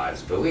in their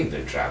lives, but we've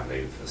been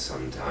traveling for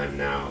some time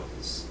now.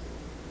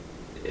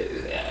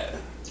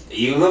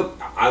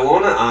 I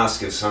want to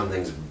ask if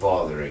something's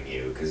bothering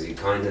you, because you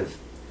kind of...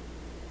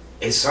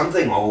 Is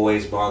something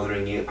always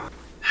bothering you?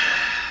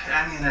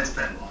 I mean, it's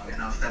been long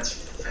enough. That's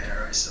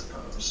fair, I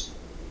suppose.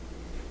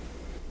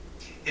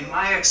 In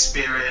my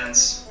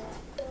experience,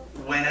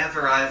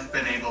 whenever I've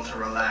been able to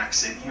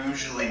relax, it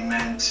usually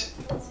meant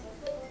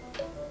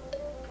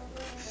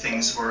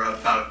things were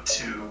about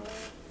to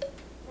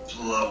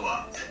blow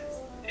up.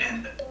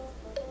 And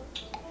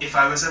if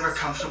I was ever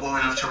comfortable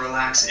enough to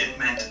relax, it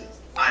meant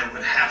I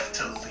would have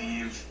to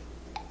leave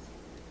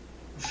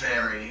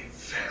very,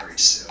 very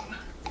soon.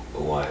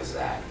 But why is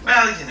that?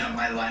 Well, you know,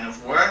 my line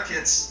of work,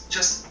 it's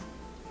just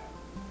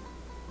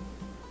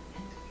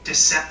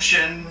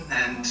deception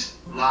and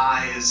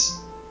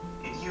lies.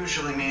 It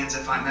usually means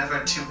if I'm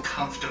ever too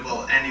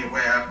comfortable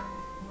anywhere,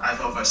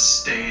 I've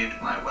overstayed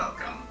my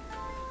welcome.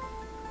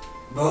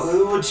 But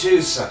who would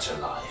choose such a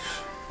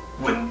life?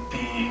 Wouldn't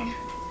be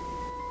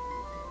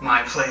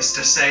my place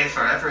to say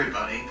for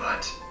everybody,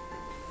 but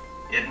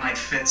it might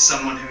fit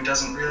someone who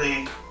doesn't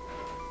really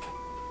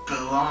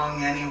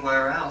belong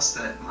anywhere else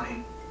that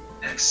might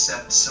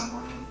accept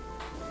someone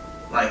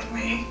like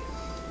me.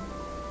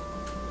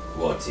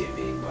 What do you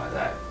mean by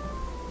that?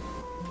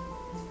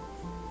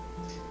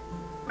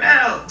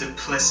 Well,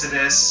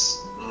 duplicitous,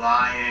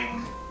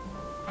 lying,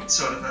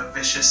 sort of a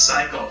vicious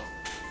cycle.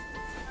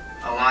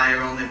 A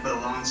liar only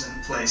belongs in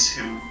a place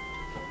who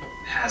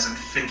hasn't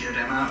figured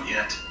him out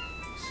yet.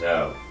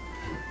 So,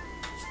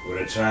 we're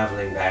a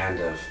traveling band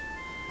of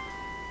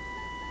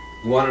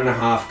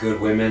 1.5 good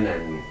women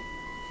and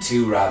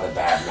 2 rather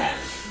bad men.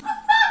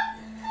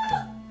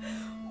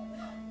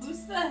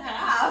 Who's the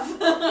half?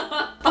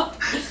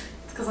 It's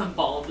because I'm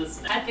bald,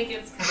 isn't it? I think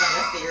it's because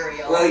I'm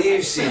ethereal. Well,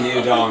 you've seen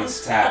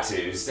Udon's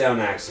tattoos. Don't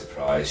act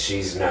surprised.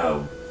 She's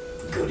no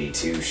goody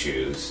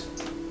two-shoes.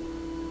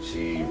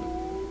 She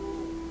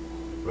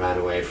ran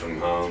away from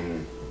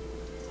home.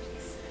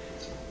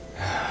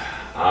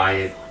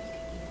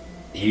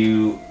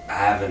 You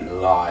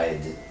haven't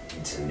lied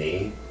to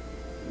me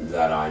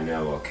that I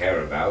know or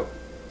care about,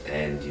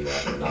 and you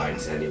haven't lied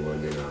to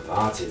anyone in our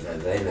party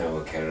that they know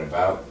or care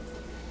about.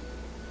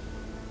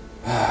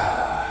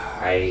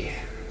 I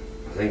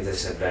think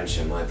this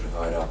adventure might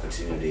provide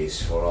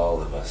opportunities for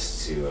all of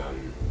us to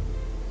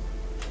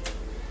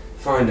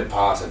find a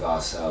part of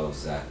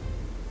ourselves that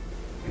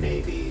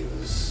maybe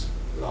was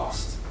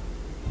lost.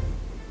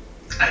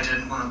 I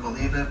didn't want to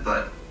believe it,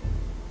 but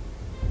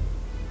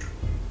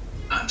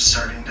I'm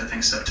starting to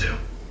think so too.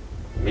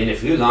 I mean,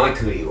 if you like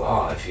who you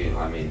are,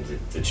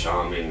 the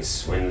charming,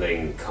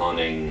 swindling,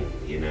 conning,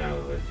 if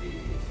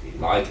you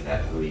like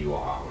that who you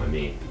are,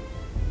 I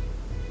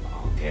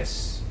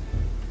guess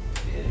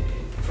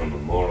from a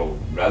moral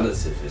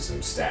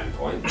relativism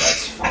standpoint,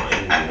 that's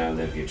fine,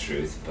 live your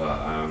truth,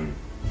 but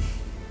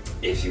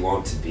if you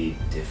want to be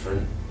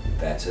different,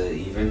 better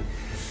even,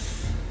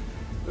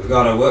 we've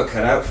got our work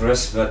cut out for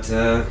us, but,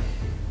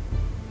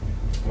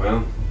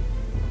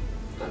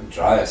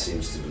 Andrea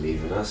seems to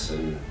believe in us,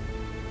 and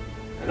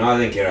I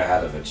think you're a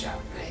hell of a chap,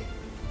 mate.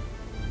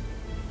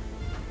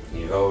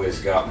 You've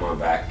always got my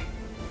back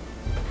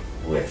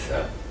with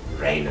a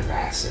rain of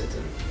acid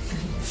and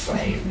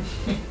flame.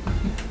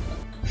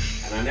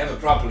 And I never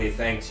properly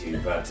thanked you,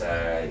 but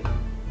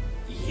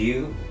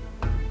you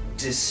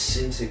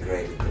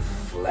disintegrated the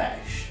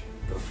flesh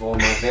before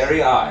my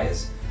very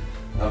eyes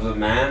of a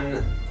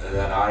man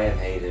that I have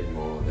hated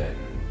more than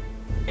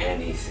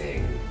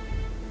anything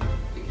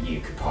you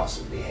could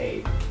possibly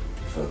hate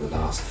for the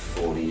last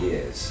 40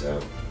 years,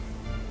 so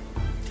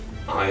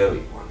I owe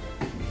you one.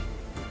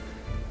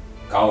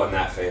 Call in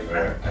that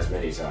favor as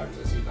many times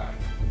as you like.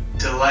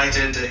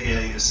 Delighted to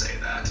hear you say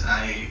that.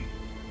 I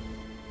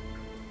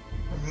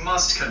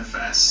must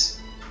confess,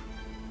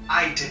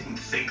 I didn't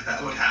think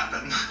that would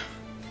happen.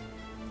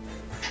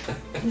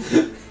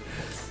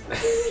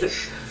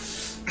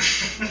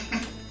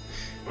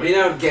 We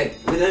don't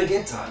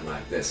get time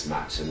like this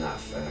much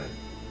enough.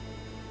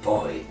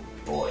 Boy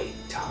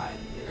time,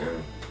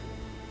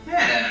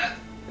 Yeah.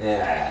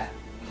 Yeah.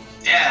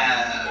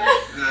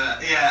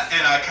 Yeah,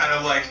 and I kind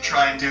of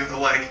try and do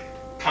the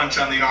punch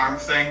on the arm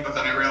thing, but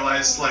then I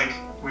realized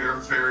we were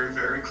very,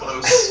 very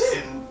close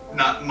in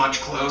not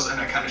much close,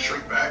 and I kind of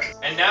shrink back.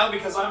 And now,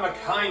 because I'm a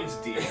kind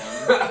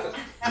DM,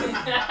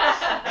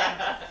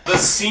 the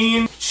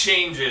scene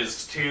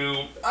changes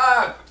to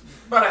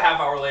about a half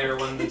hour later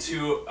when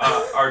the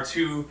our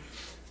two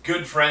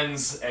good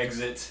friends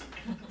exit,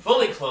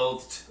 fully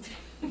clothed,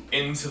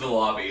 into the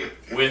lobby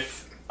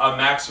with a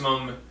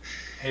maximum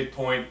hit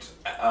point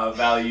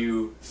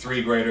value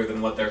 3 greater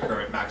than what their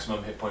current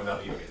maximum hit point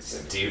value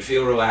is. Do you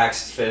feel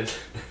relaxed, Finn?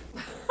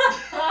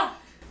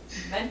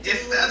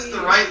 If that's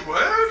the right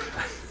word?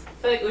 I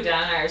feel like Udan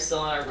and I are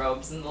still in our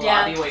robes in the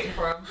lobby waiting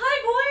for him.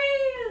 Hi,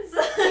 boys!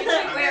 You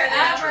took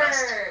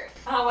forever.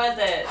 How was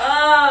it?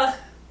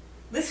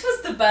 This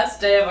was the best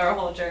day of our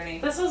whole journey.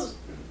 This was.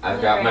 I've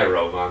got my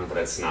robe on, but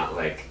it's not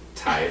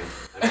tied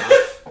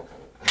enough.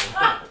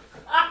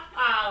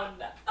 Oh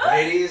no.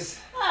 Ladies,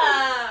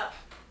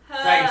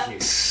 thank you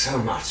so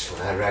much for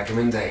that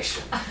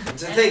recommendation.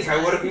 To think I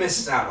would have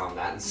missed out on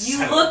that. You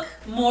look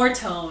more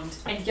toned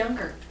and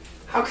younger.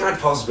 How can I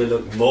possibly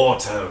look more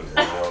toned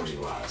than I already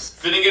was?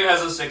 Finnegan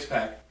has a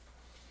 6-pack.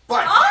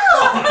 What?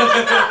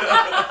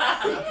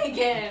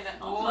 Finnegan!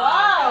 Oh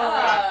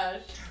Wow.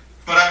 gosh.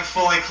 But I'm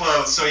fully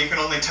clothed, so you can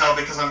only tell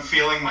because I'm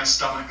feeling my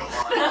stomach a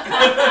lot.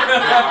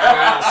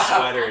 Our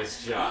sweater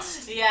is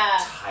just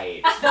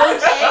tight.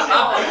 Those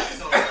angles.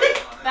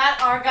 That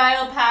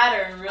Argyle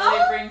pattern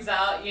really brings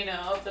out,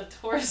 the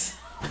torso.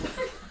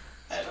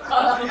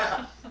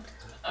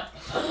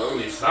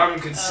 Only some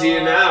could see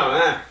you now,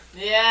 huh?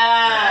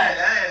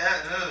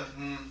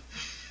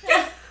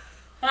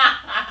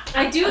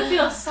 I do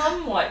feel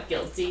somewhat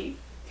guilty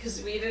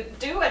because we didn't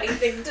do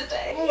anything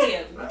today.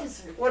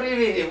 What do you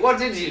mean? What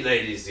did you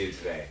ladies do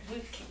today?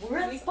 We're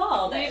at spa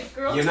all day.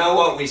 You know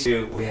what we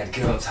do? We had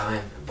girl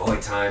time and boy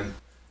time.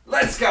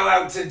 Let's go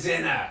out to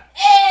dinner.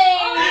 Hey!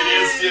 It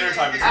is dinner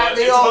time. It's At about,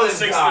 the it's about Olive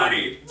 6:30.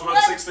 Garden. It's about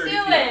Let's 6:30 do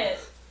p.m. it.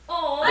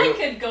 Oh, I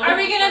could go. Are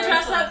we gonna for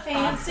dress some up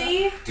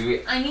fancy? Do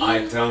we? I mean,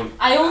 I don't.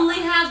 I only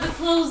have the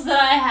clothes that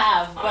I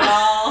have, but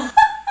I'll.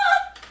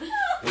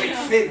 Wait,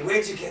 Finn,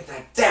 where'd you get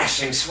that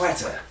dashing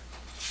sweater?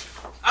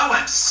 Oh,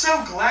 I'm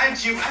so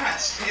glad you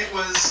asked. It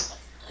was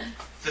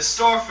the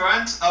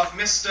storefront of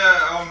Mr.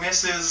 or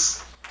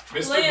Mrs.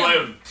 Mr.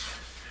 Glim.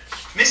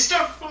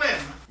 Mr.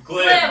 Flim.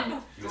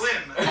 Glim.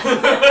 Glim.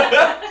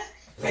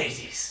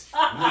 Ladies,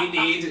 we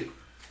need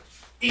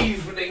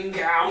evening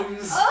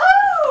gowns.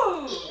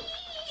 Oh!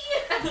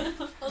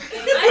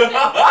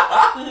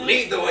 Okay.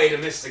 Lead the way to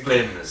Mr.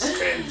 Glim's,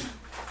 Finn.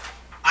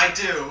 I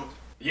do.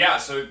 Yeah,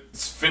 so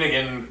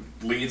Finnegan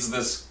leads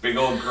this big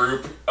old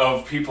group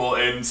of people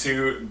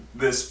into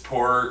this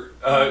poor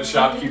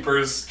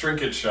shopkeeper's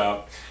trinket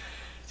shop.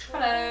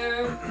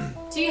 Hello.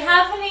 Do you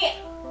have any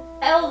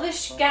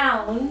elvish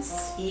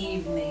gowns?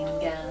 Evening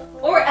gown.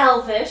 Or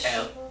elvish?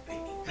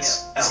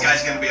 This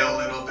guy's gonna be a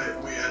little bit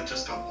weird,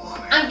 just don't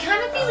want it. I'm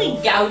kind of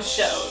feeling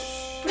gauchos.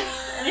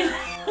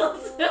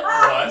 nails.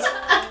 What?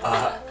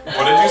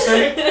 What did you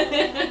say?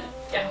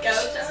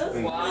 Gauchos.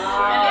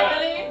 Wow.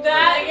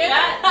 Anybody?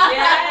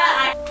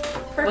 Yeah.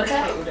 What's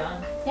that? Udon.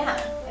 Yeah.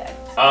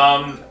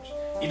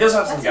 He does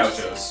have some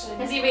gauchos.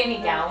 Has he made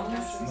any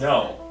gowns?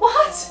 No.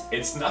 What?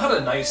 It's not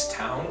a nice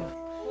town.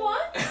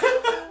 What?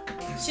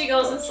 She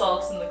goes and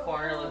sulks in the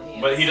corner looking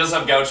at But he does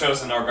have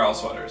gauchos and Argyle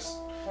sweaters.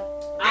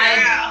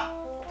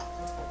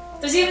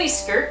 Does he have any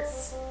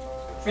skirts?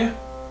 Yeah.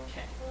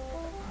 Okay.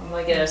 I'm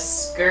gonna get a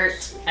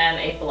skirt and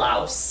a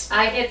blouse.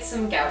 I get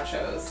some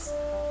gauchos.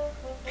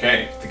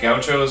 Okay, the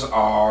gauchos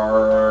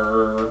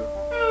are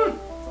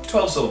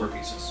 12 silver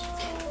pieces.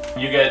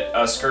 You get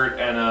a skirt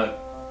and a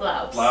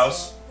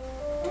blouse.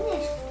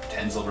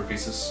 10 silver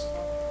pieces.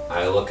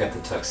 I look at the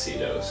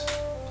tuxedos.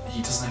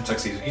 He doesn't have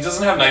tuxedos. He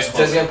doesn't have nice clothes.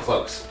 Does he have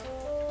cloaks?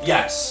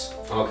 Yes.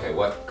 Okay,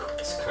 what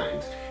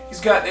kind? He's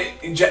got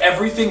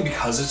everything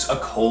because it's a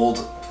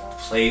colder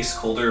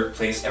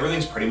place.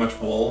 Everything's pretty much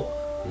wool.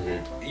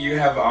 Mm-hmm. You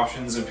have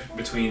options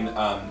between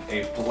a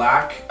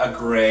black, a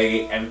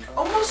gray, and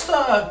almost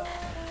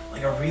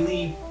like a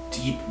really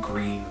deep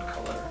green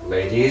color.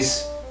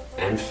 Ladies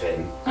and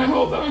Finn, I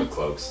hold up the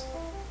cloaks.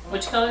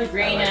 Which color?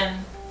 Green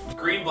and...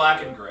 Green,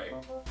 black, and gray. I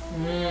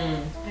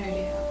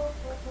already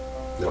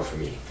have. No, for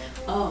me.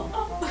 Oh.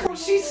 What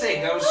she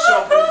say? Goes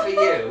shopping for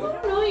you. I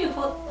don't know. You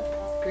put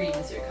green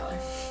is your color.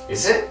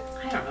 Is it?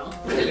 I don't know.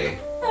 Really?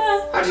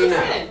 How do you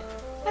know?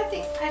 I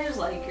think I just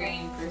like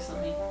green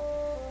personally.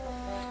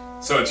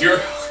 So it's your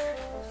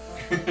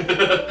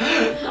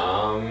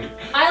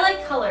I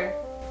like color.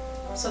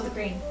 So the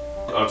green.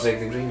 I'll take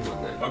the green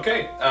one then.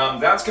 Okay,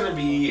 that's gonna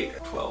be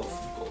 12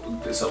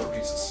 silver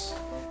pieces.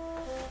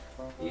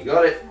 You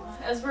got it.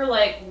 As we're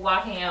like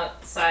walking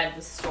outside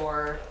the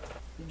store,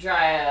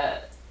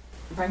 Dryad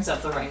brings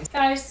up the rings.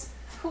 Guys,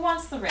 who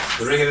wants the rings?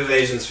 The ring of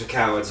evasions for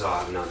cowards. I'll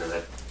have none of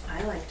it.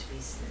 I like to be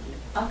sneaky.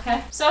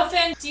 Okay. So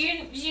Finn, do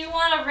you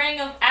want a ring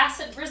of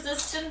acid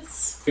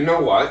resistance? You know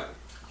what?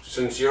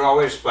 Since you're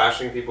always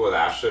splashing people with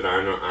acid,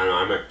 I know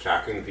I'm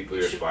attacking the people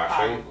you're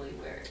splashing. Probably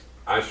wear it.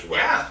 I should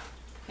wear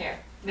Here.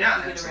 Yeah,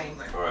 you get a ring.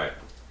 it. Alright.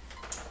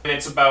 And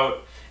it's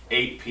about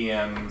 8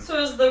 p.m. So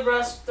is the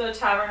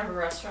tavern of a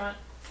restaurant?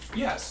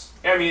 Yes.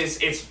 I mean,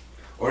 it's.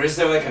 Or is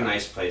there like a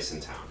nice place in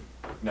town?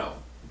 No,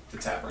 the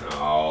tavern.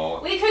 No.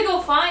 We could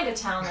go find a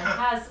town that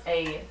has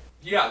a.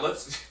 Yeah,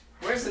 let's.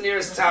 Where's the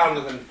nearest town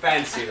with a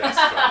fancy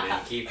restaurant,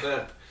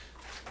 innkeeper?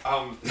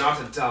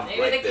 Not a dump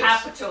Maybe like the this.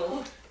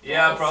 capital.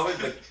 Yeah, probably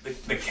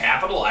the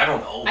capital. I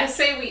don't know. I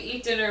say we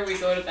eat dinner, we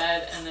go to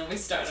bed, and then we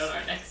start on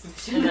our next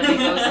mission. And then we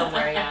go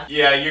somewhere, yeah.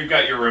 Yeah, you've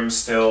got your room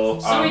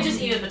still. So we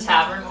just eat at the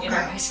tavern in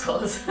our nice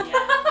clothes.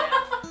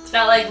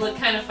 That like look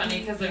kind of funny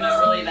because they're not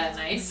really that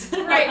nice.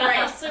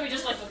 right. So we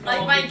just like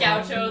Like my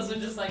gauchos are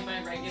just like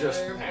my regular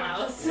Just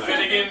blouse.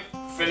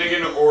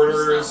 Finnegan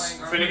orders.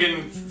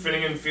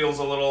 Finnegan feels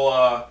a little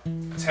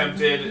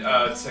tempted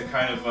to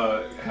kind of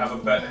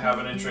have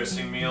an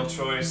interesting meal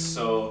choice.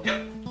 So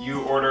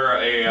you order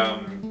a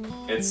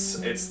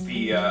it's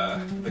the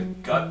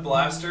gut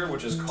blaster,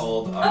 which is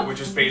called which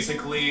is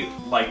basically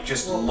like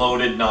just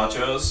loaded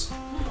nachos.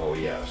 Oh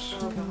yes.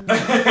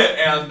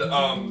 And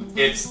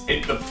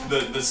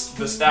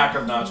the stack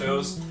of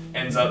nachos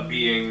ends up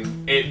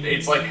being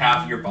it's like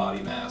half your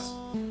body mass.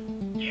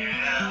 Yeah,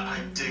 I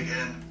dig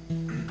in.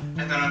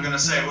 And then I'm gonna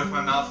say with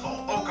my mouth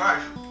full, oh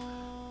gosh,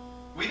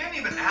 we didn't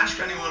even ask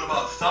anyone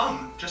about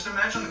Thumb. Just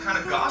imagine the kind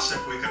of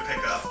gossip we could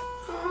pick up.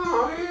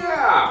 Oh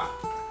yeah.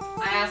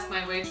 I asked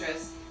my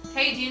waitress,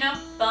 hey, do you know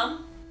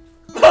Thumb?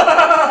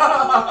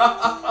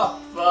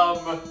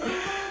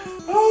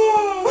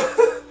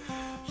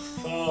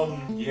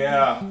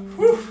 Yeah.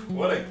 Whew.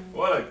 What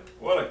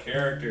a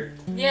character.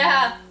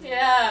 Yeah.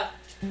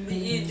 Do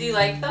you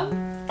like Thumb?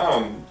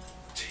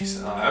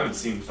 Jeez, I haven't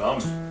seen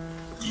Thumb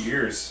in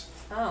years.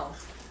 Oh.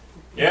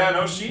 Yeah,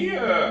 no, she's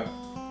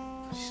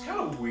kind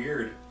of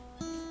weird.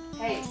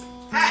 Hey.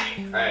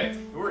 Hey,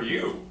 who are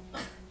you?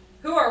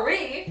 Who are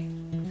we?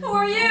 Who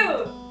are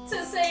you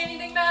to say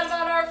anything bad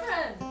about our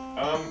friend?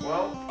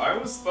 Well, I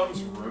was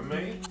Thumb's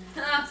roommate.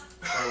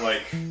 Or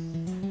like.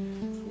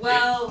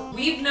 Well,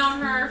 we've known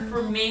her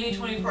for maybe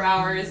 24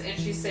 hours and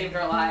she saved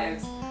our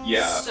lives.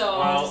 Yeah. So,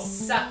 well,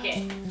 suck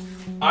it.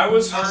 I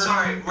was Oh,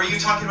 sorry, were you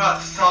talking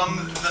about Thumb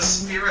the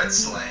Spirit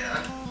Slayer?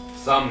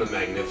 Thumb the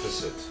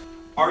Magnificent.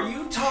 Are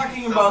you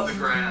talking Thumb about the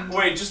Grand?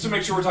 Wait, just to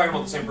make sure we're talking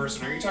about the same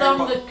person. Are you talking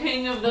Thumb about? the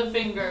king of the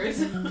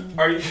fingers.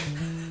 Are you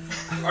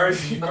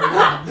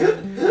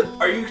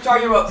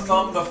talking about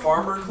Thumb the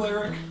farmer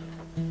cleric?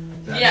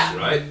 That's Yeah.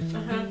 right.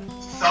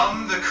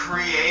 Thumb the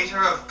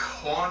creator of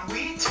corn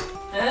wheat?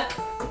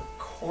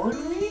 Corn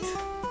wheat?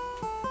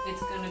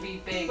 It's gonna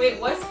be big. Wait,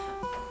 what's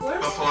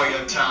Before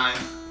your time.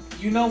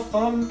 You know,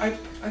 Thumb, I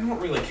don't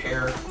really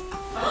care.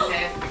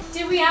 Okay.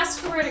 Did we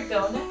ask her where to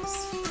go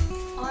next?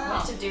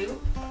 What to do?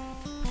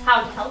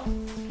 How to help?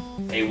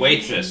 Hey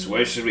waitress,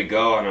 where should we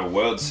go on our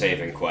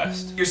world-saving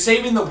quest? You're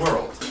saving the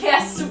world.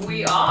 Yes,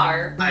 we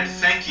are. I'd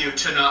thank you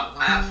to not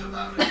laugh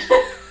about it.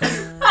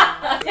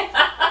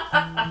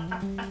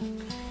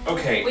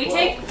 Okay. We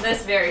take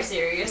this very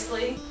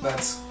seriously.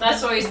 That's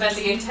why we spent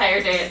the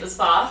entire day at the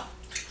spa.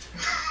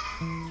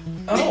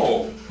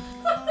 Oh.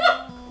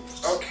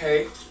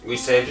 Okay. We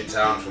saved your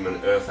town from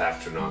an Earth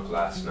astronaut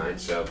last night,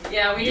 so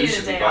Yeah, we you needed a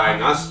should be day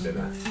buying off. us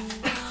dinner.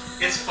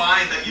 It's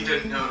fine that you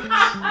didn't notice.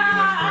 You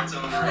went for its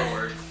own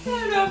reward. I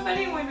don't know if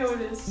anyone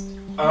noticed.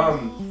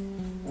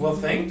 Well,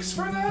 thanks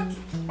for that.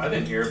 I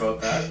didn't hear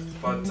about that,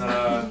 but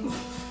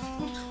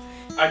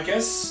I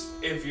guess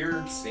if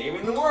you're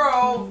saving the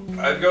world,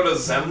 I'd go to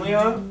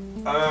Zemlia.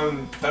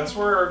 That's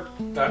where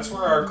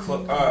our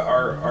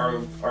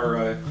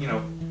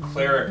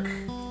cleric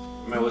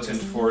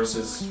militant force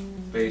is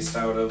based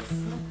out of.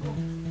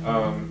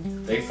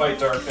 They fight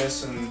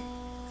darkness and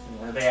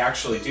they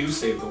actually do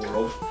save the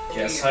world.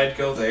 Guess I'd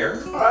go there.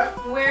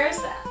 Where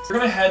is that? We're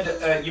gonna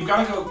head. You've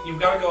gotta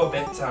go a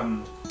bit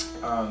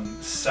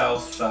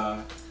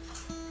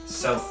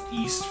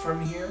southeast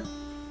from here.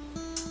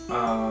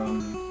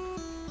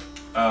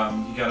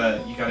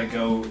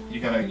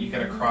 You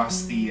gotta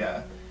cross the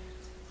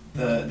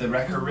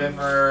Wrecker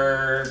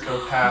River.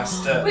 Go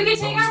past. We could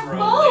take our Roseboro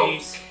boat.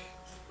 Lake.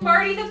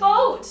 Marty the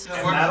boat.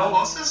 And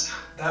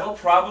that'll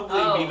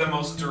probably be the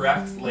most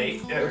direct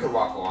lake. We could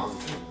walk along.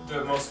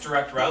 The most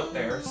direct route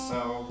there.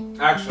 So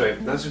Actually,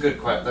 that's a good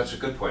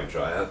point,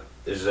 Dryad.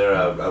 Is there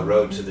a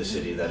road to the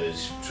city that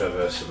is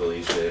traversable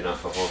easily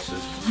enough for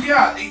horses?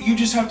 yeah, you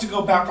just have to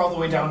go back all the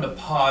way down to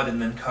Pod and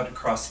then cut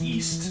across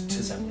east to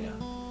Zemlia.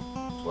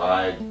 Well,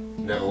 I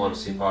never want to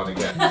see Pod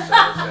again. So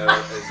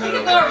is We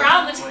could go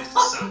around the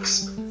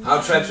town. How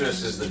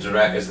treacherous is the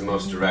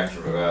most direct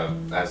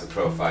as the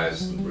crow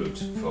flies route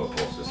for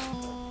horses?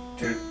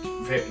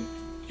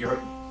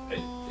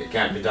 It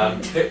can't be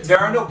done. There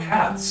are no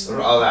paths.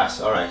 Oh,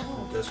 that's all right.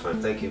 That's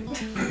fine. Thank you.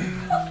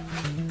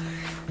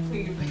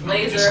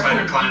 Laser. Just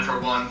spider climb for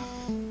one.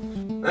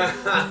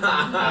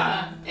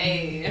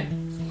 Hey.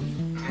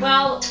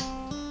 Well,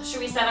 should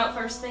we set out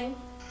first thing?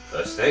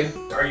 First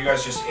thing. Are you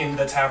guys just in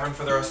the tavern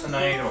for the rest of the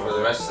night, or For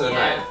the rest of the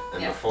night,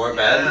 and before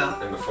bed,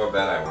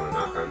 I want to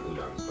knock on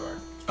Udon's door.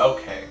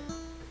 Okay.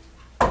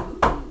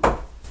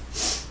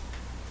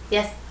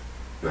 Yes.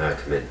 May I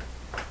come in?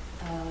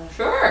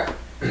 Sure.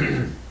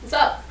 What's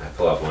up? I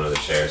pull up one of the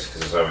chairs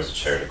because there's always a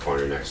chair in a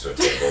corner next to a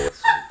table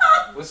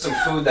with some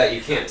food that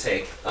you can't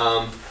take.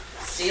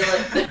 Steal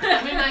it.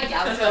 I'm in my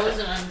gauchos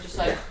and I'm just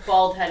like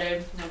bald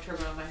headed, no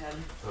turban on my head.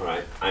 All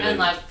right. And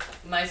like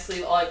my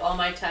sleeve, all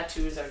my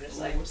tattoos are just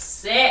like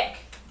sick.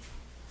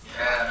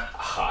 Yeah.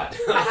 Hot.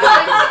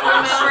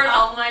 I remembered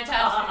all my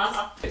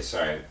tattoos. Okay,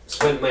 sorry.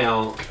 Splint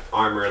mail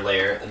armor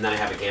layer, and then I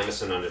have a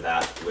gambeson under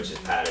that, which is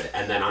padded,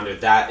 and then under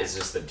that is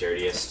just the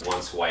dirtiest,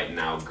 once white,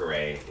 now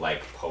gray,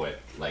 like poet,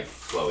 like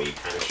flowy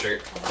kind of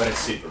shirt, but it's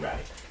super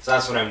ratty. So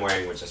that's what I'm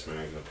wearing with just my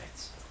regular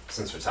pants,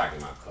 since we're talking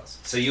about clothes.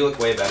 So you look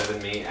way better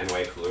than me and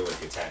way cooler with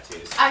your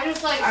tattoos. I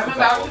just like, I'm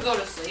about to go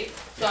to sleep,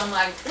 so I'm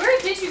like, Where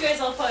did you guys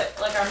all put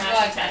like our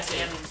matching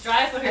tattoos?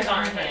 Dry put hers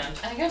on her hand.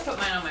 I think I put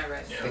mine on my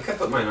wrist. I think I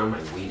put mine on my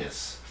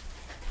weenus.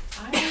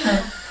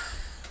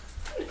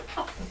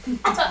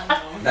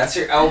 That's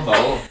your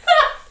elbow.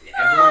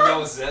 Everyone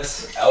knows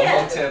this.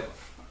 Elbow tip.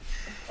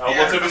 Elbow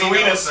tip is a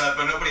everybody knows weenus. that,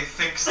 but nobody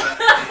thinks that.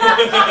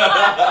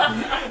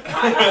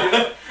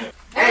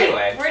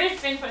 Anyway. Where did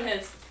Finn put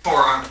his?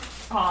 Forearm.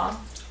 Aw.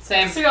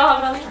 Same. So we all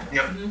have it on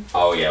the arm. Yep.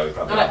 Oh yeah, we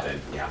probably Okay. all did.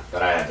 Yeah,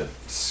 but I had to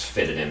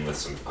fit it in with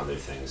some other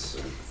things,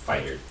 some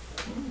fighter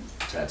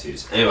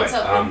tattoos. Anyway, What's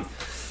up,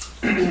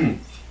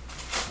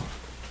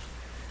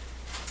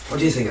 what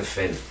do you think of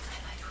Finn?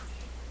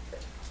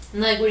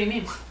 Like, what do you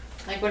mean?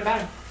 Like, what about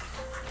him?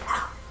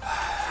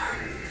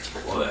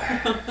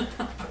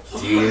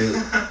 Do you?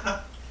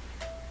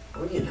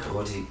 What do you know?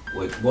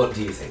 What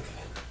do you think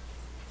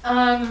of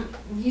him?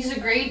 He's a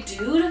great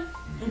dude,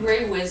 a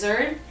great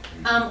wizard,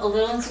 a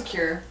little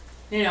insecure,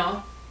 you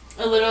know,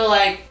 a little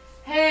like,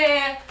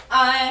 hey,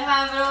 I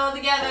have it all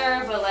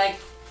together, but like,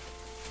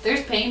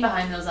 there's pain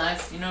behind those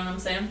eyes, you know what I'm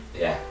saying?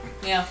 Yeah.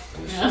 Yeah.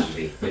 He's Yeah.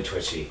 a bit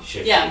twitchy,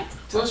 shifty. Yeah, a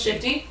little touchy.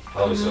 shifty.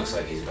 Always looks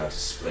like he's about to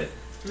split.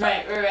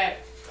 Right.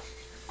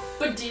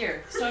 But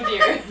dear, so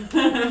dear.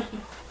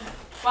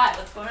 Why?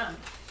 What's going on?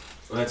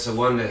 Well, it's a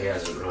wonder he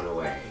hasn't run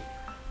away.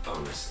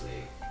 Honestly,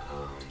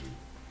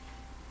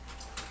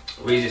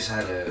 we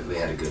had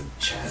a good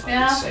chat,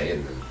 I would say,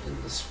 in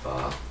the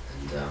spa,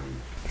 and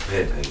we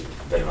had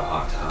a bit of a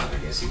heart to heart, I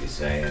guess you could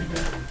say, and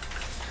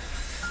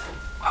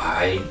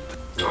I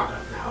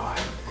don't know.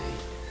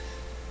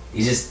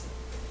 He just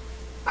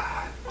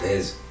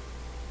there's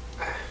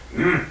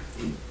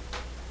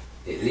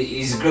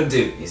he's a good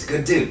dude. He's a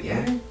good dude,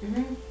 yeah.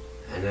 Mm-hmm.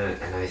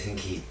 And I think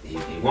he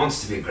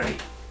wants to be great.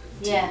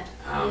 Yeah.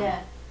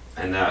 Yeah.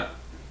 And I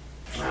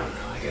don't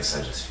know. I guess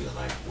I just feel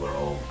like we're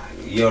all.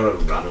 You're a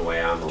runaway.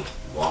 I'm a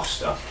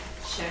washed up,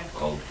 Sure.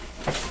 old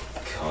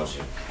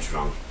codger,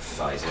 drunk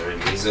fighter,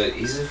 and he's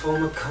a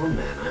former con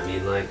man. I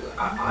mean, like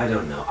I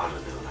don't know. I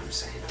don't know what I'm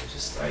saying. I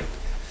just like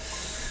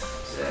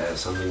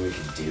something we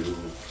could do.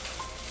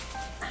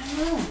 I don't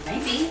know,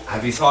 maybe.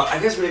 Have you thought? I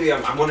guess maybe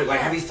I'm wondering.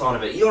 Like, have you thought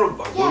of it? You're a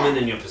woman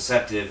and you're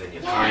perceptive and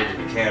you're kind and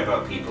you care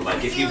about people.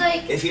 Like, if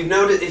you've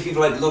noticed, if you've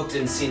like looked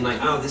and seen like,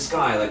 oh, this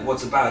guy, like,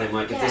 what's about him?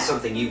 Like, if there's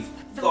something you've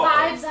The thought.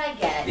 vibes I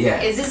get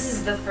is this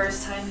is the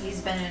first time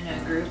he's been in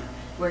a group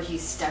where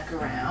he's stuck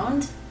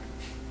around,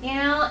 you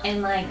know,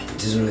 and like. He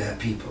doesn't really have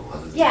people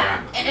other than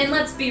Yeah, grandma. and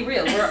let's be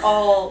real, we're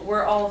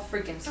all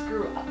freaking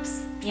screw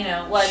ups, you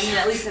know. Well, I mean,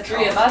 at least the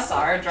three of us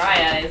are.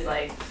 Drya is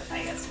like,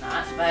 I guess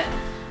not, but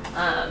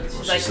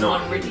she's like the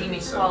one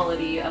redeeming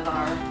quality of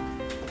our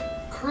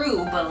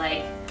crew. But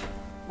like,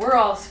 we're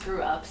all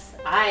screw ups.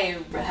 I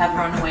have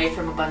run away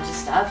from a bunch of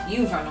stuff.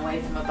 You've run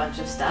away from a bunch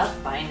of stuff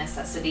by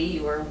necessity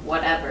or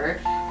whatever,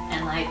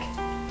 and like,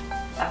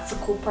 that's the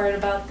cool part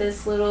about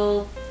this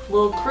little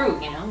crew,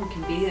 you know. We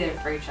can be there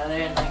for each other,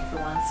 and like for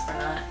once, we're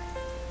not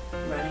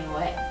running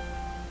away.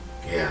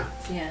 Yeah.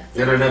 Yeah.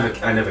 And I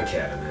never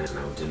cared. I mean, I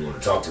didn't want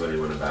to talk to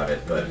anyone about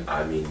it. But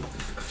I mean,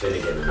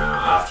 Finnegan. Now,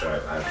 after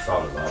I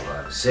thought of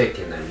Lava, I was sick,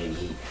 and I mean,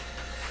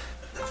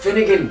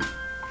 Finnegan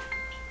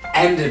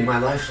ended my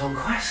lifelong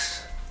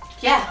quest.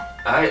 Yeah.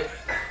 I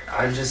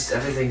just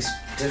everything's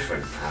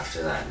different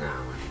after that now,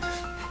 and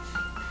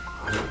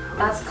I don't know.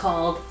 That's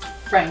called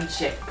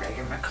friendship,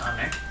 Gregor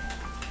McConnor.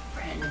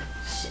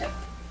 Friendship.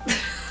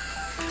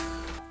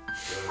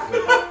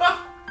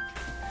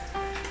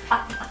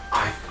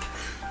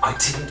 I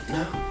didn't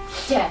know.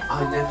 Yeah.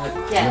 I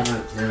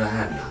never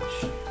had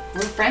much.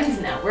 We're friends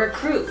now. We're a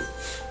crew.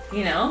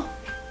 You know?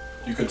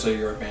 You could say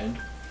you're a band.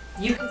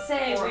 You could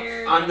say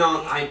we're. I'm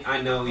not.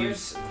 I know you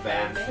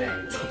band thing.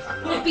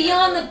 I'm not.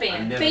 Beyond the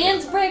band. never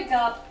Bands did. break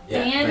up.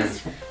 Yeah,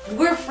 Bands.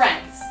 We're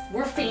friends.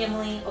 We're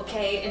family.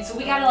 Okay, and so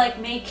we gotta like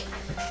make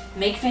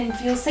Finn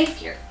feel safe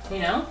here. You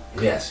know?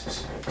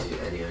 Yes.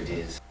 Any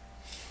ideas?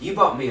 You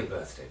bought me a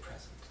birthday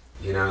present.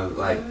 You know,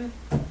 like.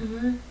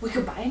 Mm-hmm. We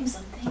could buy him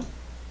something.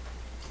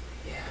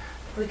 Yeah.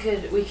 We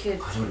could.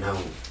 I don't know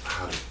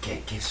how to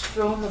get gifts.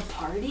 Throw him a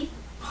party.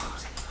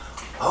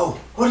 Oh,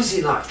 what is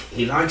he like?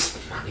 He likes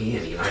money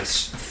and he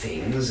likes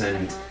things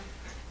and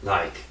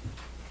like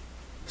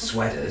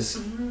sweaters.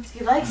 Mm-hmm.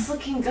 He likes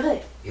looking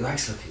good. He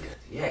likes looking good.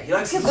 Yeah, he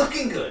likes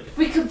looking good.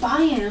 We could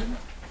buy him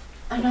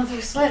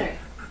another sweater.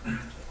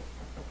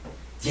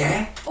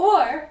 Yeah?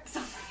 Or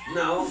something.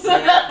 No.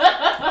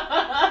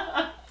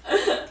 Yeah.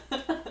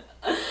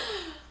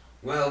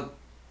 Well,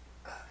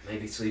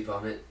 maybe sleep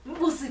on it.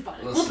 We'll sleep on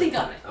it. We'll sleep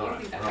think on it. All We'll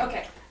right. think on it.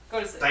 Okay,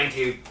 go to sleep. Thank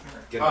you.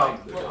 Good night.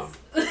 Good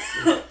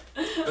night.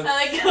 I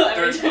like how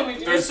every time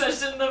we do a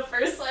session, the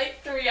first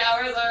like 3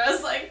 hours are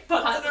us like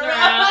putzing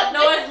around.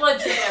 No, it's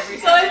legit every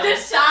Going to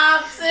session.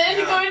 shops and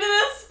going to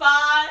the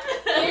spa.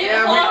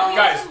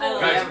 Guys,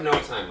 I have no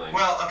timeline.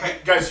 Well, okay.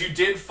 Guys, you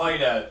did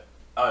fight a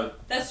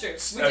That's true.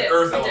 We an did.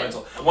 earth We did.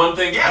 elemental. One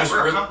thing, Yeah, just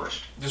we're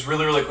accomplished. Just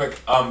really quick,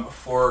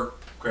 for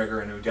Gregor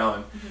and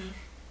Udon,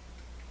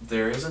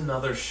 there is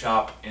another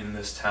shop in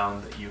this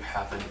town that you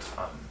haven't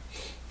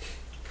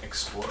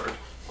explored.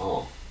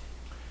 Oh.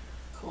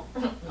 Cool.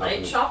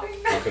 Night shopping?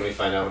 How can we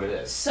find out what it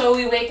is? So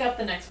we wake up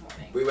the next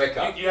morning. We wake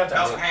up. You have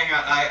to Oh, hang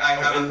on. I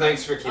have And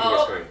thanks for keeping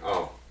us going.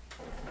 Oh.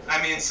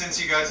 I mean,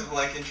 since you guys have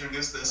like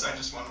introduced this, I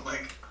just want to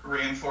like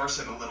reinforce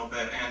it a little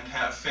bit and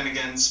have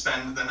Finnegan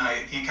spend the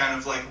night. He kind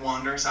of like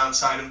wanders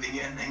outside of the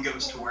inn and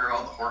goes to where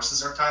all the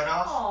horses are tied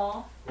off.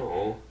 Aww.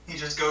 Oh. He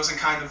just goes and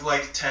kind of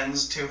like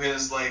tends to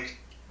his like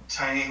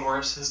tiny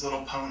horse, his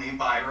little pony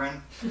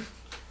Byron.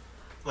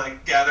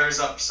 Like gathers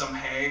up some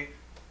hay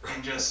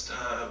and just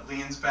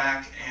leans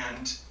back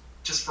and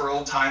just for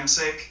old time's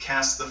sake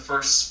casts the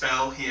first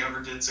spell he ever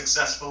did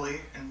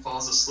successfully and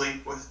falls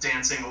asleep with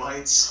dancing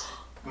lights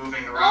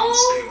moving around the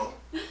stable.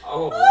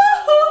 Oh.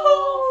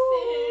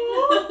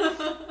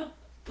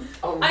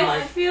 Oh I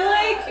my. feel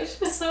like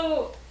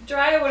so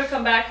Drya would have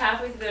come back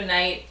halfway through the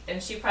night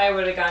and she probably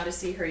would have gone to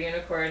see her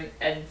unicorn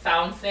and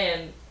found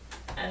Finn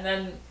and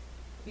then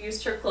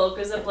used her cloak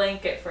as a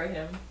blanket for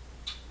him.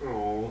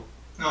 Oh.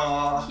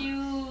 Aww.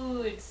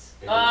 Cute.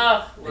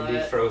 Oh, And love he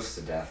it. froze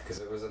to death because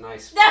it was a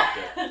nice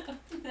blanket.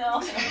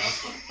 No.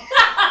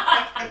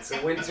 It's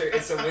a winter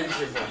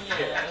blanket.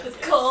 Yes, The yes.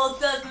 cold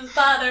doesn't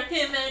bother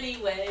him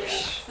anyway.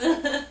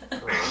 Oh,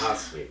 how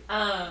sweet.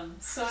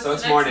 So So the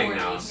it's next morning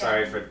now.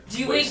 Sorry for. Do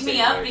you wake me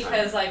wasting up your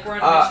because time. like we're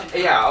on a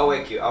mission? Yeah, I'll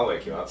wake you up.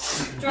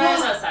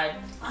 Drya's outside.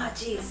 Ah,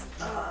 jeez.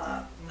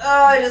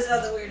 I just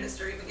had the weirdest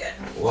dream again.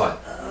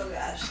 What? Oh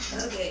gosh.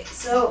 Okay,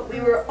 so we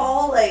were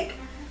all like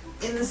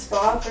in the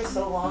spa for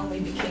so long we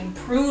became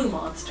Prune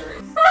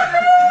monsters.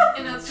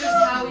 And that's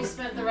just how we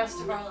spent the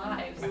rest of our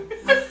lives.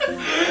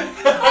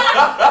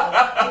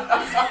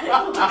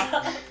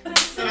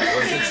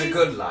 It's a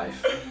good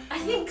life. I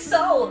think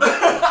so.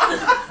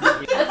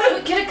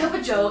 Let's get a cup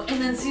of Joe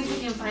and then see if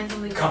we can find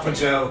something. Cup of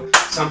Joe,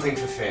 something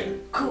for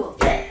Finn. Cool.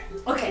 Yeah.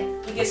 Okay,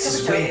 we get This a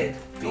is cup of Joe. weird.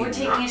 We're Being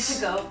taking nuts. it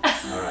to go.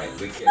 Alright,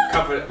 we get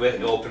cup of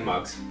with open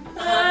mugs.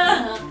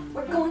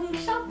 We're going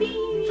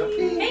shopping.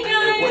 Shopping. Hey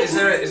guys. What,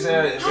 is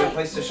there a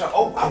place to shop?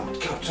 Oh,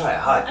 God, try it.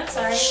 Hi. I'm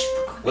sorry.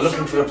 We're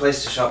looking for a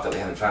place to shop that we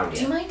haven't found Do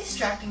you yet. mind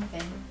distracting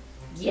Finn?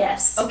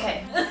 Yes.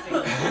 Okay.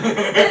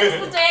 This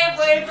is the day I've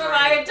waited for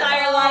my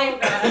entire life.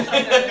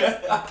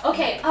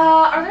 Okay,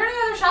 are there any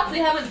other shops we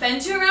haven't been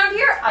to around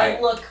here? I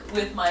look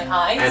with my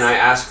eyes. And I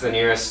ask the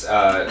nearest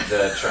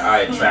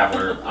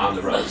traveler on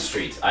the road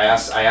street. I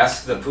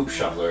ask the poop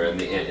shoveler in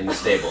the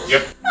stables.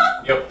 Yep.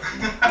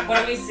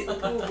 What do we see?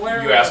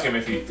 Where You ask him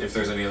if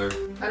there's any other.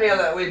 Any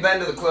other? We've been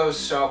to the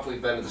clothes shop.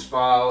 We've been to the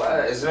spa.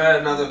 Is there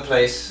another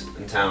place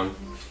in town?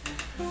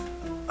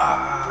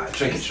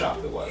 Trinket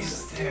shop. It was.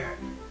 Is there?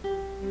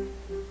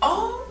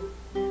 Oh,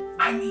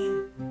 I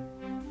mean,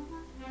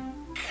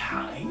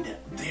 kind of.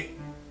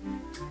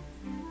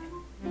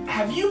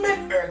 Have you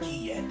met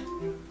Erky yet?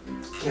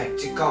 Yeah,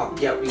 God,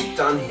 yeah, we've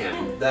done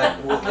him.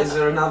 Is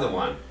there another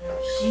one?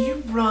 He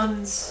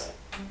runs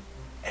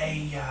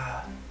a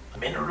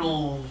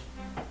mineral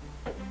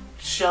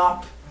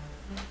shop.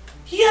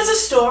 He has a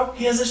store.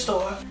 Is this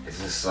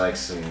like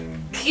some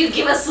Can you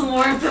give us some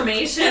more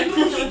information?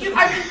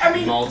 I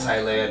mean,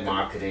 multi-layered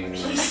marketing?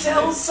 he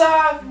sells.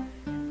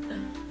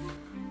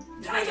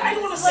 I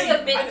don't want to Like say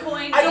a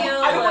Bitcoin I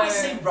deal. don't want or- to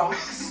say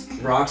rocks.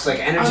 Rocks like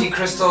energy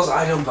crystals?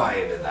 I don't buy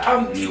into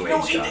that. New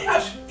age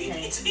stuff.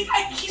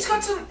 He's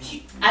got some.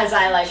 As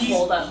I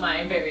hold up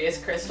my various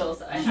crystals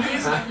that I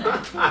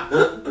have.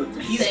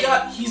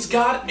 He's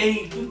got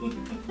a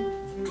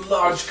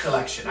large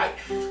collection. I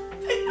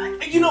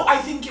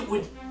think it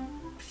would.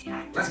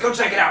 Let's go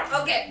check it out.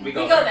 Okay, we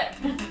go there.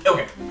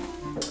 Okay.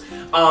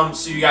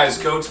 So you guys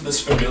go to this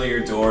familiar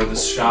door,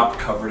 this shop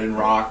covered in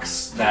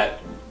rocks that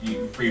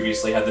you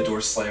previously had the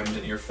door slammed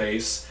in your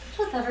face.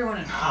 What's with everyone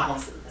in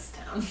rocks in this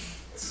town?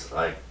 It's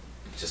like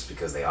just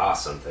because they are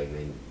something,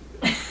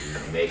 they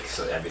make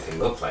everything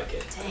look like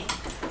it. Dang. I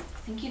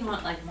think you'd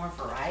want more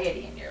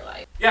variety in your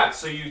life. Yeah,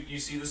 so you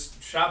see this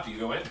shop, you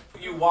go in.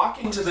 You walk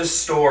into this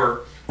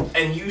store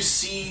and you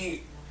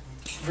see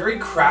very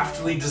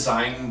craftily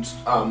designed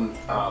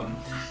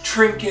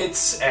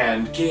trinkets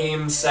and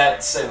game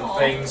sets and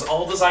things,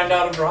 all designed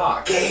out of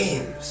rock.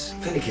 Games.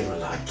 Finnegan would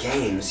like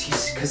games.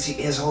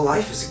 His whole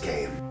life is a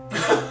game.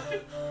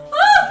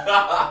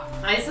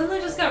 I suddenly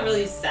just got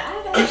really sad.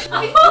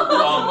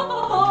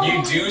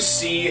 You do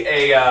see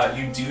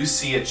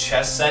a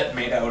chess set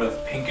made out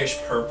of pinkish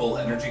purple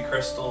energy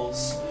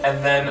crystals,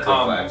 and then Good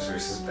vibes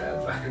versus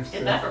bad vibes.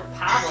 Get that for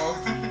Pavel.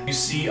 you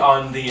see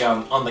on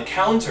the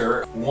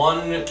counter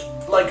one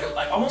like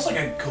almost like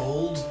a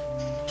gold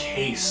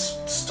case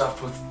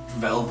stuffed with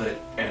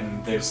velvet,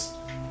 and there's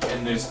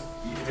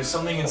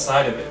something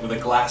inside of it with a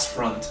glass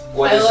front.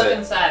 What I is look it?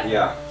 inside.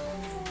 Yeah.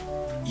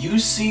 You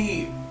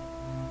see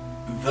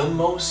the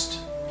most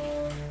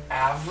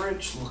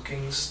average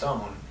looking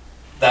stone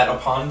that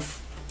upon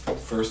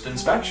first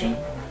inspection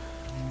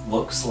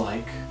looks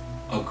like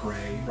a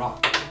gray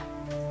rock.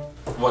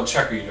 What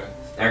check are you doing?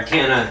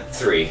 Arcana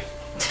 3.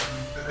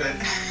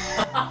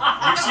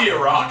 You see a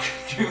rock.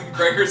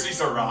 Gregor sees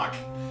a rock.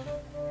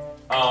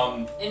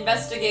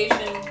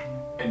 Investigation.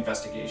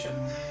 Investigation.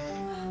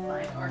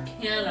 Fine.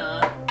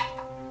 Arcana.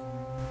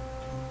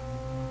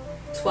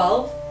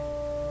 12.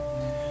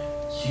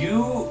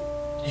 You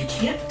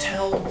can't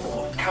tell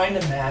what kind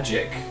of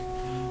magic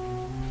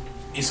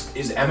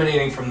is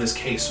emanating from this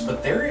case,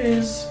 but there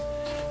is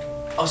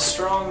a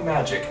strong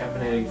magic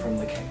emanating from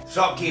the case.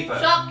 Shopkeeper.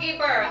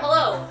 Shopkeeper,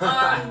 hello.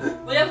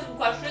 We have some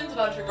questions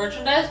about your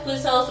merchandise.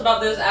 Please tell us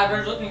about this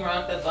average-looking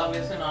rock that's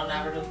obviously not an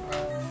average-looking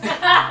rock.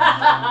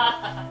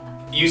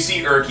 You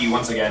see Erky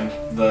once again,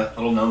 the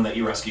little gnome that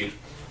you rescued,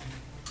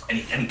 and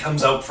he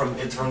comes out from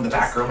the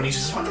back room and he's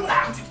just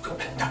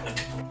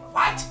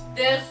what?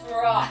 This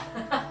rock.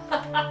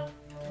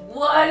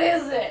 What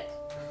is it?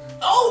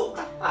 Oh,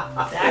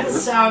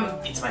 that's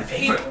it's my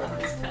favorite one.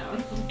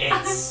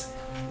 It's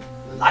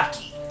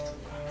lucky.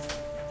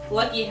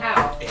 Lucky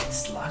how?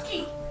 It's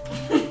lucky.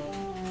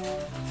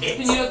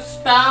 Can you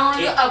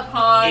expound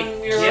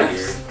upon your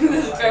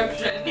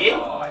description?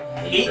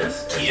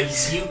 It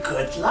gives you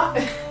good luck.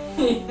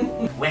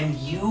 When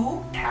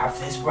you have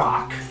this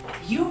rock,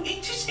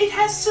 it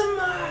has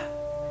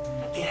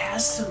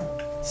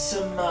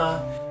some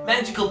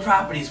magical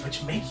properties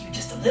which make you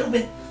just a little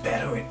bit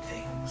better at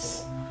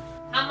things.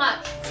 How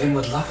much? Finn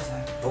would love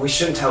that, but we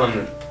shouldn't tell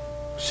him.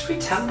 Should we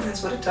tell him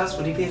that's what it does?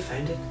 Would he be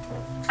offended?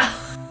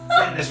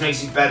 Finn, this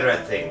makes you better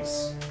at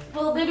things.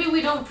 Well, maybe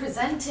we don't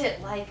present it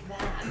like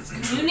that.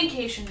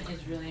 Communication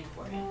is really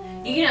important.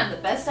 You can have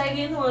the best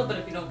idea in the world, but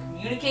if you don't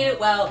communicate it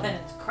well, then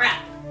it's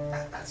crap.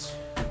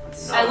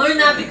 I learned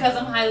that because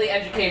I'm highly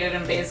educated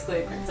and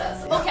basically a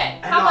princess. Okay,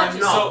 how much is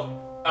it? So,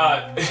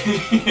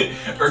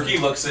 Erky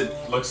looks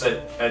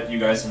at you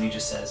guys and he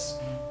just says,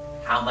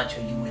 How much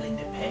are you willing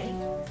to pay?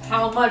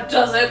 How much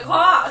does it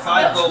cost?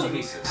 5 gold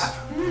pieces.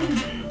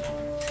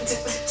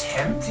 It's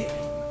tempting.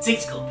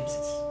 6 gold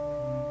pieces.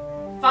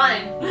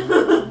 Fine.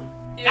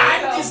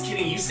 I'm just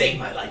kidding. You saved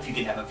my life. You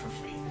can have it for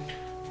free.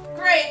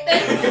 Great,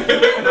 thank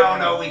you.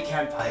 No, we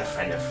can't buy a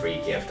friend a free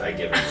gift. I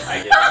give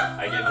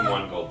him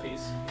 1 gold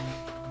piece.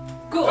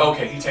 Cool.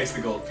 Okay, he takes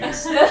the gold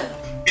piece.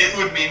 It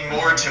would mean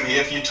more to me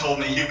if you told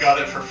me you got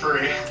it for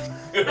free.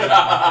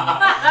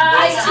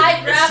 I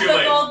it's grab too the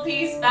late. gold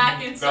piece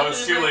back and stuff No,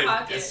 it's it too in my late.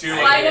 pocket. It's too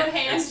Sleight late. of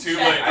hand. It's too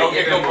check. late.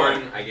 Okay, go for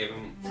it. I gave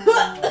him.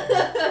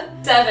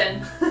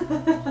 7.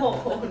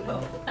 Oh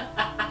no.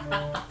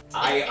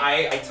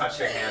 I touch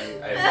her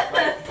hand. I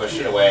like, push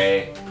it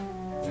away.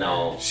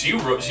 No. She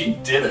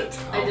did it.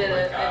 I did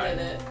it. God. I did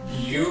it.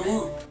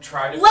 You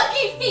try to.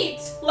 Lucky feet.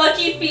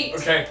 Lucky feet.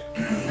 Okay.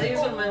 I use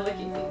one of my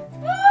lucky feet.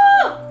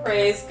 Ah!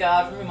 Praise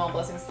God from whom all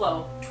blessings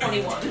flow.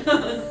 21.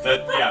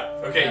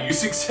 Okay. You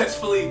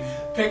successfully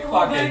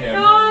pickpocket Oh my him.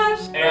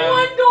 gosh. And,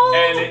 1 gold.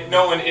 and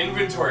an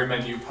inventory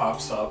menu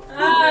pops up,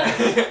 Ah.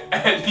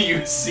 and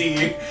you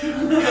see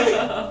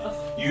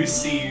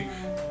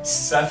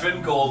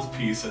 7 gold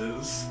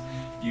pieces.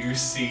 You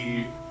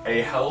see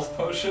a health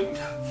potion.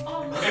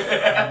 Oh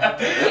my.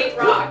 8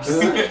 rocks.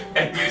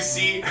 And you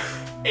see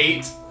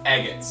 8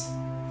 agates.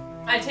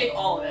 I take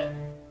all of it.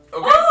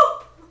 Okay.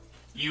 Oh!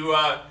 You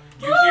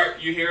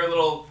hear a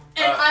little.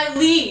 And I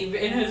leave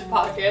in his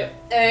pocket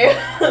a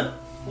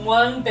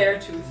 1 bear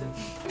tooth.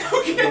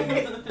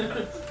 Okay.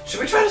 Should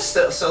we try to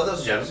sell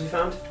those gems we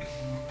found?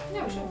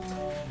 Yeah, we should.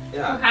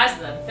 Yeah. Who has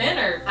them? Finn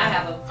or I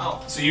have them?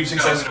 Oh. So you've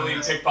successfully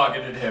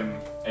pickpocketed him,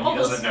 and he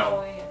doesn't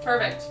know.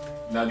 Perfect.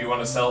 Now, do you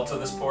want to sell to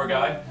this poor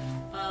guy?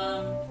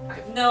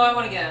 No, I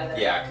want to get out of there.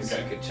 Yeah, because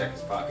you could check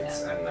his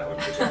pockets, and that would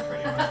be good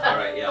pretty much. All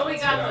right, yeah. But we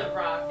let's got get the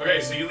rock.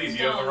 Okay, so you leave.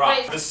 You have the Stone. rock.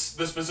 Wait. The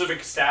specific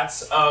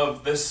stats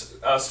of this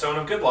Stone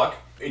of Good Luck.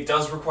 It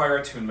does require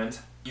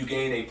attunement. You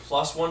gain a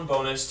 +1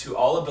 bonus to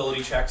all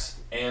ability checks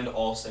and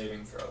all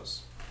saving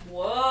throws.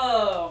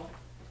 Whoa.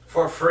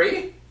 For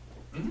free?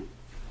 Mm-hmm.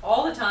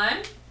 All the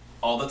time?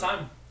 All the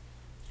time.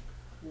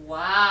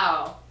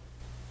 Wow.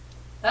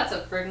 That's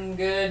a friggin'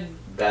 good...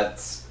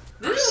 That's.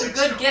 This is a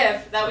good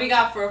gift that we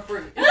got for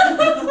free.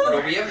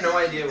 But we have no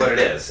idea what it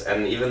is,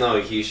 and even though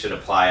he should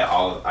apply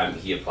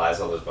he applies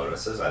all those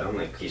bonuses, I don't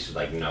think he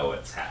should know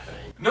what's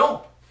happening.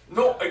 No.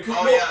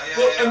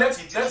 And that's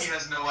he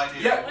has no idea.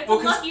 Yeah, Like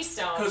well, a lucky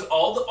stone. Because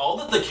all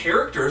that the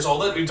characters, all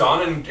that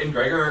Udon and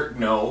Gregor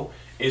know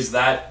is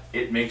that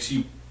it makes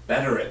you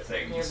better at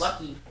things. You're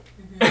lucky.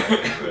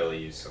 Really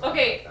useful.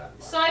 Okay,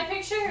 so I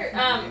picture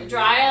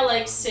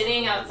Drya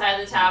sitting outside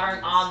the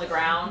tavern on the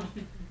ground,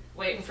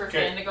 waiting for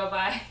Okay. Finn to go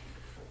by.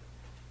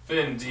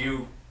 Finn, do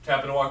you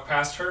happen to walk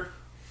past her?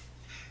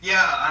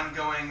 Yeah, I'm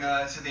going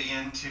to the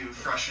inn to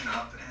freshen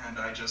up, and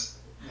I just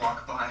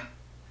walk by.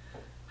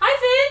 Hi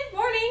Finn,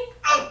 morning.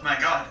 Oh my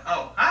God!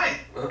 Oh, hi!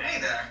 Hey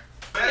there!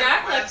 You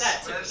act like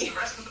that to Where's me. the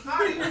rest of the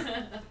party?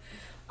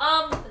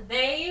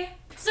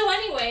 So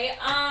anyway,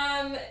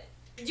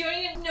 do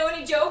you know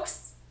any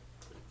jokes?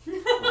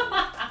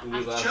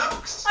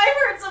 Jokes? I've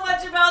heard so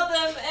much about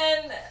them,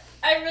 and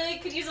I really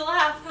could use a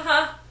laugh.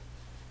 Haha.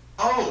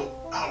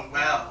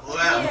 Well,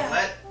 Yeah.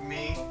 let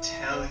me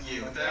tell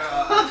you, there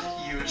are a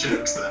few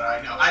jokes that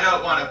I know. I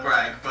don't want to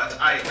brag, but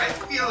I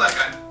feel like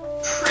I'm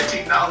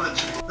pretty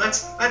knowledgeable.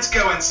 Let's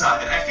go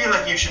inside. I feel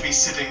like you should be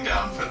sitting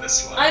down for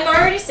this one. I'm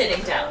already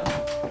sitting down.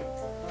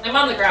 I'm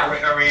on the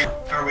ground. Are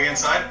we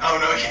inside? Oh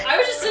no. I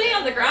was just sitting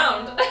on the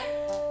ground.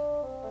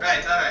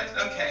 Right, alright,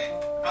 okay.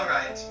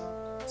 Alright.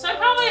 So I'm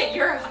probably at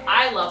your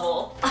eye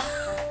level.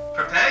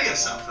 Prepare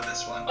yourself for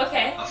this one.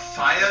 Okay. A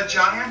fire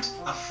giant,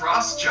 a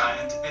frost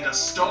giant, and a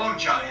storm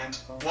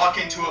giant walk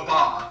into a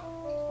bar.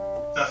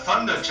 The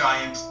thunder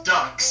giant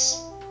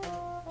ducks.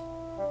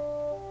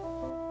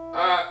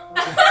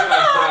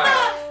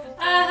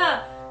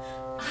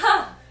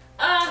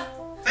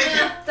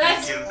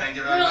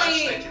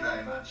 Thank you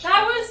very much.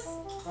 That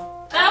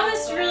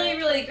was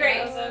really great.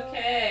 That was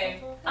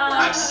okay.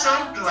 I'm so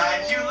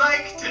glad you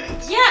liked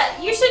it.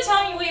 Yeah, you should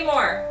tell me way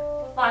more.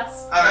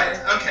 Lots. Alright,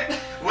 okay.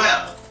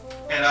 Well,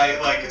 and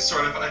I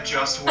sort of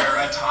adjust where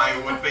a tie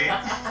would be.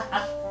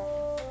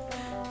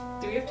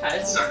 Do we have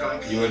ties? Start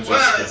going. You adjust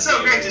Well, the it's so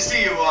baby. great to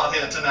see you all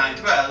here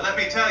tonight. Well, let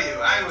me tell you,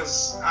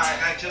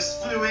 I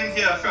just flew in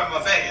here from a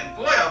bay, and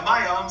boy, are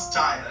my arms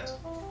tired.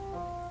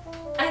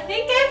 I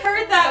think I've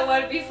heard that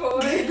one before.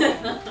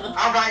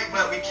 Alright,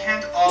 well, we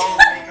can't all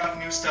make up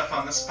new stuff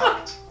on the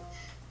spot.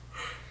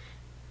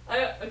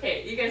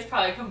 Okay, you guys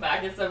probably come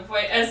back at some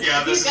point as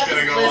Yeah, this he's is got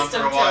gonna this go on list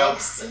for of a while.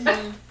 jokes.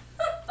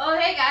 Oh,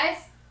 hey guys.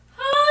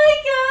 Hi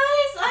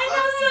guys! I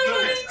know Oh, so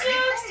many goodness.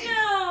 jokes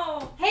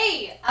now.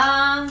 Hey,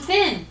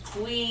 Finn,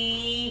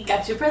 we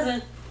got you a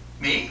present.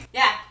 Me?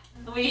 Yeah,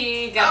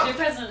 we got you a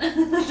present.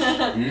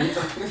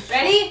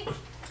 Ready?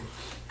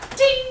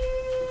 Ding!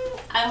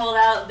 I hold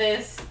out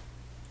this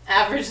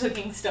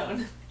average-looking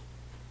stone.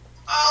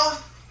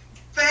 Oh,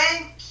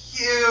 thank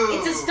you!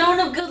 It's a stone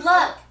of good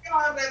luck.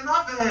 God, I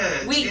love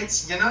it!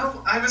 It's,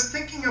 I was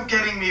thinking of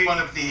getting me one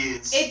of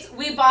these.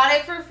 We bought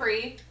it for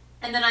free,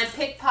 and then I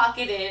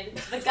pickpocketed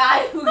the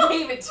guy who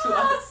gave it to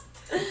us.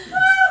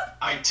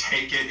 I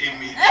take it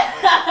immediately.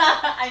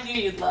 I knew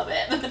you'd love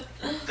it.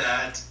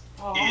 That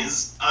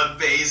is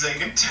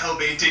amazing. Tell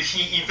me, did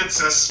he even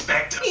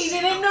suspect us? He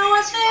didn't know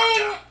a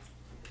thing.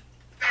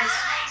 That's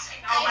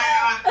amazing. Oh my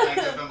God. I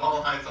give them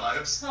all high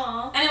fives.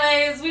 Aww.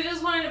 Anyways, we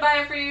just wanted to buy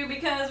it for you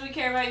because we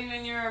care about you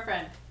and you're our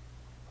friend.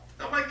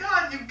 Oh my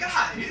God, you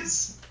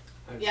guys.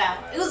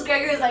 Yeah, it was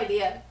Gregor's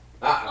idea.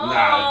 No.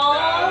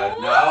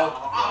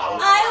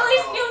 I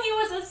always knew he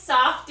was a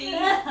softie.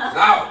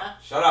 No,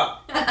 shut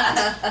up.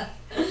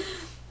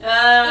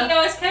 You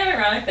know, it's kind of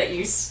ironic that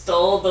you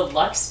stole the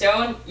luck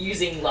stone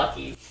using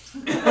Lucky.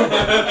 Or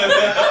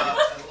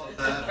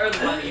the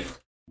money.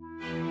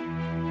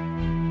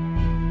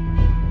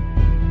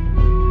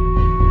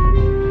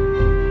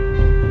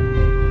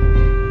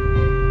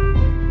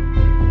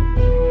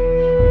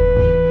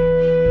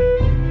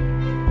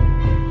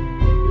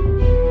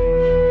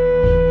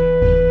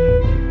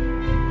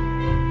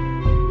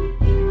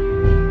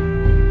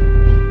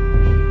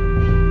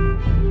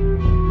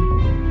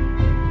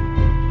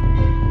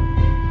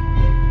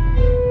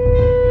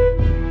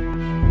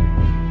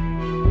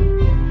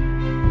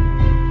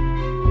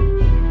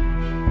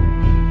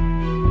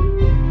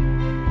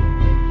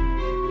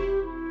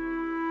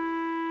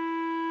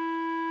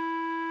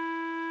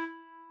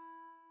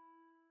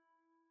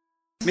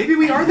 Maybe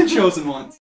we are the chosen ones.